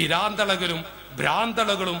പിരാന്തളകലും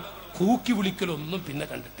ഭ്രാന്തളകളും കൂക്കി വിളിക്കലും ഒന്നും പിന്നെ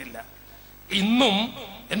കണ്ടിട്ടില്ല. ഇന്നും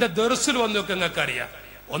എന്റെ ദർസിൽ വന്നൊക്കെ നിങ്ങൾക്ക് അറിയാം.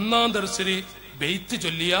 1-ാം ദർസില് ബെയ്ത്ത്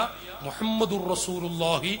ചൊല്ലിയ മുഹമ്മദുർ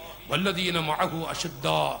റസൂലുള്ളാഹി വല്ലദീന മഅഹു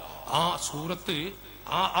അശദ്ദാ, ആ സൂറത്ത്,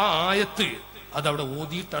 ആ ആയത്ത് അതവിടെ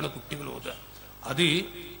ഓതിയിട്ടാണ് കുട്ടികൾ ഓതുക. അത്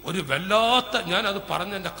ഒരു വല്ലാത്ത, ഞാൻ അത്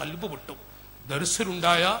പറഞ്ഞ എന്റെ കൽബ് പൊട്ടും.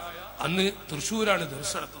 ദർസിലുണ്ടായ അന്ന് തൃശ്ശൂരാണ്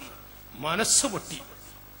ദർസ് നടത്തുന്നത്. മനസ്സ് പൊട്ടി,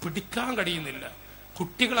 പിടിക്കാൻ കഴിയുന്നില്ല.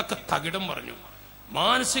 കുട്ടികളൊക്കെ തകിടം പറഞ്ഞു.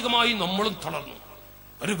 മാനസികമായി നമ്മളും തളർന്നു.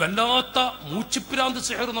 ഒരു വല്ലാത്ത മൂച്ചിപ്പിരാന്ത്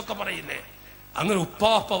സെഹർ എന്നൊക്കെ പറയില്ലേ, അങ്ങനെ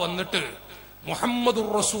ഉപ്പാപ്പ വന്നിട്ട് മുഹമ്മദുർ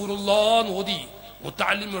റസൂലുള്ളാഹ് ഓതി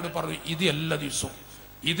മുത്തഅല്ലിമിനോട് പറഞ്ഞു, ഇത് എല്ലാ ദിവസവും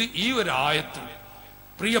ഈ ഒരു ആയത്ത്.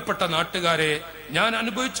 പ്രിയപ്പെട്ട നാട്ടുകാരെ, ഞാൻ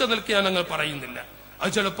അനുഭവിച്ച നിലയ്ക്ക് ഞാൻ അങ്ങനെ പറയുന്നില്ല. അത്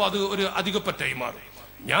ചിലപ്പോൾ അത് ഒരു അധികപ്പറ്റായി മാറും.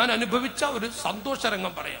 ഞാൻ അനുഭവിച്ച ഒരു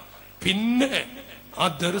സന്തോഷരംഗം പറയാം. പിന്നെ ആ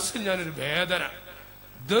ദർസിൽ ഞാനൊരു വേദന,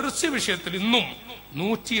 ദർസ് വിഷയത്തിൽ ഇന്നും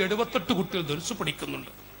 178 കുട്ടികൾ ദർസ്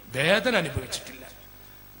പഠിക്കുന്നുണ്ട്, വേദന അനുഭവിച്ചിട്ടില്ല.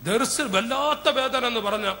 ദർസ് വല്ലാത്ത വേദന എന്ന്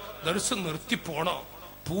പറഞ്ഞ ദർസ് നിർത്തിപ്പോണോ,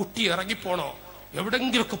 പൂട്ടി ഇറങ്ങിപ്പോണോ,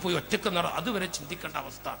 എവിടെങ്കിലൊക്കെ പോയി ഒറ്റക്ക് അതുവരെ ചിന്തിക്കേണ്ട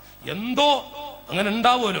അവസ്ഥ. എന്തോ അങ്ങനെ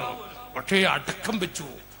ഉണ്ടാവുമല്ലോ. പക്ഷേ അടക്കം വെച്ചു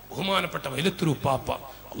ബഹുമാനപ്പെട്ട വൈലത്തൂർ ഉപ്പാപ്പ,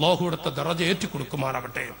 അള്ളാഹുവിടുത്തെ ദറജ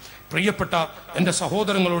ഏറ്റിക്കൊടുക്കുമാറാവട്ടെ. പ്രിയപ്പെട്ട എന്റെ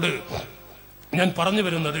സഹോദരങ്ങളോട് ഞാൻ പറഞ്ഞു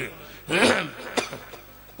വരുന്നത്,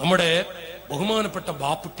 നമ്മുടെ ബഹുമാനപ്പെട്ട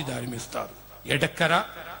ബാപ്പുട്ടി ദാരിമി ഉസ്താദ്, എടക്കര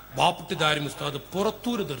ബാപ്പുട്ടി ദാരിമി ഉസ്താദ്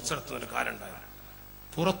പുറത്തൂര് ദർശനത്തിന് കാലം ഉണ്ടായിരുന്നു.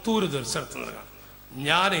 പുറത്തൂര് ദർശനത്തിന്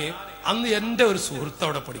ഞാന് അന്ന് എന്റെ ഒരു സുഹൃത്ത്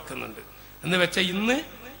അവിടെ പഠിക്കുന്നുണ്ട് എന്ന് വെച്ചാൽ ഇന്ന്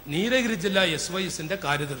നീലഗിരി ജില്ലാ SYSന്റെ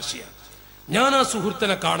കാര്യദർശിയാണ്. ഞാൻ ആ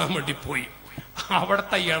സുഹൃത്തിനെ കാണാൻ വേണ്ടി പോയി.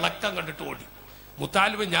 അവിടുത്തെ ഇളക്കം കണ്ടിട്ട് ഓടി.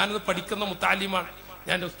 മുത്താലിമ്, ഞാനത് പഠിക്കുന്ന മുത്താലിമാണ്,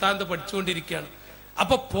 ഞാൻ ഉസ്താദ് പഠിച്ചുകൊണ്ടിരിക്കുകയാണ്.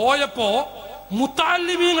 അപ്പൊ പോയപ്പോ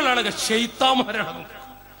മുത്താലിമീങ്ങൾ ഇളകുക, ശൈത്താന്മാരിളകും,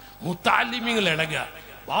 മുത്താലിമീങ്ങൾ ഇളകുക.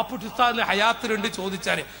 ബാപ്പുട്ടി ഉസ്താദിന്റെ ഹയാത്തിലുണ്ട്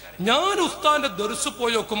ചോദിച്ചാല്, ഞാൻ ഉസ്താദിന്റെ ദർസ്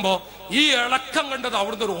പോയി നോക്കുമ്പോ ഈ ഇളക്കം കണ്ടത്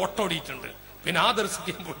അവിടുന്ന് ഒരു ഓട്ടോ ഓടിയിട്ടുണ്ട്. പിന്നെ ആ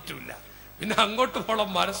ദർസിക്കാൻ പോയിട്ടില്ല, പിന്നെ അങ്ങോട്ട് പോകണം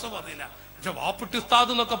മനസ്സ് പതില്ല. പക്ഷെ വാപ്പുട്ടി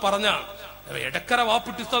ഉസ്താദ് എന്നൊക്കെ പറഞ്ഞ എടക്കര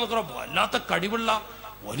വാപ്പുട്ടി ഉസ്താദ് എന്നൊക്കെ വല്ലാത്ത കഴിവുള്ള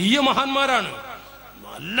വലിയ മഹാന്മാരാണ്,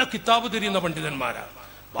 നല്ല കിതാബ് തിരിയുന്ന പണ്ഡിതന്മാരാണ്.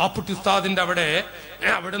 വാപ്പുട്ടി ഉസ്താദിന്റെ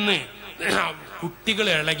അവിടുന്ന് കുട്ടികൾ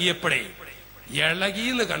ഇളകിയപ്പോഴേ,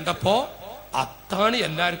 ഇളകിന്ന് കണ്ടപ്പോ അത്താണി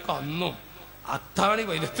എല്ലാവർക്കും അന്നും അത്താണി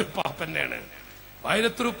വൈലത്തൂർ പാപ്പന്നെയാണ്.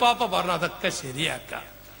 വൈലത്തൂർ പാപ്പ പറഞ്ഞു അതൊക്കെ ശരിയാക്കാം.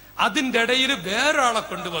 അതിന്റെ ഇടയിൽ വേറൊരാളെ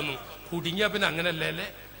കൊണ്ടുവന്നു. കുടുങ്ങിയ പിന്നെ അങ്ങനല്ലേ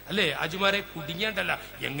അല്ലേ അജുമാരെ, കുടുങ്ങിയണ്ടല്ല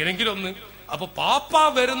എങ്ങനെങ്കിലും ഒന്ന്. അപ്പൊ പാപ്പ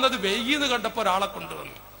വരുന്നത് വെയ്യെന്ന് കണ്ടപ്പോ ഒരാളെ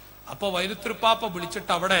കൊണ്ടുവന്നു. അപ്പൊ വൈലത്തൂർ പാപ്പ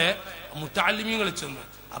വിളിച്ചിട്ട് അവിടെ മുത്താലിമീങ്ങൾ ചെന്നു.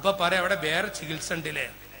 അപ്പൊ പറയാം അവിടെ വേറെ ചികിത്സ ഉണ്ടില്ലേ,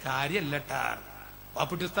 കാര്യല്ലട്ടാ.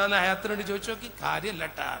 വാപ്പുട്ടി ഉസ്താദിന്റെ ഹയാത്തിനോട് ചോദിച്ചു നോക്കി,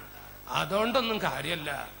 കാര്യല്ലട്ടാ, അതുകൊണ്ടൊന്നും കാര്യല്ല,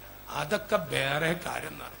 അതൊക്കെ വേറെ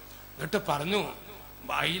കാര്യം എന്നാണ്. എന്നിട്ട് പറഞ്ഞു,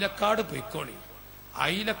 അയിലക്കാട് പൊയ്ക്കോണി,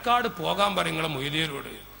 അയിലക്കാട് പോകാൻ പറയും നിങ്ങളെ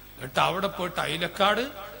മൊയ്ലിയരോട്. എന്നിട്ട് അവിടെ പോയിട്ട് അയിലക്കാട്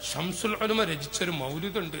ഷംസുൽ ഉലമ രചിച്ചൊരു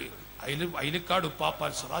മൗലിദുണ്ട്, അയിലക്കാട്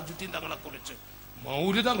ഉപ്പാപ്പാൻ സിറാജുദ്ദീൻ തങ്ങളെ കുറിച്ച്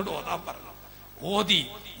മൗലിദ് അങ്ങോട്ട് ഓതാൻ പറഞ്ഞു. ഓതി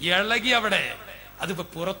ഇളകി അവിടെ. അതിപ്പോ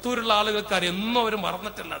പുറത്തൂരുള്ള ആളുകൾക്ക് എന്നും അവർ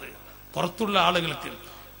മറന്നിട്ടുള്ളത്. പുറത്തുള്ള ആളുകൾക്ക്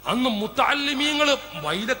അന്ന് മുത്തഅല്ലിമീങ്ങള്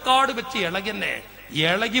വൈലക്കാട് വെച്ച് ഇളകന്നെ,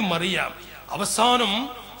 ഇളകി മറിയാം. അവസാനം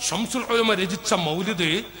ഷംസുൽ ഉലമ രചിച്ച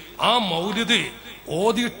മൗലിദ്, ആ മൗലിദ്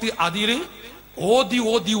ഓതിയിട്ട് അതില് ഓതി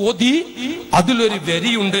ഓതി ഓതി അതിലൊരു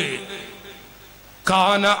വരിയുണ്ട്,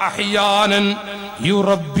 കാന അഹ്യാനൻ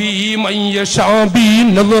യുറബ്ബി മൻ യശാ ബി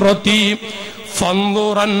നദ്റതി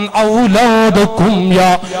ഫൻദുറൻ ഔലാദകും യാ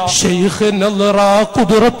ശൈഖ് നദ്റ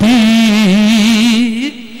ഖുദ്റതി.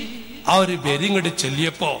 ആ ഒരു വരി ഇങ്ങോട്ട്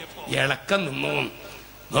ചൊല്ലിയപ്പോ ഇളക്കം നിന്നു.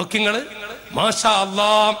 നോക്കിങ്ങള്, മാഷാ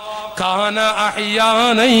അല്ലാഹ്. കാന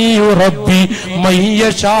അഹ്യാനൻ യുറബ്ബി മൻ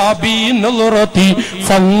യശാ ബി നദ്റതി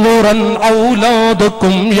ഫൻദുറൻ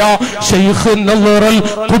ഔലാദകും യാ ശൈഖ് നദ്റ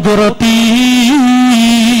ഖുദ്റതി.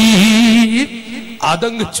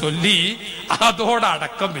 അതങ്ങ് ചൊല്ലി അതോടെ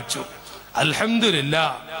അടക്കം വെച്ചു.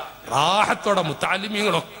 അൽഹംദുലില്ലാഹ്, റാഹത്തോടെ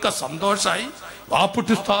മുത്തഅല്ലിമീങ്ങളൊക്കെ സന്തോഷായി.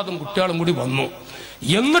 വാപ്പുട്ടി ഉസ്താദും കുട്ടികളും കൂടി വന്നു.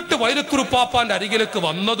 എന്നിട്ട് വൈലത്തൂർ പാപ്പാന്റെ അരികിലേക്ക്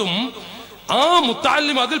വന്നതും ആ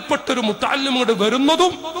മുത്തഅല്ലിം, അതിൽപ്പെട്ടൊരു മുത്തഅല്ലിം കൂടെ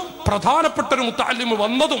വരുന്നതും, പ്രധാനപ്പെട്ട ഒരു മുത്തഅല്ലിം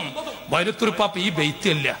വന്നതും വൈലത്തൂർ പാപ്പ ഈ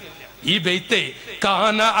ബൈത്തല്ല, ഈ ബൈത്തെ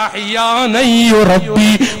കാന അഹ്യാനൻ യുറബ്ബി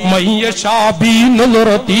മൻ യശാ ബി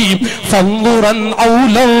നദ്റതി ഫൻദുറൻ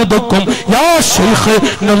ഔലാദകും യാ ശൈഖ്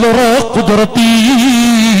നദ്റ ഖുദ്റതി.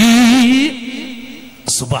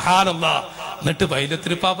 സുബ്ഹാനല്ലാഹ്. എന്നിട്ട്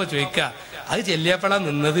വൈലത്തൂർ പാപ്പ ചോദിക്ക, അത് ചെല്ലിയപ്പോഴാ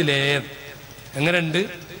നിന്നതിലേ, എങ്ങനെയുണ്ട്?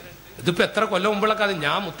 ഇതിപ്പോ എത്ര കൊല്ലം മുമ്പുള്ളൊക്കെ അത്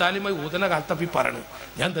ഞാൻ മുത്താലിമായി ഊതന കാലത്തപ്പി പറയണു.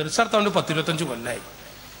 ഞാൻ ദർശനത്തോണ്ട് 10-25 കൊല്ലായി.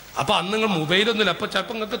 അപ്പൊ അന്ന് നിങ്ങൾ മൊബൈലൊന്നുമില്ല. അപ്പൊ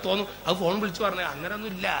ചിലപ്പോ നിങ്ങൾക്ക് തോന്നും അത് ഫോൺ വിളിച്ചു പറഞ്ഞ, അങ്ങനൊന്നും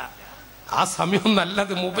ഇല്ല, ആ സമയം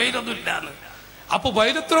നല്ലത്, മൊബൈലൊന്നും ഇല്ലാന്ന്. അപ്പൊ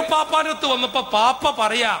വൈലത്തൂർ പാപ്പാനത്ത് വന്നപ്പോ പാപ്പ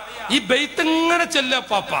പറയാ, ഈ ബെയ്ത്ത് ഇങ്ങനെ ചെല്ല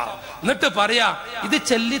പാപ്പ. എന്നിട്ട് പറയാ, ഇത്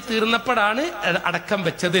ചെല്ലി തീർന്നപ്പോഴാണ് അടക്കം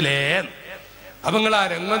വെച്ചതിലേ. അപ്പൊ നിങ്ങൾ ആ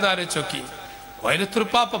രംഗം ആലോചിച്ചോക്കി. വൈലത്തൂർ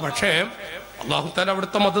പാപ്പ പക്ഷേ അള്ളാഹു തആല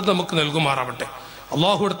അവിടുത്തെ മദദ് നമുക്ക് നൽകുമാറാവട്ടെ.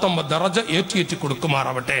 അള്ളാഹു അവിടുത്തെ ദറജ ഏറ്റി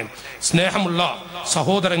കൊടുക്കുമാറാവട്ടെ. സ്നേഹമുള്ള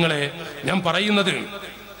സഹോദരങ്ങളെ, ഞാൻ പറയുന്നത്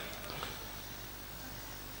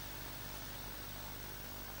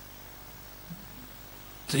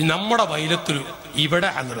നമ്മുടെ വൈലത്തൂർ ഇവിടെ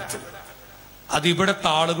ഹദ്റത്ത്, അത് ഇവിടത്തെ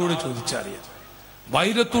ആളുകളോട് ചോദിച്ചറിയാം.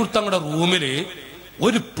 വൈലത്തൂർ തങ്ങളുടെ റൂമില്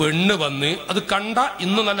ഒരു പെണ്ണ് വന്ന്, അത് കണ്ട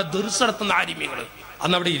ഇന്ന് നല്ല ദർസ് നടത്തുന്ന ആലിമീങ്ങള്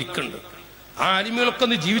അന്ന് അവിടെ ഇരിക്കുന്നുണ്ട്. ആ ആലിമീങ്ങളൊക്കെ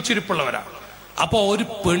ഒന്ന് ജീവിച്ചിരിപ്പുള്ളവരാ. അപ്പൊ ഒരു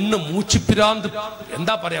പെണ്ണ് മൂച്ചിപ്പിരാന്ത്,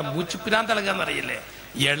 എന്താ പറയാ, മൂച്ചിപ്പിരാന്ത് ഇളകാന്നറിയില്ലേ,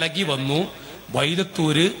 ഇളകി വന്നു.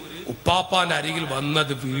 വൈലത്തൂര് ഉപ്പാപ്പാന്റെ അരികിൽ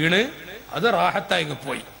വന്നത് വീണ് അത് റാഹത്തായി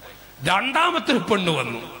പോയി. രണ്ടാമത്തെ പെണ്ണ്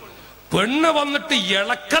വന്നു. പെണ്ണ് വന്നിട്ട്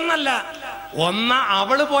ഇളക്കെന്നല്ല,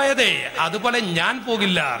 അവള് പോയതേ, അതുപോലെ ഞാൻ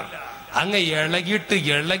പോകില്ല. അങ്ങ് ഇളകിയിട്ട്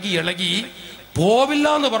ഇളകി പോവില്ല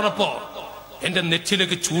എന്ന് പറഞ്ഞപ്പോ എന്റെ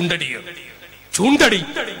നെറ്റിയിലേക്ക് ചൂണ്ടടി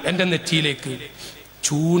എന്റെ നെറ്റിയിലേക്ക്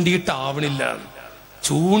ചൂണ്ടിയിട്ടായില്ല,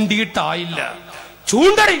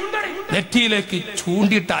 ചൂണ്ടടി നെറ്റിയിലേക്ക്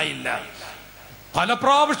ചൂണ്ടിയിട്ടായില്ല. പല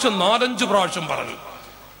പ്രാവശ്യം 4-5 പ്രാവശ്യം പറഞ്ഞു.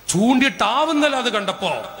 ചൂണ്ടിയിട്ടാവുന്നല്ല. അത്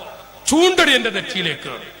കണ്ടപ്പോ ചൂണ്ടടി എന്റെ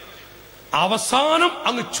നെറ്റിയിലേക്ക്. അവസാനം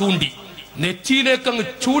അങ്ങ് ചൂണ്ടി നെറ്റിയിലേക്ക് അങ്ങ്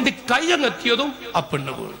ചൂണ്ടി കൈ അങ്ങെത്തിയതും ആ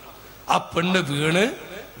പെണ്ണ് വീണ്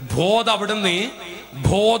അവിടുന്ന്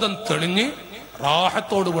ബോധം തെളിഞ്ഞ്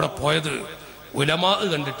റാഹത്തോടുകൂടെ പോയത് ഉലമാ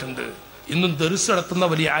കണ്ടിട്ടുണ്ട്. ഇന്നും ദർസ് നടത്തുന്ന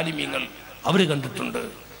വലിയ ആലിമീങ്ങൾ അവര് കണ്ടിട്ടുണ്ട്.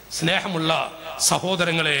 സ്നേഹമുള്ള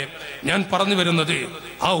സഹോദരങ്ങളെ, ഞാൻ പറഞ്ഞു വരുന്നത്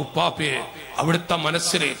ആ ഉപ്പാപ്പയെ അവിടുത്തെ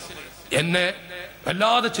മനസ്സിൽ എന്നെ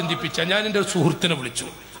വല്ലാതെ ചിന്തിപ്പിച്ച ഞാൻ എൻ്റെ ഒരു സുഹൃത്തിനെ വിളിച്ചു.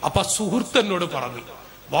 അപ്പൊ ആ സുഹൃത്ത് എന്നോട് പറഞ്ഞു,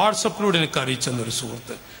 വാട്സപ്പിലൂടെ എനിക്ക് അറിയിച്ചെന്നൊരു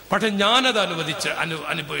സുഹൃത്ത്. പക്ഷെ ഞാനത്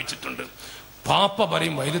അനുഭവിച്ചിട്ടുണ്ട്. പാപ്പ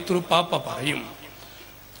പറയും, വൈലത്തൂർ പാപ്പ പറയും,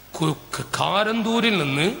 കാരന്തൂരിൽ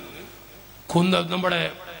നിന്ന് നമ്മുടെ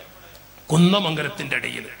കുന്നമംഗലത്തിന്റെ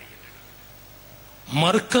ഇടയിൽ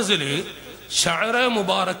മർക്കസില് ഷഅറ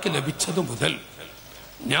മുബാറക്ക് ലഭിച്ചത് മുതൽ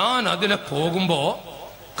ഞാൻ അതിലെ പോകുമ്പോ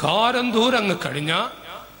കാരന്തൂർ അങ്ങ് കഴിഞ്ഞ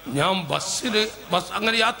ഞാൻ ബസ്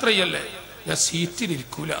അങ്ങനെ യാത്ര ചെയ്യല്ലേ, ഞാൻ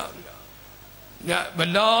സീറ്റിലിരിക്കൂല. ഞാൻ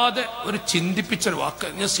വല്ലാതെ ഒരു ചിന്തിപ്പിച്ചൊരു വാക്ക്,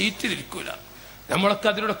 ഞാൻ സീറ്റിലിരിക്കൂല. നമ്മളൊക്കെ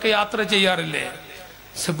അതിലൂടെയൊക്കെ യാത്ര ചെയ്യാറില്ലേ?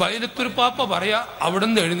 വൈലത്തൂർ പാപ്പ പറയാ,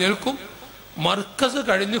 അവിടുന്ന് എഴുന്നേൽക്കും, മർക്കസ്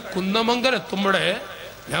കഴിഞ്ഞ് കുന്നമംഗലം എത്തുമ്പോഴേ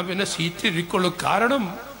ഞാൻ പിന്നെ സീറ്റിലിരിക്കുള്ളൂ. കാരണം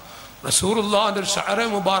റസൂലുള്ളാഹിന്റെ ഒരു ഷഅറ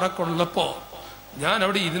മുബാറക്ക് ഉള്ളപ്പോ ഞാൻ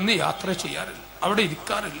അവിടെ ഇരുന്ന് യാത്ര ചെയ്യാറില്ല, അവിടെ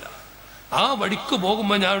ഇരിക്കാറില്ല. ആ വഴിക്ക്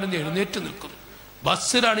പോകുമ്പോ ഞാൻ അവിടെ നിന്ന് എഴുന്നേറ്റ് നിൽക്കും.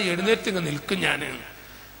 ബസ്സിലാണ് എഴുന്നേറ്റ് നിൽക്കും. ഞാൻ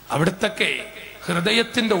അവിടത്തൊക്കെ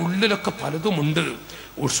ഹൃദയത്തിന്റെ ഉള്ളിലൊക്കെ പലതുമുണ്ട്,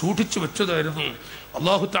 സൂക്ഷിച്ചു വെച്ചതായിരുന്നു.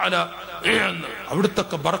 അല്ലാഹു തആല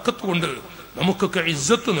അവിടുത്തെ ബർക്കത്ത് കൊണ്ട് നമുക്കൊക്കെ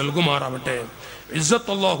ഇസ്സത്ത് നൽകുമാറാവട്ടെ,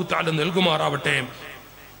 ഇസ്സത്ത് അല്ലാഹു തആല നൽകുമാറാവട്ടെ.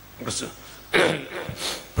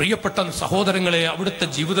 പ്രിയപ്പെട്ട സഹോദരങ്ങളെ, അവിടുത്തെ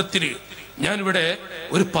ജീവിതത്തിൽ ഞാനിവിടെ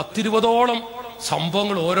ഒരു 10-20ഓളം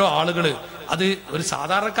സംഭവങ്ങൾ ഓരോ ആളുകള്, അത് ഒരു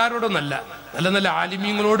സാധാരണക്കാരോടൊന്നല്ല, നല്ല നല്ല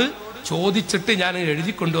ആലിമീങ്ങളോട് ചോദിച്ചിട്ട് ഞാൻ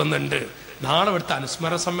എഴുതി കൊണ്ടുവന്നിട്ടുണ്ട്. നാളെ ഇവിടുത്തെ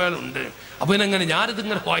അനുസ്മരണ സമ്മേളനം ഉണ്ട്. അപ്പൊ ഇങ്ങനെ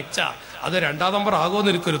ഞാനിതിങ്ങനെ വായിച്ചാ അത് 2ാം നമ്പർ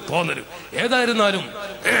ആകുമെന്ന് എനിക്കൊരു തോന്നല്. ഏതായിരുന്നാലും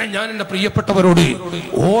ഞാൻ എന്റെ പ്രിയപ്പെട്ടവരോട്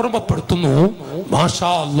ഓർമ്മപ്പെടുത്തുന്നു,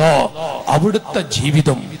 മാഷാ അല്ലാഹ്, അവിടുത്തെ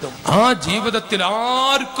ജീവിതം, ആ ജീവിതത്തിൽ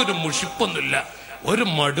ആർക്കൊരു മുഷിപ്പൊന്നുമില്ല, ഒരു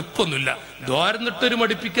മടുപ്പൊന്നുമില്ല. ദ്വാരന്നിട്ടൊരു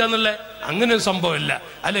മടിപ്പിക്കാന്നുള്ള അങ്ങനെ ഒരു സംഭവമില്ല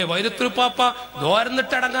അല്ലെ? വൈലത്തൂർ പാപ്പ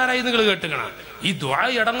ദ്വാരന്നിട്ട് ഇടങ്ങാറായി നിങ്ങൾ കേട്ടുകണ. ഈ ദ്വാ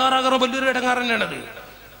ഇടങ്ങാറാകാറ വലിയൊരു ഇടങ്ങാറ് തന്നെയാണത്.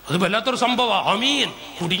 അത് വല്ലാത്തൊരു സംഭവം. ആമീൻ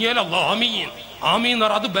കുടുങ്ങിയാലോ ആമീൻ ആമീൻ എന്ന്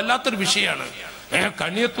പറഞ്ഞാൽ അത് വല്ലാത്തൊരു വിഷയമാണ്.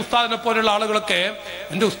 കണ്ണിയത്ത് ഉസ്താദിനെ പോലെയുള്ള ആളുകളൊക്കെ,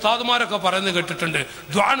 എന്റെ ഉസ്താദുമാരൊക്കെ പറയുന്നത് കേട്ടിട്ടുണ്ട്,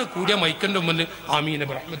 ദ്വാന് കൂടിയ മൈക്കന്റെ മുന്നിൽ ആമീൻ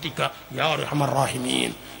റഹ്മത്തിക്ക യാ അർഹമർ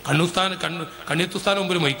റഹീമീൻ. കണ്ണിയത്ത് ഉസ്താദിന്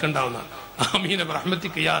മുമ്പിൽ മൈക്കുണ്ടാവുന്ന ആമീൻ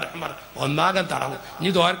റഹ്മത്തിക്ക യാ റഹ്മർ ഒന്നാകൻ തടവും.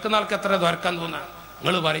 ഇനി ദ്വാരക്കുന്ന ആൾക്ക് എത്ര ദ്വാരക്കാൻ തോന്നാ?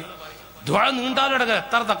 നിങ്ങൾ പറയും. ദ്വാ നീണ്ടാലും ഇടങ്ങ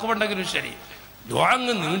എത്ര തക്കമുണ്ടെങ്കിലും ശരി,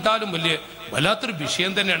 ദ്വാങ്ങ് നീണ്ടാലും വല്ലാത്തൊരു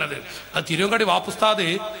വിഷയം തന്നെയാണത്. അത് തിരുവങ്കടി വാപ്പുസ്താദ്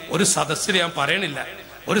ഒരു സദസ്സിൽ, ഞാൻ പറയണില്ല,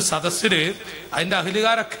 ഒരു സദസ്സില് അതിന്റെ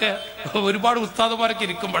അഹിലുകാരൊക്കെ ഒരുപാട് ഉസ്താദുമാരൊക്കെ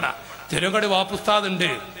ഇരിക്കുമ്പോഴാ തിരുവങ്കടി വാപ്പുസ്താദ് ഉണ്ട്.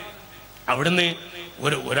 അവിടുന്ന്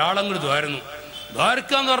ഒരാളങ്ങോട്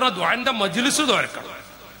ദ്വാരക്കാന്ന് പറഞ്ഞാൽ ദ്വാന്റെ മജ്ലിസ് ദ്വാരക്കണം.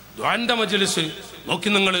 ദ്വാന്റെ മജ്ലിസ് നോക്കി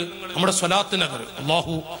നിങ്ങൾ നമ്മുടെ സ്വലാത്ത് നഗർ,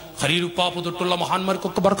 അല്ലാഹു ഖലീൽ ഉപ്പാപ്പ് തൊട്ടുള്ള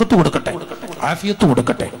മഹാന്മാർക്കൊക്കെ ബർക്കത്ത് കൊടുക്കട്ടെ, ആഫിയത്ത്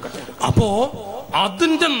കൊടുക്കട്ടെ. അപ്പോ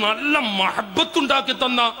അതിന്റെ നല്ല മഹബത്തുണ്ടാക്കി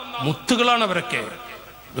തന്ന മുത്തുകളാണ് അവരൊക്കെ.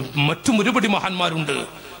 മറ്റും ഒരുപടി മഹാന്മാരുണ്ട്.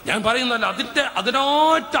 ഞാൻ പറയുന്നല്ല,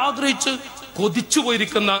 അതിനായിട്ട് ആഗ്രഹിച്ച് കൊതിച്ചു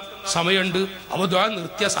പോയിരിക്കുന്ന സമയമുണ്ട്. അവ ദ്വാ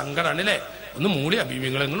നിർത്തിയ സങ്കടമാണ് അല്ലേ? ഒന്ന് മൂളി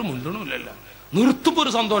അഭിമയങ്ങളെങ്കിലും മുണ്ടണില്ലല്ലോ, നിർത്തുമ്പോ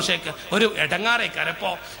ഒരു സന്തോഷേക്ക് ഒരു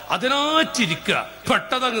ഇടങ്ങാറേക്കാരപ്പോ അതിനായിട്ടിരിക്കുക,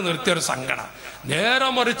 പെട്ടതങ്ങ് നിർത്തിയ ഒരു സങ്കടം. നേരെ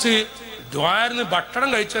മറിച്ച് ദ്വാരന്ന് ഭക്ഷണം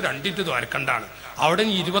കഴിച്ച 2 മിനിറ്റ് ദ്വാരക്കണ്ടാണ്, അവിടെ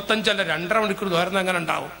 25 അല്ല 2.5 മണിക്കൂർ ദ്വാരന്ന് എങ്ങനെ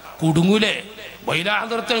ഉണ്ടാവും? കുടുങ്ങൂലേ?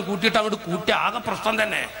 വൈലാഹത്തെ കൂട്ടിയിട്ട് അങ്ങോട്ട് കൂട്ടി ആകെ പ്രശ്നം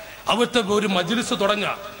തന്നെ. അവിടുത്തെ ഒരു മജ്ലിസ്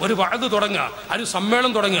തുടങ്ങുക, ഒരു വഅദ് തുടങ്ങുക, ഒരു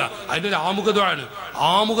സമ്മേളനം തുടങ്ങുക, അതിലൊരു ആമുഖദ്വാരാണ്.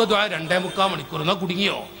 ആമുഖദ്വാര 2.25 മണിക്കൂർ എന്നാ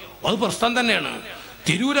കുടുങ്ങിയോ? അത് പ്രശ്നം തന്നെയാണ്.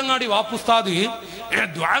 തിരൂരങ്ങാടി വാപ്പുസ്താദ്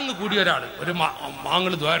ദ്വാങ്ങ് കൂടിയ ഒരാള്, ഒരു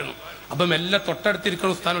മാങ്ങള് ദ്വാരുന്നു. അപ്പം എല്ലാം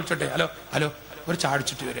തൊട്ടടുത്തിരിക്കുന്ന ഉസ്താൻ വിളിച്ചോട്ടെ, ഹലോ ഹലോ ഒരു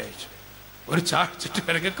ചാടിച്ചിട്ട് വരെ അയച്ചു, ഒരു ചാടിച്ചിട്ട്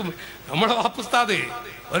വരെ കേൾക്കും. നമ്മളെ വാപ്പുസ്താദ്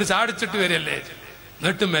ഒരു ചാടിച്ചിട്ട് വരെയല്ലേ.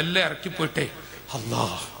 എന്നിട്ട് മെല്ലെ ഇറക്കിപ്പോയിട്ടെ,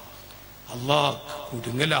 അല്ലാ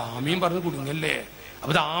കുടുങ്ങല്ലേ, ആമീൻ പറഞ്ഞ് കുടുങ്ങല്ലേ.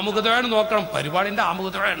 അപ്പൊ ഇത് ആമുഖതയാണ് നോക്കണം, പരിപാടിന്റെ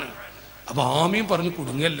ആമുഖതയാണ്. അപ്പൊ ആമീൻ പറഞ്ഞ്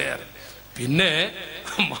കുടുങ്ങല്ലേ. പിന്നെ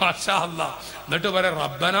മാഷാ അല്ലാഹ് എന്നിട്ട് പറയാം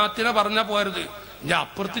റബ്ബനാത്തിനെ പറഞ്ഞാ പോരുത്, ഞാൻ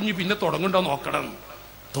അപ്പുറത്ത് പിന്നെ തുടങ്ങണ്ടോ നോക്കണം,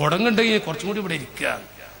 തുടങ്ങണ്ടെങ്കിൽ കുറച്ചും കൂടി ഇവിടെ ഇരിക്കുക.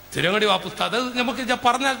 തിരുവങ്ങടി വാപ്പുസ്താദ് അത് നമുക്ക്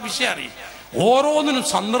പറഞ്ഞ വിഷയം അറിയും. ഓരോന്നിനും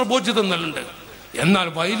സന്ദർഭോചിതം നല്ലുണ്ട്. എന്നാൽ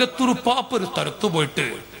വൈലത്തൂർ പാപ്പ ഒരു സ്ഥലത്ത് പോയിട്ട്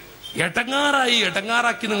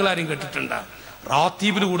എടങ്ങാറാക്കി നിങ്ങൾ ആരെയും കേട്ടിട്ടുണ്ടാ?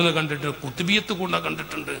 റാത്തീബിൽ കൂടുന്ന കണ്ടിട്ടുണ്ട്, കുത്തുബിയത്ത് കൂടുന്ന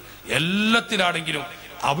കണ്ടിട്ടുണ്ട്. എല്ലാത്തിലാണെങ്കിലും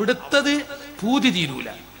അവിടുത്തത് പൂതി തീരൂല.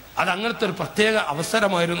 അത് അങ്ങനത്തെ ഒരു പ്രത്യേക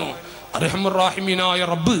അവസരമായിരുന്നു. അർഹമുർറാഹിമീനായ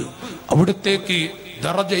റബ്ബ് അവിടുത്തേക്ക്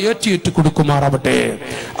ദറജ ഏറ്റിയേറ്റ് കൊടുക്കുമാറാവട്ടെ.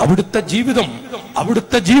 അവിടുത്തെ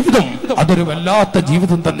ജീവിതം അതൊരു വല്ലാത്ത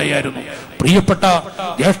ജീവിതം തന്നെയായിരുന്നു. പ്രിയപ്പെട്ട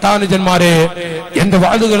ജ്യേഷ്ഠാനുജന്മാരെ, എന്റെ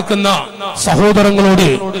വാത് കേൾക്കുന്ന സഹോദരങ്ങളോട്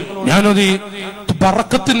ഞാനത്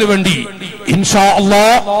ബറക്കത്തിന് വേണ്ടി ഇൻഷാ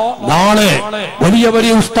അല്ലാഹ് നാളെ വലിയ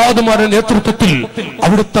വലിയ ഉസ്താദുമാരുടെ നേതൃത്വത്തിൽ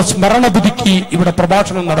അവിടുത്തെ സ്മരണ പുതുക്കി ഇവിടെ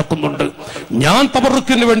പ്രഭാഷണം നടക്കുന്നുണ്ട്. ഞാൻ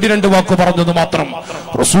തബറുക്കിന് വേണ്ടി 2 വാക്ക് പറഞ്ഞത് മാത്രം.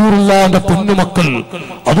 റസൂലുള്ളാഹിന്റെ പൊന്നുമക്കൾ,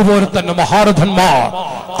 അതുപോലെ തന്നെ മഹാരഥന്മാർ,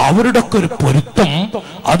 അവരുടെ ഒക്കെ ഒരു പൊരുത്തം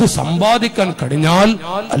അത് സമ്പാദിക്കാൻ കഴിഞ്ഞാൽ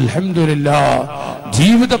അൽഹംദുലില്ലാഹ്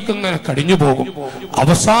ജീവിതമൊക്കെ ഇങ്ങനെ കഴിഞ്ഞു പോകും.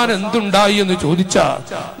 അവസാനം എന്തുണ്ടായി എന്ന് ചോദിച്ചാ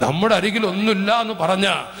നമ്മുടെ അരികിൽ ഒന്നുമില്ല എന്ന് പറഞ്ഞ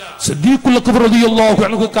സിദ്ദീഖുൽ അക്ബർ റളിയല്ലാഹു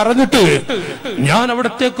അൻഹു കരഞ്ഞിട്ട് ഞാൻ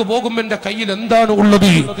അവിടത്തേക്ക് പോകും, എന്റെ കയ്യിൽ എന്താണ്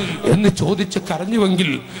ഉള്ളത് എന്ന് ചോദിച്ച് കരഞ്ഞുവെങ്കിൽ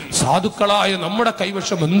സാധുക്കളായ നമ്മുടെ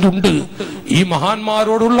കൈവശം എന്തുണ്ട്? ഈ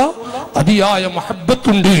മഹാന്മാരോടുള്ള അതിയായ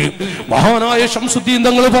മഹബ്ബത്തുണ്ട്. മഹാനായ ശംസുദ്ദീൻ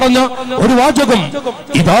തങ്ങൾ പറഞ്ഞ ഒരു വാചകം,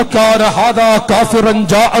 ഇദാ കാന ഹാദാ കാഫിറൻ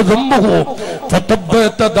ജാഅ ദമ്മുഹു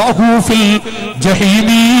ഫതബ്ബതദാഹു ഫിൽ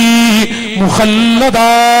ജഹീമി മുഖല്ലദാ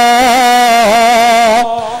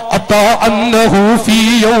أتى أنه في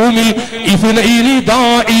يوم الاثنين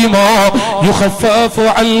دائما يخفف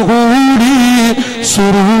عنه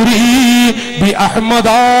سروري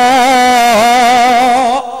بأحمدا.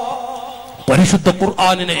 പരിശുദ്ധ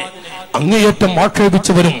ഖുർആനിനെ അങ്ങേയറ്റം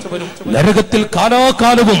ആക്ഷേപിച്ചവരും നരകത്തിൽ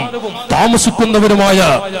കാലാകാലവും താമസിക്കുന്നവരുമായ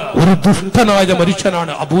ഒരു ദുഷ്ടനായ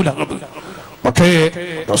മനുഷ്യനാണ് അബൂലഹബ്. പക്ഷേ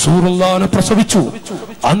റസൂലുള്ളാഹിനെ പ്രസവിച്ചു.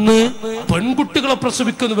 അന്ന് പെൺകുട്ടികളെ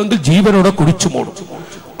പ്രസവിക്കുന്നുവെങ്കിൽ ജീവനോടെ കുടിച്ചു മൂടും.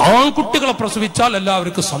 ആൺകുട്ടികളെ പ്രസവിച്ചാൽ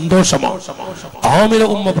എല്ലാവർക്കും സന്തോഷമാണ്. ആമിന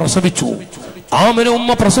ഉമ്മ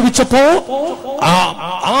പ്രസവിച്ചപ്പോ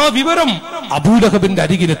ആ വിവരം അബൂലഹബിന്റെ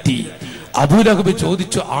അരികിലെത്തി. അബൂലഹബ്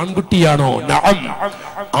ചോദിച്ചു, ആൺകുട്ടിയാണോ? നഅം.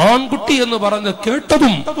 ആൺകുട്ടി എന്ന് പറഞ്ഞ്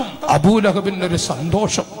കേട്ടതും അബൂലഹബിന്റെ ഒരു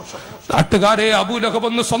സന്തോഷം. നാട്ടുകാരെ അബൂലഹബ്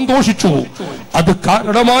ഒന്ന് സന്തോഷിച്ചു. അത്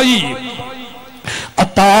കാരണമായി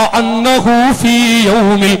أتى أنه في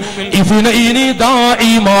يوم الاثنين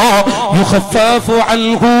دائما يخفف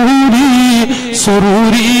عنه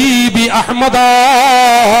سروري بأحمدا.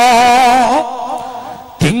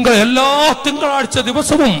 എല്ലാ തിങ്കളാഴ്ച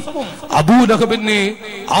ദിവസവും അബൂലഹബിന്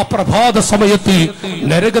ആ പ്രഭാത സമയത്ത്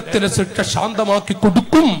നരകത്തിലെ ശിക്ഷ ശാന്തമാക്കി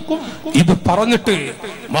കൊടുക്കും. ഇത് പറഞ്ഞിട്ട്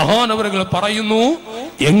മഹാനവറുകൾ പറയുന്നു,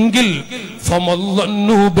 എങ്കിൽ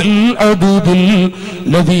ഫമല്ലന്നു ബിൽ അദുദിൽ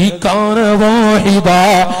ലദീ കാന വാഹിദാ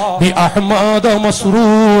ബി അഹ്മദ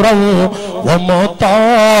മസ്റൂറൻ വമതാ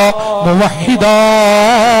മുവഹിദാ.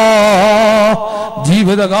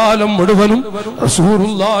 ജീവിതകാലം മുഴുവനും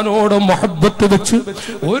റസൂലുള്ളാഹിനോട് മുഹബ്ബത്ത് വെച്ച്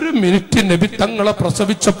 1 മിനിറ്റ് നബി തങ്ങളെ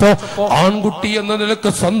പ്രസവിച്ചപ്പോ ആൺകുട്ടി എന്ന നിലക്ക്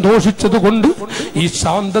സന്തോഷിച്ചത് കൊണ്ട് ഈ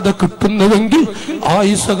ശാന്തത കിട്ടുന്നുവെങ്കിൽ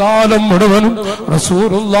ആയുസ്സുകാലം മുഴുവനും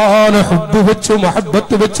റസൂലുള്ളാഹിനെ ഹുബ്ബ് വെച്ച്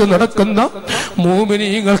മുഹബ്ബത്ത് വെച്ച് നടക്കുന്ന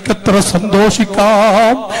മുഅ്മിനീങ്ങൾക്ക് എത്ര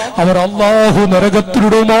സന്തോഷിക്കാം. അവർ അല്ലാഹു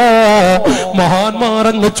നരകത്തിലിടുമോ?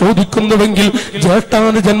 മഹാന്മാരങ്ങ് ചോദിക്കുന്നുവെങ്കിൽ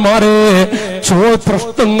ജ്യേഷ്ഠാനുജന്മാരെ,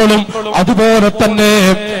 പ്രശ്നങ്ങളും അതുപോലെ തന്നെ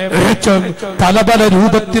പല പല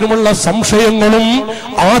രൂപത്തിലുമുള്ള സംശയങ്ങളും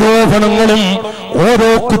ആരോപണങ്ങളും ഓരോ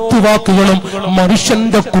കുത്തുവാക്കുകളും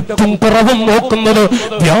മനുഷ്യന്റെ കുറ്റും കുറവും നോക്കുന്നത്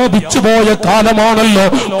വ്യാപിച്ചുപോയ കാലമാണല്ലോ.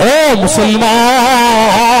 ഓ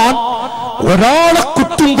മുസൽമാൻ, ഒരാളെ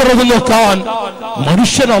കുറ്റും കുറവ് നോക്കാൻ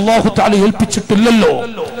മനുഷ്യൻ അല്ലാഹു തആല ഏൽപ്പിച്ചിട്ടില്ലല്ലോ.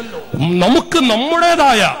 നമുക്ക്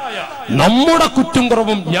നമ്മുടേതായ നമ്മുടെ കുറ്റും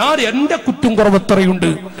കുറവും, ഞാൻ എന്റെ കുറ്റും കുറവ് എത്രയുണ്ട്,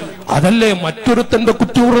 അതല്ലേ മറ്റൊരുത്തന്റെ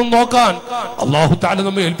കുറ്റൂറും നോക്കാൻ അല്ലാഹു തആല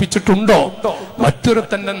നമ്മെ ഏൽപ്പിച്ചിട്ടുണ്ടോ?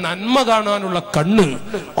 മറ്റൊരുത്തന്റെ നന്മ കാണാനുള്ള കണ്ണ്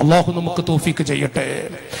അല്ലാഹു നമുക്ക് തൗഫീക്ക് ചെയ്യട്ടെ.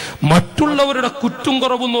 മറ്റുള്ളവരുടെ കുറ്റും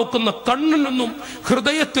കുറവും നോക്കുന്ന കണ്ണിൽ നിന്നും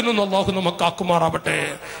ഹൃദയത്തിൽ നിന്നും അല്ലാഹു നമുക്ക് ആക്കുമാറാവട്ടെ.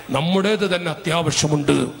 നമ്മുടേത് തന്നെ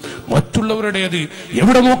അത്യാവശ്യമുണ്ട്, മറ്റുള്ളവരുടേത്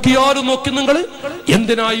എവിടെ നോക്കിയാലും നോക്കി. നിങ്ങൾ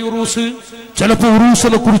എന്തിനായി ഉറൂസ്? ചിലപ്പോ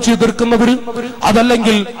ഉറൂസിനെ കുറിച്ച് എതിർക്കുന്നവര്,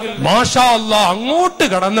 അതല്ലെങ്കിൽ മാഷാ അല്ലാഹ് അങ്ങോട്ട്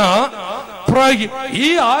കടന്ന ഈ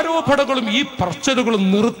ആരോപണങ്ങളും ഈ പറച്ചിലുകളും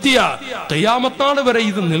നിർത്തിയ ഖിയാമത്ത് വരെ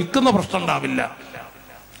ഇത് നിൽക്കുന്ന പ്രശ്നം ഉണ്ടാവില്ല.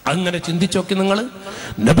 അങ്ങനെ ചിന്തിച്ചോക്കി നിങ്ങൾ.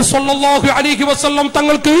 നബി സല്ലല്ലാഹു അലൈഹി വസല്ലം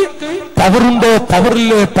തങ്ങൾക്ക് പവറുണ്ടോ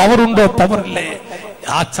പവറില്ലേ, പവറുണ്ടോ പവറില്ലേ,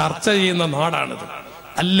 ആ ചർച്ച ചെയ്യുന്ന നാടാണിത്.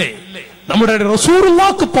 അല്ലേ? നമ്മുടെ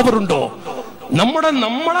റസൂലുള്ളാഹിക്ക് പവറുണ്ടോ?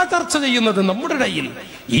 നമ്മളെ ചർച്ച ചെയ്യുന്നത് നമ്മുടെ ഇടയിൽ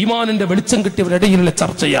ഈമാനിന്റെ വെളിച്ചം കിട്ടിയവരുടെ ഇടയിലുള്ള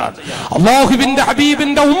ചർച്ചയാണ്. അല്ലാഹുവിന്റെ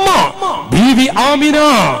ഹബീബിന്റെ ഉമ്മ ബീവി ആമിന.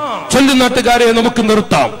 ചൊല്ലു നാട്ടുകാരെ, നമുക്ക്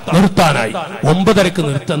നിർത്താനായി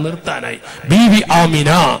 9:30 നിർത്താനായി. ബീവി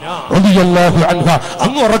ആമിന റളിയല്ലാഹു അൻഹ,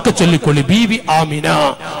 അങ്ങ് ഉറക്കെ ചൊല്ലിക്കൊള്ളി. ബീവി ആമിന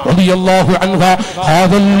റളിയല്ലാഹു അൻഹ,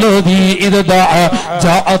 ഹാദല്ലദീ ഇദാ ദഅ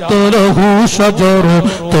ജാഅത് ലഹു ഷജറു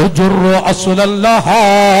തജറു അസ്ലല്ലഹാ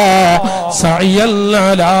സഅയൽ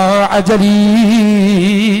അലാ അജലി.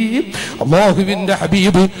 അല്ലാഹുവിന്റെ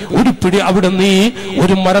ഹബീബ് ഒരു പിടി അവിടെ നീ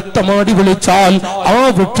ഒരു മരത്തമാടി വിളിച്ചാൽ ആ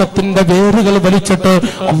വൃക്ഷത്തിന്റെ വേരുകൾ വലിച്ചിട്ട്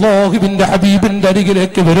അല്ലാഹുവിന്റെ ഹബീബിന്റെ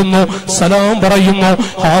അരികിലേക്ക് വരുന്നു, സലാം പറയുന്നു.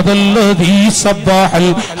 ഹാദല്ലദീ സബ്ബഹൽ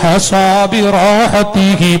ഹസാബി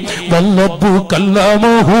റാഹതിഹി വല്ലബ്ബു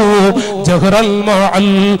കല്ലമഹു ജഹറൽ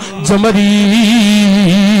മഅൽ ജമരി.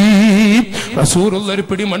 റസൂലുള്ളാഹി ഒരു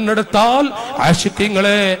പിടി മണ്ണെടുത്താൽ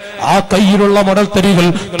ആശിഖീങ്ങളെ ആ കയ്യിലുള്ള മടൽത്തരികൾ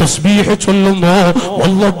തസ്ബീഹ് ചൊല്ലുന്നു.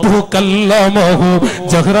 വല്ലബ്ബു കല്ലമഹു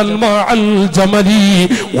ജഹറൽ മഅൽ ജമരി.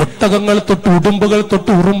 ഒട്ടകങ്ങൾ തൊട്ട് ഉടുമ്പുകൾ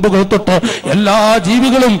തൊട്ട് ഉറുമ്പുകൾ തൊട്ട് എല്ലാ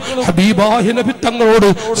ജീവികളും ഹബീബായ നബി തങ്ങളോട്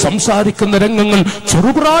സംസാരിക്കുന്ന രംഗങ്ങൾ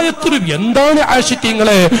ചെറുപ്രായത്തിൽ എന്താണ്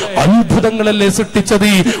ആശിഖീങ്ങളെ? അത്ഭുതങ്ങളല്ലേ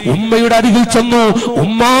സൃഷ്ടിച്ചത്. ഉമ്മയുടെ അരികിൽ ചെന്നു,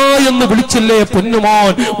 ഉമ്മ എന്ന് വിളിച്ചില്ലേ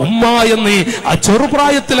പൊന്നുമോൻ, ഉമ്മ എന്ന്. ആ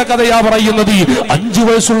ചെറുപ്രായത്തിലെ കഥയാ പറയുന്നത്. 5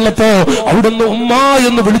 വയസ്സുള്ളപ്പോ അവിടുന്ന് ഉമ്മ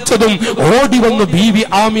എന്ന് വിളിച്ചതും ഓടി വന്നു ബീവി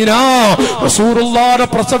ആമിന. റസൂലുള്ളാഹിനെ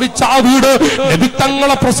പ്രസവിച്ച ആ വീട്, നബി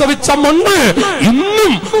തങ്ങളെ പ്രസവിച്ച മണ്ണ്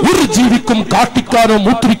ഇന്നും ഒരു ജീവിക്കും കാട്ടിക്കാനോ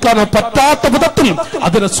മൂത്രിക്കാനോ പറ്റാത്ത വിധത്തിൽ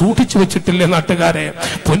അതിനെ സൂക്ഷിച്ചു വെച്ചിട്ടില്ലേ നാട്ടുകാരെ?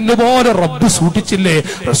 പൊന്നുപോലെ റബ്ബ് സൂക്ഷിച്ചില്ലേ?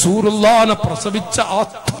 റസൂലുള്ളാഹിനെ പ്രസവിച്ച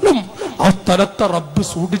ആ സ്ഥലത്തെ റബ്ബ്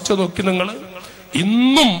സൂക്ഷിച്ചു നോക്കി നിങ്ങൾ.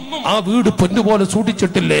 ഇന്നും ആ വീട് പൊന്നുപോലെ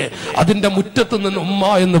സൂക്ഷിച്ചിട്ടില്ലേ? അതിന്റെ മുറ്റത്ത് നിന്ന് ഉമ്മ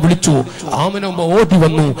എന്ന് വിളിച്ചു. ആമിന ഉമ്മ ഓടി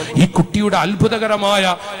വന്നു. ഈ കുട്ടിയുടെ അത്ഭുതകരമായ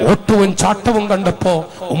ഓട്ടവും ചാട്ടവും കണ്ടപ്പോ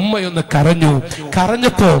ഉമ്മയൊന്ന്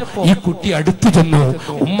കരഞ്ഞപ്പോ ഈ കുട്ടി അടുത്തു ചെന്നു.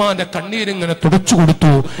 ഉമ്മാന്റെ കണ്ണീരിങ്ങനെ തുടച്ചു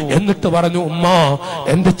കൊടുത്തു. എന്നിട്ട് പറഞ്ഞു, ഉമ്മ,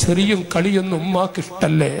 എന്റെ ചെറിയ കളിയൊന്നും ഉമ്മാക്ക്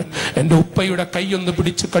ഇഷ്ടല്ലേ? എന്റെ ഉപ്പയുടെ കൈയൊന്ന്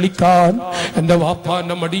പിടിച്ച് കളിക്കാൻ, എന്റെ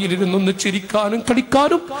വാപ്പാന്റെ മടിയിലിരുന്നൊന്ന് ചിരിക്കാനും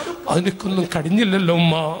കളിക്കാനും അതിനൊന്നും കഴിഞ്ഞില്ലല്ലോ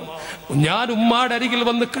ഉമ്മ. ഞാൻ ഉമ്മാടെ അരികിൽ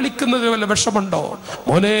വന്ന് കളിക്കുന്നത് വല്ല വിഷമുണ്ടോ?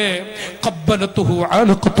 മോനെ, ഖബ്ബലതുഹു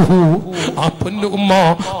ആലഖതുഹു. ആ പൊന്നു ഉമ്മ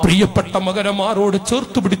പ്രിയപ്പെട്ട മകനമാരോട്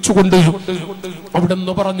ചേർത്ത് പിടിച്ചുകൊണ്ട്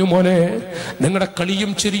അവിടെന്ന് പറഞ്ഞു, മോനെ, നിങ്ങളുടെ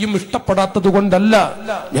കളിയും ചിരിയും ഇഷ്ടപ്പെടാത്തത് കൊണ്ടല്ല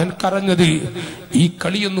ഞാൻ കരഞ്ഞത്. ഈ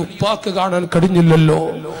കളിയൊന്നും ഉപ്പാക്ക് കാണാൻ കഴിഞ്ഞില്ലല്ലോ.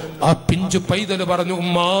 ആ പിഞ്ചു പൈതല് പറഞ്ഞു,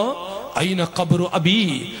 ഉമ്മ, ഐന ഖബ്റു അബി.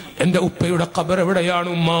 എന്റെ ഉപ്പയുടെ ഖബർ എവിടെയാണ്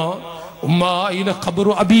ഉമ്മ? ഉമ്മ, ഐന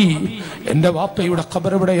ഖബ്റു അബി. എന്റെ വാപ്പയുടെ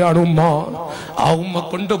ഖബർ എവിടെയാണ് ഉമ്മ? ആ ഉമ്മ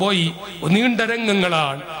കൊണ്ടുപോയി. നീണ്ട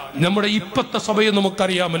രംഗങ്ങളാണ്. നമ്മുടെ ഇപ്പത്തെ സഭയെ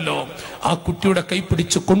നമുക്കറിയാമല്ലോ. ആ കുട്ടിയുടെ കൈ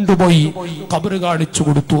പിടിച്ച് കൊണ്ടുപോയി ഖബർ കാണിച്ചു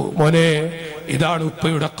കൊടുത്തു. മോനെ, ഇതാണ്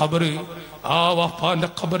ഉപ്പയുടെ ഖബർ. ആ വാപ്പാന്റെ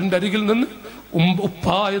ഖബറിന്റെ അരികിൽ നിന്ന് ഉപ്പ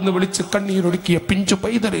എന്ന് വിളിച്ച് കണ്ണീരൊടുക്കിയ പിഞ്ചു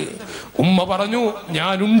പൈതല്. ഉമ്മ പറഞ്ഞു,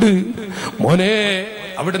 ഞാനുണ്ട് മോനെ,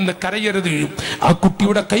 അവിടുന്ന് കരയരുത്. ആ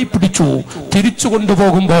കുട്ടിയുടെ കൈ പിടിച്ചു തിരിച്ചു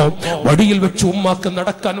കൊണ്ടുപോകുമ്പോ വടിയിൽ വെച്ച് ഉമ്മാക്ക്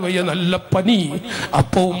നടക്കാൻ വയ്യ, നല്ല പനി.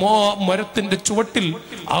 അപ്പോ മരത്തിന്റെ ചുവട്ടിൽ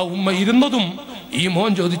ആ ഉമ്മ ഇരുന്നതും ഈ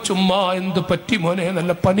മോൻ ചോദിച്ചു, ഉമ്മ, എന്ത് പറ്റി മോനെ?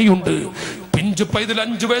 നല്ല പനിയുണ്ട്. പിഞ്ചു പൈതൽ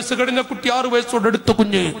 5 വയസ്സ് കഴിഞ്ഞ കുട്ടി 6 വയസ്സോട് എടുത്ത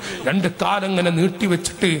കുഞ്ഞ് 2 കാലങ്ങനെ നീട്ടി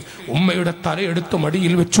വെച്ചിട്ട് ഉമ്മയുടെ തലയെടുത്ത്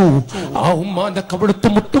മടിയിൽ വെച്ചു. ആ ഉമ്മാന്റെ കവിടുത്ത്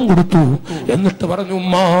മുത്തം കൊടുത്തു. എന്നിട്ട് പറഞ്ഞു,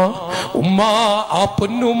 ഉമ്മ, ആ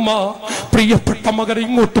പൊന്നുമ്മ പ്രിയപ്പെട്ട മകനെ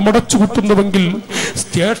ഇങ്ങോട്ട് മടച്ചു കുത്തുന്നുവെങ്കിൽ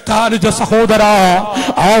ജ്യേഷ്ഠാനുജ സഹോദര,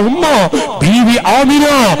 ആ ഉമ്മ ബീവി ആമിന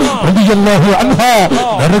റളിയല്ലാഹു അൻഹ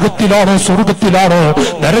നരകത്തിലാണോ സ്വർഗത്തിലാണോ?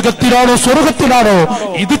 നരകത്തിലാണോ സ്വർഗത്തിലാണോ?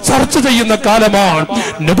 ഇത് ചർച്ച ചെയ്യുന്ന കാലമാണ്.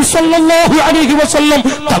 നബി സല്ലല്ലാഹു അലൈഹി വസല്ലം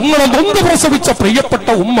തങ്ങളെ നൊന്ത് പ്രസവിച്ച പ്രിയപ്പെട്ട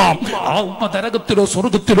ഉമ്മ, ആ ഉമ്മ നരകത്തിലോ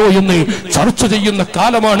സ്വർഗത്തിലോ എന്ന് ചർച്ച ചെയ്യുന്ന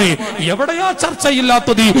കാലമാണ്. എവിടെയാ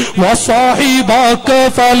ചർച്ചയില്ലാത്തത്? വസാഹിബക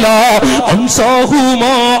ഫലാ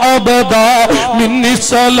അൻസാഹുമാ അബദാ മിന്നി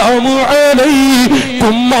സലാമു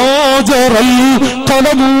അലൈകും മാ ജറൽ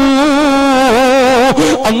ഖലമു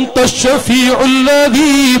അൻത ശഫീഉൽ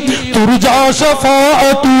ലദീ തുർജാ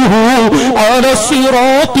ശഫാഅതുഹു അലാ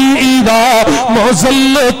സിറാത്തി ഇദാ മാ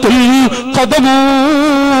സല്ലത്തുൽ ഖദമു.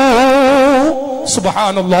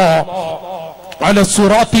 സുബ്ഹാനല്ലാഹ്. على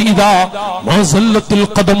الصراط إذا ما زلت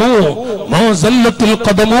القدم ما زلت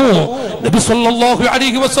القدم. നബി സല്ലല്ലാഹു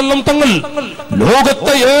അലൈഹി വസല്ലം തങ്ങൾ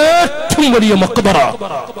ലോകത്തെ ഏറ്റവും വലിയ മഖ്ബറ,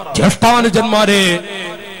 ജ്യേഷ്ഠാനുജന്മാരെ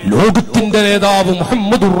ലോകത്തിന്റെ നേതാവ്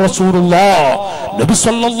മുഹമ്മദുർ റസൂലുള്ളാഹ് നബി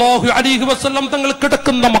സല്ലല്ലാഹു അലൈഹി വസല്ലം തങ്ങൾ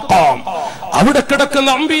കിടക്കുന്ന മഖാം, അവിടെ കിടക്കുന്ന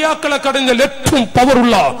അമ്പിയാക്കളെ കടഞ്ഞ ഏറ്റവും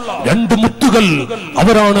പവറുള്ള രണ്ട് മുത്തുകൾ,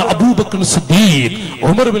 അവരാണ് Abubakar Siddique,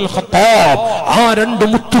 Umar bin Khattab. ആ രണ്ട്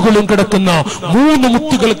മുത്തുകളും കിടക്കുന്ന, മൂന്ന്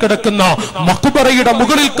മുത്തുകൾ കിടക്കുന്ന മഖ്ബറയുടെ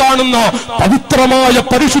മുകളിൽ കാണുന്ന പവിത്രമായ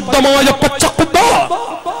പരിശുദ്ധമായ പച്ചക്കുബ്ബ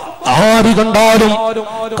ആര് കണ്ടാലും,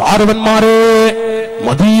 കാരവന്മാരെ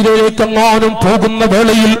മദീനയിലേക്കെങ്ങാനും പോകുന്ന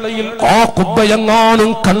വേളയിൽ ആ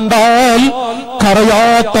കുബ്ബയെങ്ങാനും കണ്ടാൽ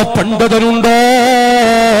കരയാത്ത പണ്ഡിതനുണ്ടോ?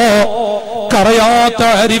 കരയാത്ത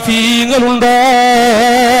അരിഫീങ്ങളുണ്ടോ?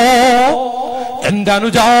 എന്റെ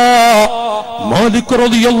അനുജ മാലിക്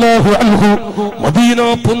റളിയല്ലാഹു അൻഹു മദീന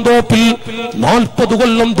പൂന്തോപ്പിൽ 40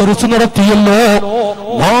 കൊല്ലം ദർസ് നടത്തിയല്ലോ.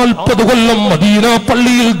 40 കൊല്ലം മദീന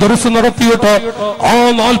പള്ളിയിൽ ദർസ് നടത്തിയിട്ട് ആ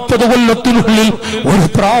 40 കൊല്ലത്തിനുള്ളിൽ ഒരു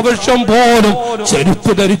പ്രാവശ്യം പോലും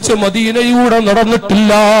ചെരുപ്പ് ധരിച്ച് മദീനയൂടെ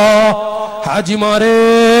നടന്നിട്ടില്ല. ഹാജിമാരെ,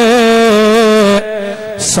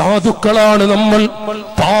 സാധുക്കളാണ് നമ്മൾ,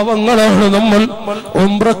 പാവങ്ങളാണ് നമ്മൾ.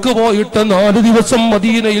 ഉംറക്ക് പോയിട്ട് 4 ദിവസം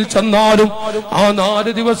മദീനയിൽ ചെന്നാലും ആ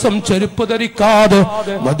 4 ദിവസം ചെരുപ്പ് ധരിക്കാതെ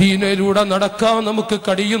മദീനയിലൂടെ നടക്കാൻ നമുക്ക്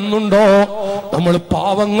കഴിയുന്നുണ്ടോ? നമ്മൾ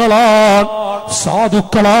പാവങ്ങളാണ്,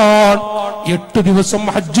 സാധുക്കളാണ്. 8 ദിവസം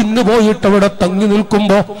ഹജ്ജിന് പോയിട്ട് അവിടെ തങ്ങി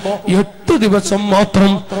നിൽക്കുമ്പോ 8 ദിവസം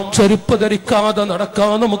മാത്രം ചെരുപ്പ് ധരിക്കാതെ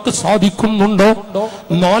നടക്കാൻ നമുക്ക് സാധിക്കുന്നുണ്ടോ?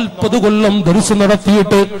 40 കൊല്ലം ദർസ്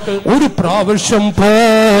നടത്തിയിട്ട് ഒരു പ്രാവശ്യം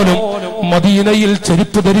പോലും മദീനയിൽ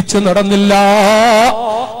ചെരുപ്പ് ധരിച്ച് നടന്നില്ല.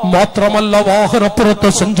 മാത്രമല്ല, വാഹനപ്പുറത്ത്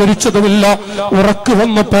സഞ്ചരിച്ചതുമില്ല. ഉറക്കു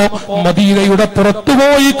വന്നപ്പോ മദീനയുടെ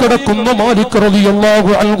പുറത്തുപോയി കിടക്കുന്ന മാലിക്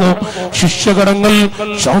റളിയല്ലാഹു അൻഹു ശിഷ്യഗണങ്ങൾ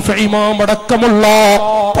ശാഫിഈ ഇമാം അടക്കമുള്ള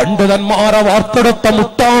പണ്ഡിതന്മാരെ വാർത്തെടുത്ത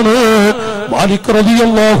മുത്താണ് മാലിക്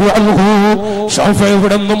റളിയല്ലാഹു അൻഹു.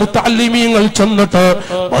 ശാഫിഈയുടെ മുതഅല്ലിമീങ്ങൾ ചെന്നിട്ട്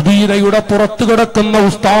മദീനയുടെ പുറത്തു കിടക്കുന്ന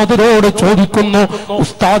ഉസ്താദിനോട് ചോദിക്കുന്നു,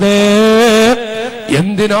 ഉസ്താദേ,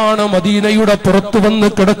 എന്തിനാണ് മദീനയുടെ പുറത്തു വന്ന്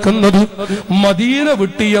കിടക്കുന്നത്? മദീന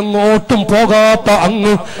വിട്ട് എങ്ങോട്ടും പോകാത്ത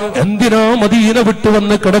അങ്ങ് എന്തിനാ മദീന വിട്ടു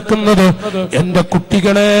വന്ന് കിടക്കുന്നത്? എന്റെ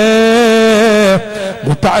കുട്ടികളെ,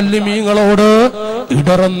 മുതഅല്ലിമീങ്ങളോട്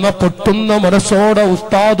ഇടറുന്ന പൊട്ടുന്ന മനസ്സോടെ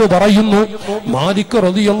ഉസ്താദ് പറയുന്നു, മാലിക്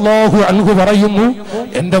റളിയല്ലാഹു അൻഹു പറയുന്നു,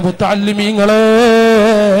 എന്റെ മുതഅല്ലിമീങ്ങളെ,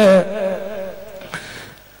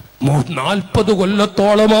 40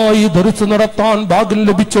 കൊല്ലത്തോളമായി ദർസ് നടത്താൻ ഭാഗ്യം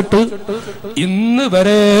ലഭിച്ചിട്ട് ഇന്ന്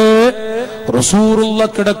വരെ റസൂലുള്ള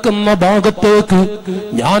കിടക്കുന്ന ഭാഗത്തേക്ക്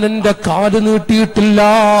ഞാൻ എന്റെ കാല് നീട്ടിയിട്ടില്ല.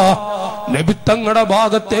 നബിത്തങ്ങളുടെ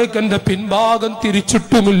ഭാഗത്തേക്ക് എന്റെ പിൻഭാഗം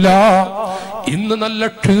തിരിച്ചിട്ടുമില്ല. ഇന്ന് നല്ല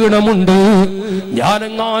ക്ഷീണമുണ്ട്.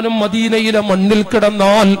 ഞാനെങ്ങാനും മദീനയിലെ മണ്ണിൽ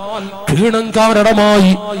കിടന്നാൽ ക്ഷീണം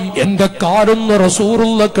കാരണമായി എന്റെ കാലൊന്ന്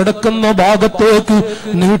റസൂലുള്ള കിടക്കുന്ന ഭാഗത്തേക്ക്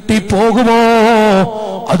നീട്ടിപ്പോകുമോ?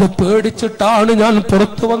 അത് പേടിച്ചിട്ടാണ് ഞാൻ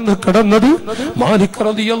പുറത്തു വന്ന് കിടന്നത്. മാലിക്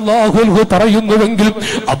റളിയല്ലാഹു അൻഹു പറയുന്നുവെങ്കിൽ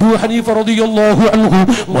അബൂ ഹനീഫ റളിയല്ലാഹു അൻഹു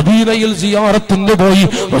മദീനയിൽ സിയാറത്തിന് പോയി,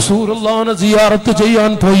 റസൂലുള്ളാഹിനെ സിയാറത്ത്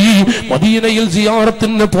ചെയ്യാൻ പോയി. മദീനയിൽ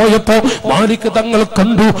സിയാറത്തിന് പോയപ്പോ മാലിക് തങ്ങൾ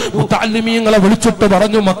കണ്ടു. മുതഅല്ലിമീങ്ങളെ വിളിച്ചിട്ട്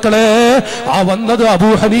പറഞ്ഞു, മക്കളെ, ആ വന്നത് അബൂ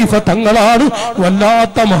ഹനീഫ തങ്ങളാണ്,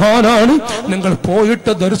 വല്ലാത്ത മഹാനാണ്. നിങ്ങൾ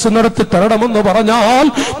പോയിട്ട് ദർസ് നടത്തി തരണമെന്ന് പറഞ്ഞാൽ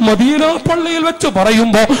മദീന പള്ളിയിൽ വെച്ച്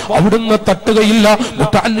പറയുമ്പോ അവിടുന്ന് തട്ടുകയില്ല.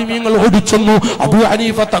 മുതഅല്ലിമീങ്ങൾ ഓടിച്ചെന്നു അബൂ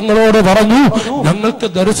ഹനീഫ തങ്ങളോട് പറഞ്ഞു, ഞങ്ങൾക്ക്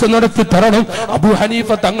ദർസ് നടത്തി തരണം. അബൂ ഹനീഫ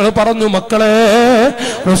തങ്ങൾ പറഞ്ഞു, മക്കളെ,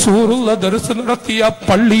 റസൂലുള്ള ദർസ് നടത്തിയ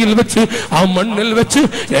പള്ളിയിൽ വെച്ച്, ആ മണ്ണിൽ വെച്ച്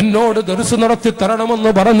എന്നോട് ദർസ് നടത്തി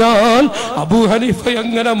തരണമെന്ന് പറഞ്ഞാൽ അബൂ ഹനീഫ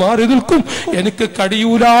എങ്ങനെ മാറി നിൽക്കും? എനിക്ക്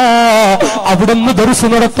കഴിയൂല. അവിടുന്ന് ദർസ്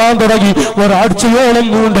നടത്താൻ തുടങ്ങി. ഒരാഴ്ചയോളം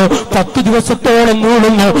നീണ്ടു, 10 ദിവസത്തോളം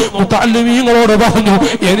നീളുന്നു. മുതഅല്ലിമീങ്ങളോട് പറഞ്ഞു,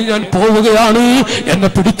 ഇനി ഞാൻ പോവുകയാണ്, എന്നെ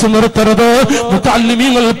പിടിച്ചു നിർത്തരുത്.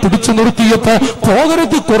 മുതഅല്ലിമീങ്ങൾ പിടിച്ചു നിർത്തിയപ്പോ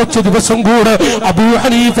പോകരുത്, കുറച്ച് ദിവസം കൂടെ. അബൂ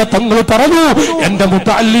ഹനീഫ തങ്ങൾ പറഞ്ഞു, എന്റെ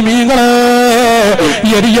മുതഅല്ലിമീങ്ങളെ,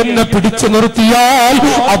 ഇനി എന്നെ പിടിച്ചു നിർത്തിയാൽ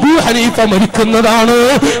അബൂ ഹനീഫ മരിക്കുന്നതാണ്.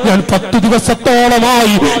 ഞാൻ 10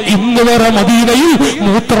 ദിവസത്തോളമായി ഇന്ന് വരെ മദീനയിൽ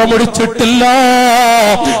മൂത്രമൊഴിച്ചിട്ടില്ല.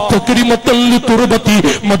 തക്രിമത്തൻ ലിതുർബത്തി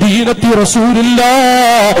മദീനത്തി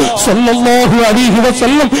റസൂലില്ലാഹ് സ്വല്ലല്ലാഹു അലൈഹി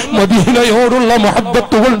വസല്ലം, മദീനയോടുള്ള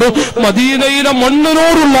മുഹബ്ബത്ത് കൊണ്ട്, മദീനയിലെ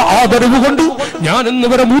മണ്ണിനോടുള്ള ആദരവ് കൊണ്ട് ഞാൻ ഇന്ന്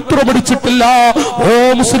വരെ മൂത്രമൊഴിച്ചിട്ടില്ല. ഓ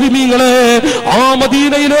മുസ്ലിമീങ്ങളെ, ആ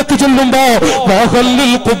മദീനയിലേക്ക് ചെല്ലുമ്പോ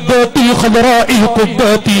വഹല്ലിൽ ഖുബ്ബത്തി ഖദറാഇ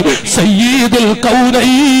ഖുബ്ബത്തി സയ്യിദുൽ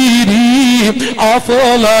കൗനൈനി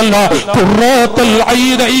അഫളല ഖുറത്തുൽ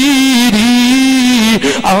ഐനൈനി,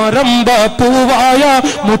 ആരംഭ പൂവായ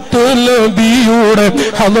മുത്തുനബിയുടെ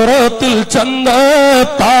ഹളറത്തിൽ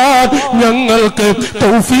ചെന്നെത്താൻ ഞങ്ങൾക്ക്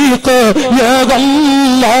തൗഫീഖ്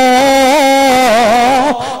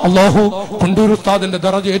അല്ലാഹു കൊണ്ടൂർ ഉസ്താദിന്റെ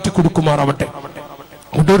ദറജ ഏറ്റി കൊടുക്കുമാറാവട്ടെ.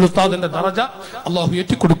 ഉസ്താദിന്റെ ദറജ അള്ളാഹു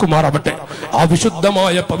ഏറ്റിക്കൊടുക്കുമാറാവട്ടെ. ആ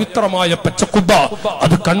വിശുദ്ധമായ പവിത്രമായ പച്ചക്കുബ്ബ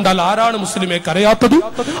അത് കണ്ടാൽ ആരാണ് മുസ്ലിമെ കരയാത്തത്?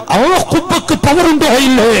 ആ കുബ്ബക്ക് പവറുണ്ടോ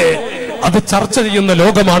ഇല്ലേ അത് ചർച്ച ചെയ്യുന്ന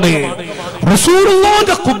ലോകമാണ്.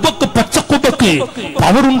 റസൂലുള്ളാഹിന്റെ കുബ്ബക്ക് പച്ചക്കുബ്ബക്ക്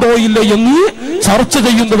പവറുണ്ടോ ഇല്ലേ എന്ന് ചർച്ച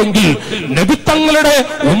ചെയ്യുന്നുവെങ്കിൽ നബി തങ്ങളുടെ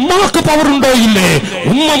ഉമ്മാക്ക് പവറുണ്ടോ ഇല്ലേ?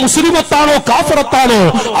 ഉമ്മ മുസ്ലിമത്താണോ കാഫിറത്താണോ?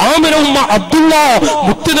 ആമിന ഉമ്മ അബ്ദുള്ള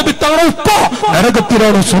മുത്തുനബി തങ്ങളുടെ ഉപ്പ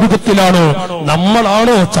നരകത്തിലാണോ സ്വർഗത്തിലാണോ?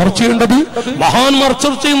 നമ്മളാണോ ചർച്ച ചെയ്യേണ്ടത്? മഹാന്മാർ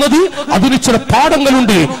ചർച്ച ചെയ്യുന്നത് അതിന് ചില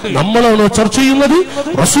പാഠങ്ങളുണ്ട്. നമ്മളാണോ ചർച്ച ചെയ്യുന്നത്?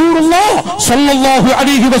 റസൂലുള്ളാഹി സ്വല്ലല്ലാഹു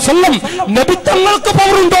അലൈഹി വസല്ലം നബി തങ്ങൾക്ക്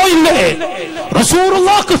പവറുണ്ടോ ഇല്ലേ?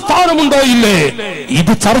 റസൂലുള്ളാഹിക്ക് സ്ഥാനമുണ്ടോ ഇല്ലേ?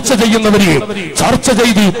 ഇത് ചർച്ച ചെയ്യുന്നവര് ചർച്ച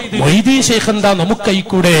ചെയ്ത് മൊയ്തീൻ ശൈഖ് എന്താ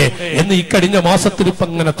നമുക്കൈക്കൂടെ എന്ന് ഇക്കഴിഞ്ഞ മാസത്തിൽ ഇപ്പൊ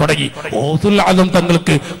അങ്ങനെ തുടങ്ങി. ഓതുൽ ആലം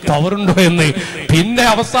തങ്ങൾക്ക് പവറുണ്ടോ എന്ന്. പിന്നെ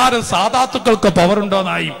അവസാനം സാദാത്തുക്കൾക്ക്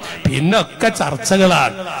പവറുണ്ടോന്നായി. പിന്നെ ഒക്കെ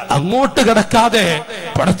ചർച്ചകളാണ്. അങ്ങോട്ട് കിടക്കാതെ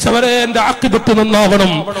പഠിച്ചവരെ എന്റെ ആക്കിബത്ത്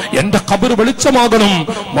നന്നാവണം, എന്റെ ഖബർ വെളിച്ചമാകണം.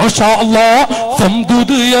 മാഷാ അല്ലാഹ്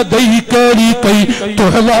ഫംദുദ് യദൈക ലികൈ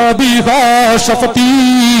തുഹ്ലാ ബിഹാ ശഫതി.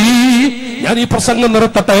 ഞാൻ ഈ പ്രസംഗം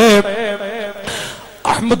നിർത്തട്ടെ.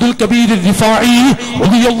 അഹ്മദുൽ കബീർ റിഫാഇ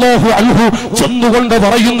റളിയല്ലാഹു അൻഹു ചെന്നുകൊണ്ട്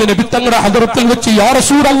പറയുന്ന നബി തങ്ങളുടെ ഹദറത്തിൽ വെച്ച് യാ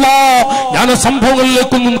റസൂലല്ലാഹ്, ഞാൻ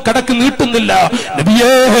സംഭവങ്ങളിലേക്കൊന്നും കടക്ക് നീട്ടുന്നില്ല നബിയേ,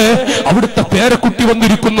 അവിടുത്തെ പേരക്കുട്ടി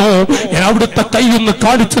വന്നിരിക്കുന്നു, ഞാൻ അവിടുത്തെ കൈയൊന്ന്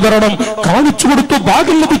കാണിച്ചു തരണം. കാണിച്ചു കൊടുത്തു,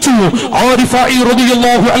 ഭാഗ്യം ലഭിച്ചു. ആ റിഫാഇ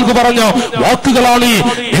റളിയല്ലാഹു അൻഹു പറഞ്ഞ വാക്കുകളാണ്.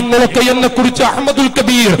 നിങ്ങളൊക്കെ എന്നെ കുറിച്ച് അഹ്മദുൽ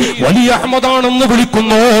കബീർ വലിയ അഹമ്മദാണെന്ന്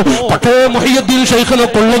വിളിക്കുന്നു, പക്ഷേ മുഹയ്യദ്ദീൻ ശൈഖിനെ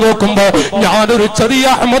കൊള്ളു നോക്കുമ്പോ ഞാനൊരു ചെറിയ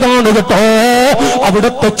അഹമ്മദാണ് കേട്ടോ.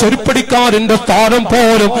 അവിടുത്തെ ചെരുപ്പടിക്കാരന്റെ സ്ഥാനം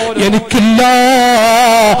പോലും എനിക്കില്ല.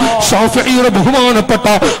 ശാഫിഈയുടെ ബഹുമാനപ്പെട്ട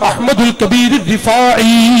അഹ്മദുൽ കബീർ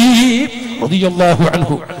റിഫാഇ റളിയല്ലാഹു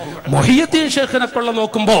അൻഹു മുഹയ്യദ്ദീൻ ശൈഖിനെ കൊള്ള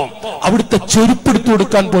നോക്കുമ്പോ അവിടുത്തെ ചെരുപ്പെടുത്തു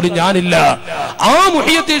കൊടുക്കാൻ പോലും ഞാനില്ല. ആ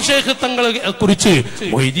മുഹയ്യദ്ദീൻ ശൈഖ് തങ്ങളെ കുറിച്ച്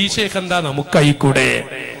മൊയ്തീൻ ശൈഖ് എന്താ നമുക്കായിക്കൂടെ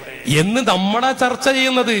എന്ന് നമ്മളെ ചർച്ച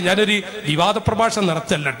ചെയ്യുന്നത്. ഞാനൊരു വിവാദ പ്രഭാഷണം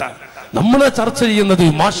നടത്തല്ലട്ട. നമ്മളെ ചർച്ച ചെയ്യുന്നത്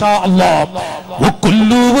മാഷാ അല്ലാഹ്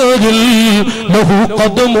ലഹു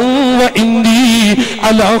ഖദമു വ ഇന്ദി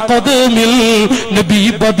അലാ ഖദമിൽ നബി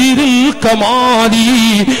ബദിരിൽ കമാലി.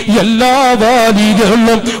 എല്ലാ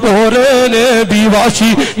വാലികളും ഓരോ നബി വാശി,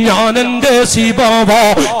 ഞാൻ എന്റെ സിബാവ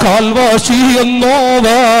കാൽവാശി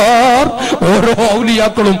എന്നോവർ. ഓരോ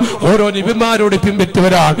ഔലിയാക്കളും ഓരോ നബിമാരോട്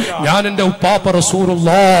പിൻപറ്റിയവരാണ്. ഞാൻ എന്റെ ഉപ്പാപ്പ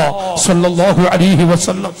റസൂലുള്ളാഹി സ്വല്ലല്ലാഹു അലൈഹി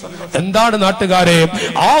വസല്ലം. എന്താണ് നാട്ടുകാരെ,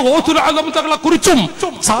 ആ ഓതുൽ ആലം തങ്ങളെ കുറിച്ചും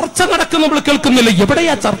ചർച്ച നടക്കുന്ന നമ്മൾ കേൾക്കുന്നില്ല.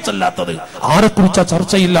 എവിടെയാ ചർച്ച ഇല്ലാത്തത്? ആരെ കുറിച്ചാ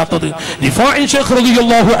ചർച്ചയില്ലാത്തത്? റിഫാഇ ശൈഖ്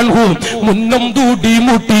റളിയല്ലാഹു അൻഹു മുന്നം ദൂടി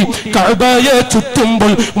മുട്ടി കഅബയെ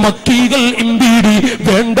ചുറ്റുമ്പോൾ മക്കികൾ ഇമ്പിടി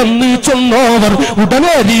വേണ്ടെന്ന് ചൊന്നവർ.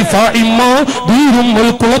 ഉടനെ റിഫാഇമ്മ ദൂരുമ്പോൾ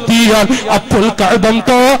കുളത്തിയാൽ അപ്പോൾ കഅബം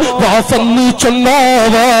വാഫെന്ന്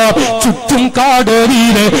ചൊന്നവർ. ചുറ്റും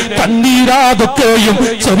കാടേറിയിലെ തണ്ണീരാതൊക്കെയും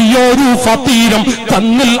ചെറിയൊരു ഫതീരം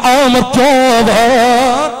തന്നിൽ ആമർത്തോവർ.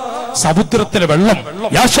 സമുദ്രത്തിലെ വെള്ളം,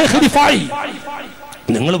 യാ ശൈഖ് റിഫാഇ,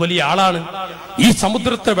 നിങ്ങൾ വലിയ ആളാണ്, ഈ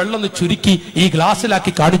സമുദ്രത്തെ വെള്ളം ചുരുക്കി ഈ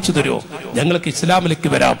ഗ്ലാസ്സിലാക്കി കാണിച്ചു തരുമോ? ഞങ്ങൾക്ക് ഇസ്ലാമിലേക്ക്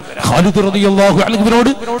വരാം. ഖാലിദ് റളിയല്ലാഹു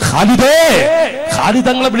അൻഹുവിനോട് ഖാലിദേ, ഖാലിദ്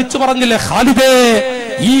തങ്ങളെ വിളിച്ചു പറഞ്ഞില്ലേ, ഖാലിദേ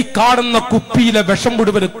ഈ കാണുന്ന കുപ്പിയിലെ വിഷം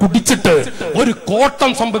മുഴുവൻ കുടിച്ചിട്ട് ഒരു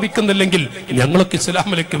കോട്ടം സംഭവിക്കുന്നില്ലെങ്കിൽ ഞങ്ങൾക്ക്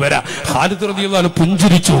ഇസ്ലാമിലേക്ക് വരാം. ഖാലിദ് റളിയല്ലാഹു അൻഹു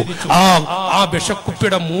പുഞ്ചിരിച്ചു. ആ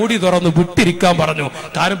വിഷക്കുപ്പിയുടെ മൂടി തുറന്ന് വിട്ടിരിക്കാൻ പറഞ്ഞു.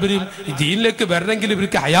 കാരണം ദീനിലേക്ക് വരണമെങ്കിൽ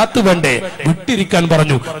ഇവർക്ക് ഹയാത്ത് വേണ്ടേ, വിട്ടിരിക്കാൻ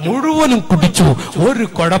പറഞ്ഞു. മുഴുവനും കുടിച്ചു. ഒരു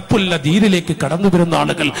കുഴപ്പമില്ല, ദീനിലേക്ക് കടന്നു വരുന്ന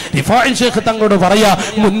ആളുകൾ. റിഫാഇ ശൈഖ് തങ്ങളോട് പറയാ,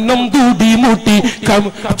 മുന്നം ദൂടി മൂട്ടി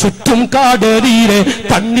ചുറ്റും കാടേറിയിലെ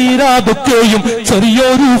തണ്ണീരാതൊക്കെയും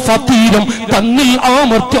ചെറിയൊരു ഫതീരം തന്നിൽ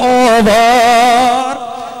ആമർത്തോവർ.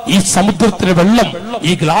 ഈ സമുദ്രത്തിലെ വെള്ളം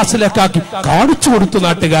ഈ ഗ്ലാസ്സിലേക്കാക്കി കാണിച്ചു കൊടുത്തു.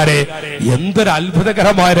 നാട്ടുകാരെ, എന്തൊരു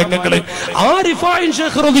അത്ഭുതകരമായ രംഗങ്ങള്. ആ റിഫാഇ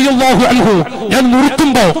ശൈഖ് റളിയല്ലാഹു അൻഹു, ഞാൻ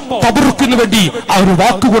നിർത്തുമ്പോ തബറുക്കിന് വേണ്ടി ആ ഒരു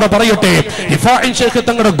വാക്കുകൂടെ പറയട്ടെ. റിഫാഇ ശൈഖ്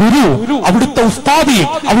തങ്ങളുടെ ഗുരു, അവിടുത്തെ ഉസ്താദി,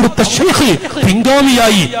 അവിടുത്തെ ശൈഖ്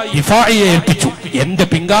പിൻഗാമിയായി റിഫാഇയെ ഏൽപ്പിച്ചു. എന്റെ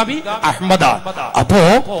പിൻഗാമി അഹ്മദ. അപ്പോ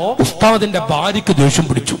ഉസ്താദിന്റെ ഭാര്യക്ക് ദേഷ്യം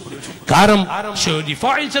പിടിച്ചു. കാരണം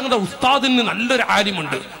റിഫാഇ ശൈഖിന്റെ ഉസ്താദിന് നല്ലൊരു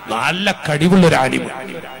ആലിമുണ്ട്, നല്ല കഴിവുള്ളൊരു ആലിം.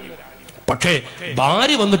 പക്ഷേ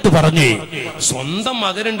ഭാര്യ വന്നിട്ട് പറഞ്ഞു, സ്വന്തം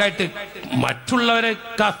മകനുണ്ടായിട്ട്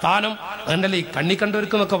മറ്റുള്ളവരെക്കാ സ്ഥാനം അതല്ലേ ഈ കണ്ണി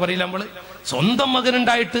കണ്ടുവരുന്നൊക്കെ പറയില്ല നമ്മള്. സ്വന്തം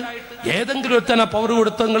മകനുണ്ടായിട്ട് ഏതെങ്കിലും ഒരുത്തന പവർ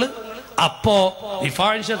കൊടുത്തങ്ങള്. അപ്പോ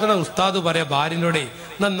റിഫാഇ ശൈഖിന്റെ ഉസ്താദ് പറയാ ഭാര്യനോടെ,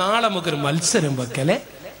 നാളെ നമുക്കൊരു മത്സരം വെക്കല്ലേ,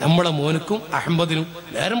 നമ്മളെ മോനുക്കും അഹമ്മദിനും.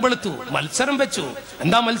 നേരം വെളുത്തു, മത്സരം വെച്ചു.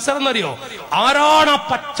 എന്താ മത്സരം എന്നറിയോ? ആരാണ് ആ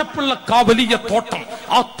പച്ചപ്പുള്ള വലിയ തോട്ടം,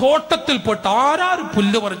 ആ തോട്ടത്തിൽ പോയിട്ട് ആരാരും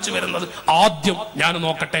പുല്ല് പറിച്ചു വരുന്നത് ആദ്യം ഞാൻ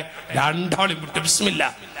നോക്കട്ടെ. രണ്ടാളും വിട്ടു ബിസ്മില്ല.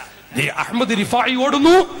 അഹമ്മദ് റിഫായി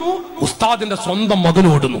ഓടുന്നു, ഉസ്താദിന്റെ സ്വന്തം മകൻ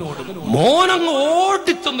ഓടുന്നു. മോനങ്ങ്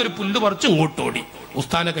ഓടിച്ചെന്നൊരു പുല്ല് പറിച്ച് ഇങ്ങോട്ട് ഓടി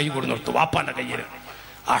ഉസ്താദിന്റെ കൈ കൊടു നിർത്തു, വാപ്പാന്റെ കയ്യിൽ.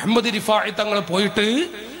 അഹമ്മദ് റിഫായി തങ്ങൾ പോയിട്ട്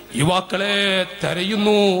യുവാക്കളെ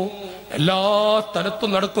തെരയുന്നു, എല്ലാ സ്ഥലത്തും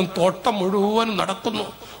നടക്കും, തോട്ടം മുഴുവൻ നടക്കുന്നു,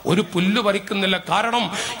 ഒരു പുല്ല് പറിക്കുന്നില്ല. കാരണം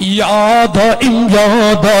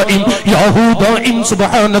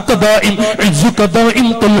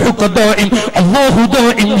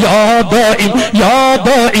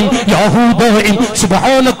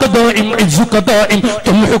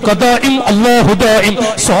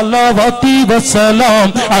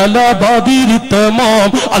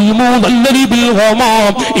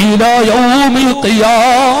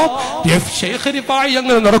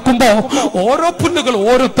അങ്ങനെ നടക്കുമ്പോ ഓരോ പുല്ലുകൾ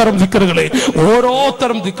ഓരോത്തരം ദിക്റുകളെ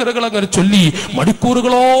ഓരോത്തരം ദിക്റുകൾ അങ്ങനെ ചൊല്ലി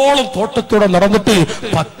മണിക്കൂറുകളോളം തോട്ടത്തോടെ നടന്നിട്ട്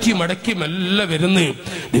പറ്റി മടക്കി മെല്ലെ വരുന്നു.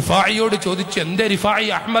 റിഫായിയോട് ചോദിച്ചു, എന്റെ റിഫായി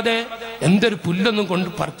അഹമ്മദേ, എന്തൊരു പുല്ലൊന്നും കൊണ്ട്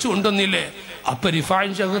പറിച്ചു കൊണ്ടുവന്നില്ലേ? അപ്പൊ റിഫായി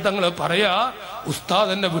ഷേഖ് തങ്ങൾ പറയാ,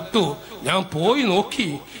 ഉസ്താദ് എന്നെ വിട്ടു, ഞാൻ പോയി നോക്കി,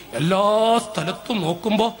 എല്ലാ സ്ഥലത്തും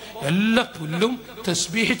നോക്കുമ്പോ എല്ലാ പുല്ലും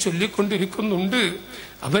തസ്ബീഹ് ചൊല്ലിക്കൊണ്ടിരിക്കുന്നുണ്ട്.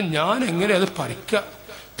 അപ്പൊ ഞാൻ എങ്ങനെ അത് പറിക്ക?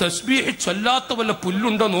 തസ്ബീഹ് ചൊല്ലാത്ത വല്ല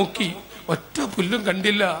പുല്ലുണ്ടോ നോക്കി, ഒറ്റ പുല്ലും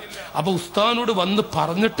കണ്ടില്ല. അപ്പൊ ഉസ്താദിനോട് വന്ന്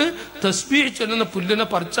പറഞ്ഞിട്ട് തസ്ബീഹ് ചൊല്ലുന്ന പുല്ലിനെ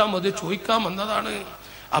പറിച്ചാൽ മതി ചോദിക്കാൻ വന്നതാണ്.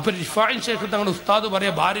 അപ്പൊ റിഫായി ഷേഖ് തങ്ങളുടെ ഉസ്താദ്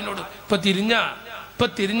പറയാ ഭാര്യനോട്, ഇപ്പൊ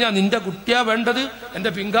തിരിഞ്ഞ നിന്റെ കുട്ടിയാ വേണ്ടത്, എന്റെ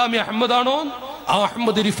പിൻഗാമി അഹമ്മദാണോ? ആ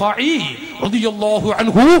അഹമ്മദ് റിഫായി റളിയല്ലാഹു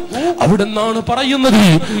അൻഹു അവിടെന്നാണ് പറയുന്നത്,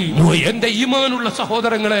 എന്റെ ഈമാനുള്ള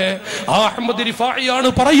സഹോദരങ്ങളെ, ആ അഹമ്മദ് റിഫായിയാണ്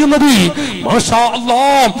പറയുന്നത്, മാഷാ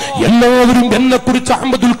അല്ലാഹ്, എല്ലാവരും എന്നെ കുറിച്ച്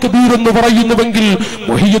അഹമ്മദുൽ കബീർ എന്ന് പറയുന്നുവെങ്കിൽ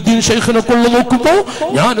മുഹിയുദ്ദീൻ ശൈഖിനെ കൊള്ളു നോക്കുമ്പോ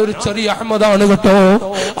ഞാനൊരു ചെറിയ അഹമ്മദാണ് കേട്ടോ.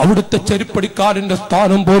 അവിടുത്തെ ചെരുപ്പടിക്കാരന്റെ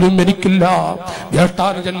സ്ഥാനം പോലും എനിക്കില്ല.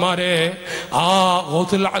 ജ്യേഷ്ഠാനുജന്മാരെ, ആ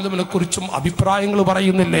ഗൗസുൽ ആലമിനെ കുറിച്ചും അഭിപ്രായങ്ങൾ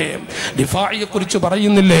പറയുന്നില്ലേ, റിഫായിയെ കുറിച്ച്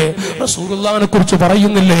പറയുന്നില്ലേ, റസൂലുള്ളാഹിനെ കുറിച്ച്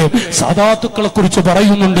പറയുന്നില്ലേ, സാദാത്തുക്കളെ കുറിച്ച്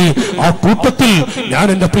പറയുന്നുണ്ട്. ആ കൂട്ടത്തിൽ ഞാൻ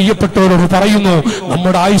എന്റെ പ്രിയപ്പെട്ടവരോട് പറയുന്നു,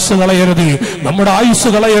 നമ്മുടെ ആയുസ് കളയരുത്,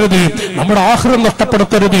 നമ്മുടെ ആഖിറത്ത്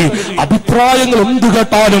നഷ്ടപ്പെടുത്തരുത്. അഭിപ്രായങ്ങൾ എന്ത്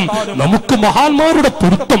കേട്ടാലും നമുക്ക് മഹാന്മാരുടെ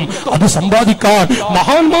പൊരുത്തം അത് സമ്പാദിക്കാൻ,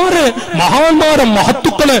 മഹാന്മാരെ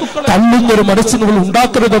മഹത്തുക്കളെ തള്ളുന്നൊരു മനസ്സ് നമ്മൾ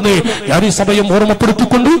ഉണ്ടാക്കരുതെന്ന് ഞാൻ ഈ സമയം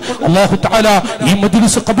ഓർമ്മപ്പെടുത്തിക്കൊണ്ട് അല്ലാഹു തആല ഈ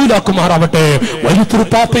മജ്ലിസ് കബൂലാക്കുമാറാവട്ടെ. വൈലത്തൂർ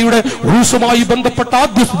പാപ്പയുടെ ഉറൂസുമായി ബന്ധപ്പെട്ട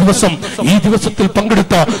ആദ്യ ദിവസം, ഈ ദിവസത്തിൽ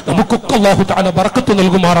പങ്കെടുത്ത നമുക്കൊക്കെ അല്ലാഹു തആല ബറക്കത്ത്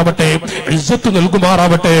നൽകുമാറാവട്ടെ, ഇസ്സത്ത്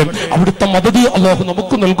നൽകുമാറാവട്ടെ. അവിടുത്തെ മദദ് അല്ലാഹു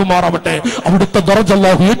നമുക്ക് നൽകുമാറാവട്ടെ, അവിടുത്തെ ദറജ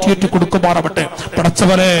അല്ലാഹു ഏറ്റി കൊടുക്കുമാറാവട്ടെ.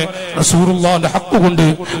 പടച്ചവനെ, റസൂലുള്ളാഹിന്റെ ഹക്ക് കൊണ്ട്,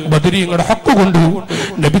 ബദരീങ്ങളുടെ ഹക്ക് കൊണ്ട്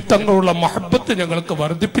നബി തങ്ങളുള്ള മഹബ്ബത്ത് ഞങ്ങൾക്ക്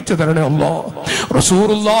വർദ്ധിപ്പിച്ചു തരണേ അല്ലാഹ്.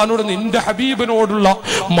 റസൂലുള്ളാഹിനോട്, നിന്റെ ഹബീബിനോടുള്ള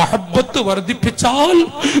മഹബ്ബത്ത് വർദ്ധിപ്പിച്ചാൽ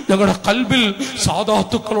ഞങ്ങളുടെ ഖൽബിൽ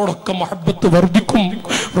സാദാത്തുക്കളോടൊക്കെ മഹബ്ബത്ത് വർദ്ധിക്കും.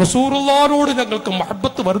 റസൂലുള്ളാഹിനോട് ഞങ്ങൾക്ക്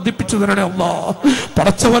മഹബ്ബത്ത് വർദ്ധിപ്പിച്ചു തരണേ അല്ലാഹ്.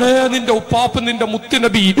 പടച്ചവനെ, നിന്റെ ഉപ്പാപ്പൻ നിന്റെ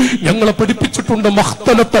മുത്തുനബി ഞങ്ങളെ പഠിപ്പിച്ചിട്ടുണ്ട്,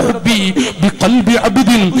 മഖ്തലത ഹബ്ബി ബിഖൽബി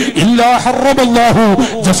അബ്ദിൻ ഇല്ലാ ഹറമല്ലാഹു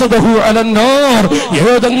ജസദഹു അലന്നാർ.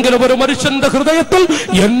 ഏതെങ്കിലും ഒരു മനുഷ്യന്റെ ഹൃദയത്തിൽ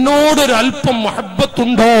എന്നോടൊരു അല്പം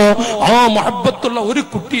മഹബ്ബത്തുണ്ടോ, ആ മഹബ്ബത്തുള്ള ഒരു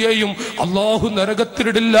കുട്ടിയെയും അല്ലാഹു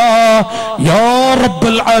നരകത്തിലിടില്ല. യാ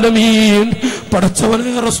റബ്ബൽ ആലമീൻ.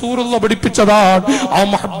 പടച്ചവനെ, റസൂലുള്ളാഹി പഠിപ്പിച്ചതാണ്, ആ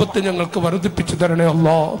മഹബ്ബത്ത് ഞങ്ങൾക്ക് വർദ്ധിപ്പിച്ചു തരണേ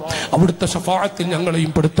അല്ലാഹ്. അവിടുത്തെ ശഫാഅത്തിൽ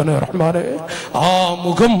ഞങ്ങളെയും പെടുത്തണേ റഹ്മാനെ. ആ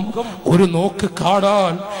മുഖം ഒരു നോക്ക്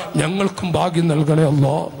കാണാൻ ഞങ്ങൾക്കും ഭാഗ്യം നൽകണേ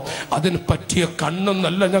അല്ലാഹ്. അതിന് പറ്റിയ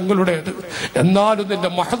കണ്ണൊന്നല്ല ഞങ്ങളുടേത്, എന്നാലും നിന്റെ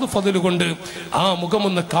മഹദ് ഫദ്ൽ കൊണ്ട് ആ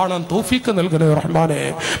മുഖമൊന്ന് കാണാൻ തൗഫീഖ് നൽകണേ റഹ്മാനെ.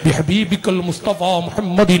 ബിഹബീബിക്കൽ മുസ്തഫ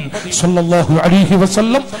മുഹമ്മദിൻ സല്ലല്ലാഹു അലൈഹി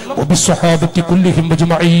വസല്ലം വബിസ്സഹാബത്തി കുല്ലിഹിം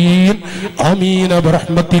അജ്മഈൻ. ആമീൻ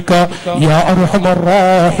ബിറഹ്മതിക യാ അർഹമർ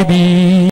റാഹിമീൻ.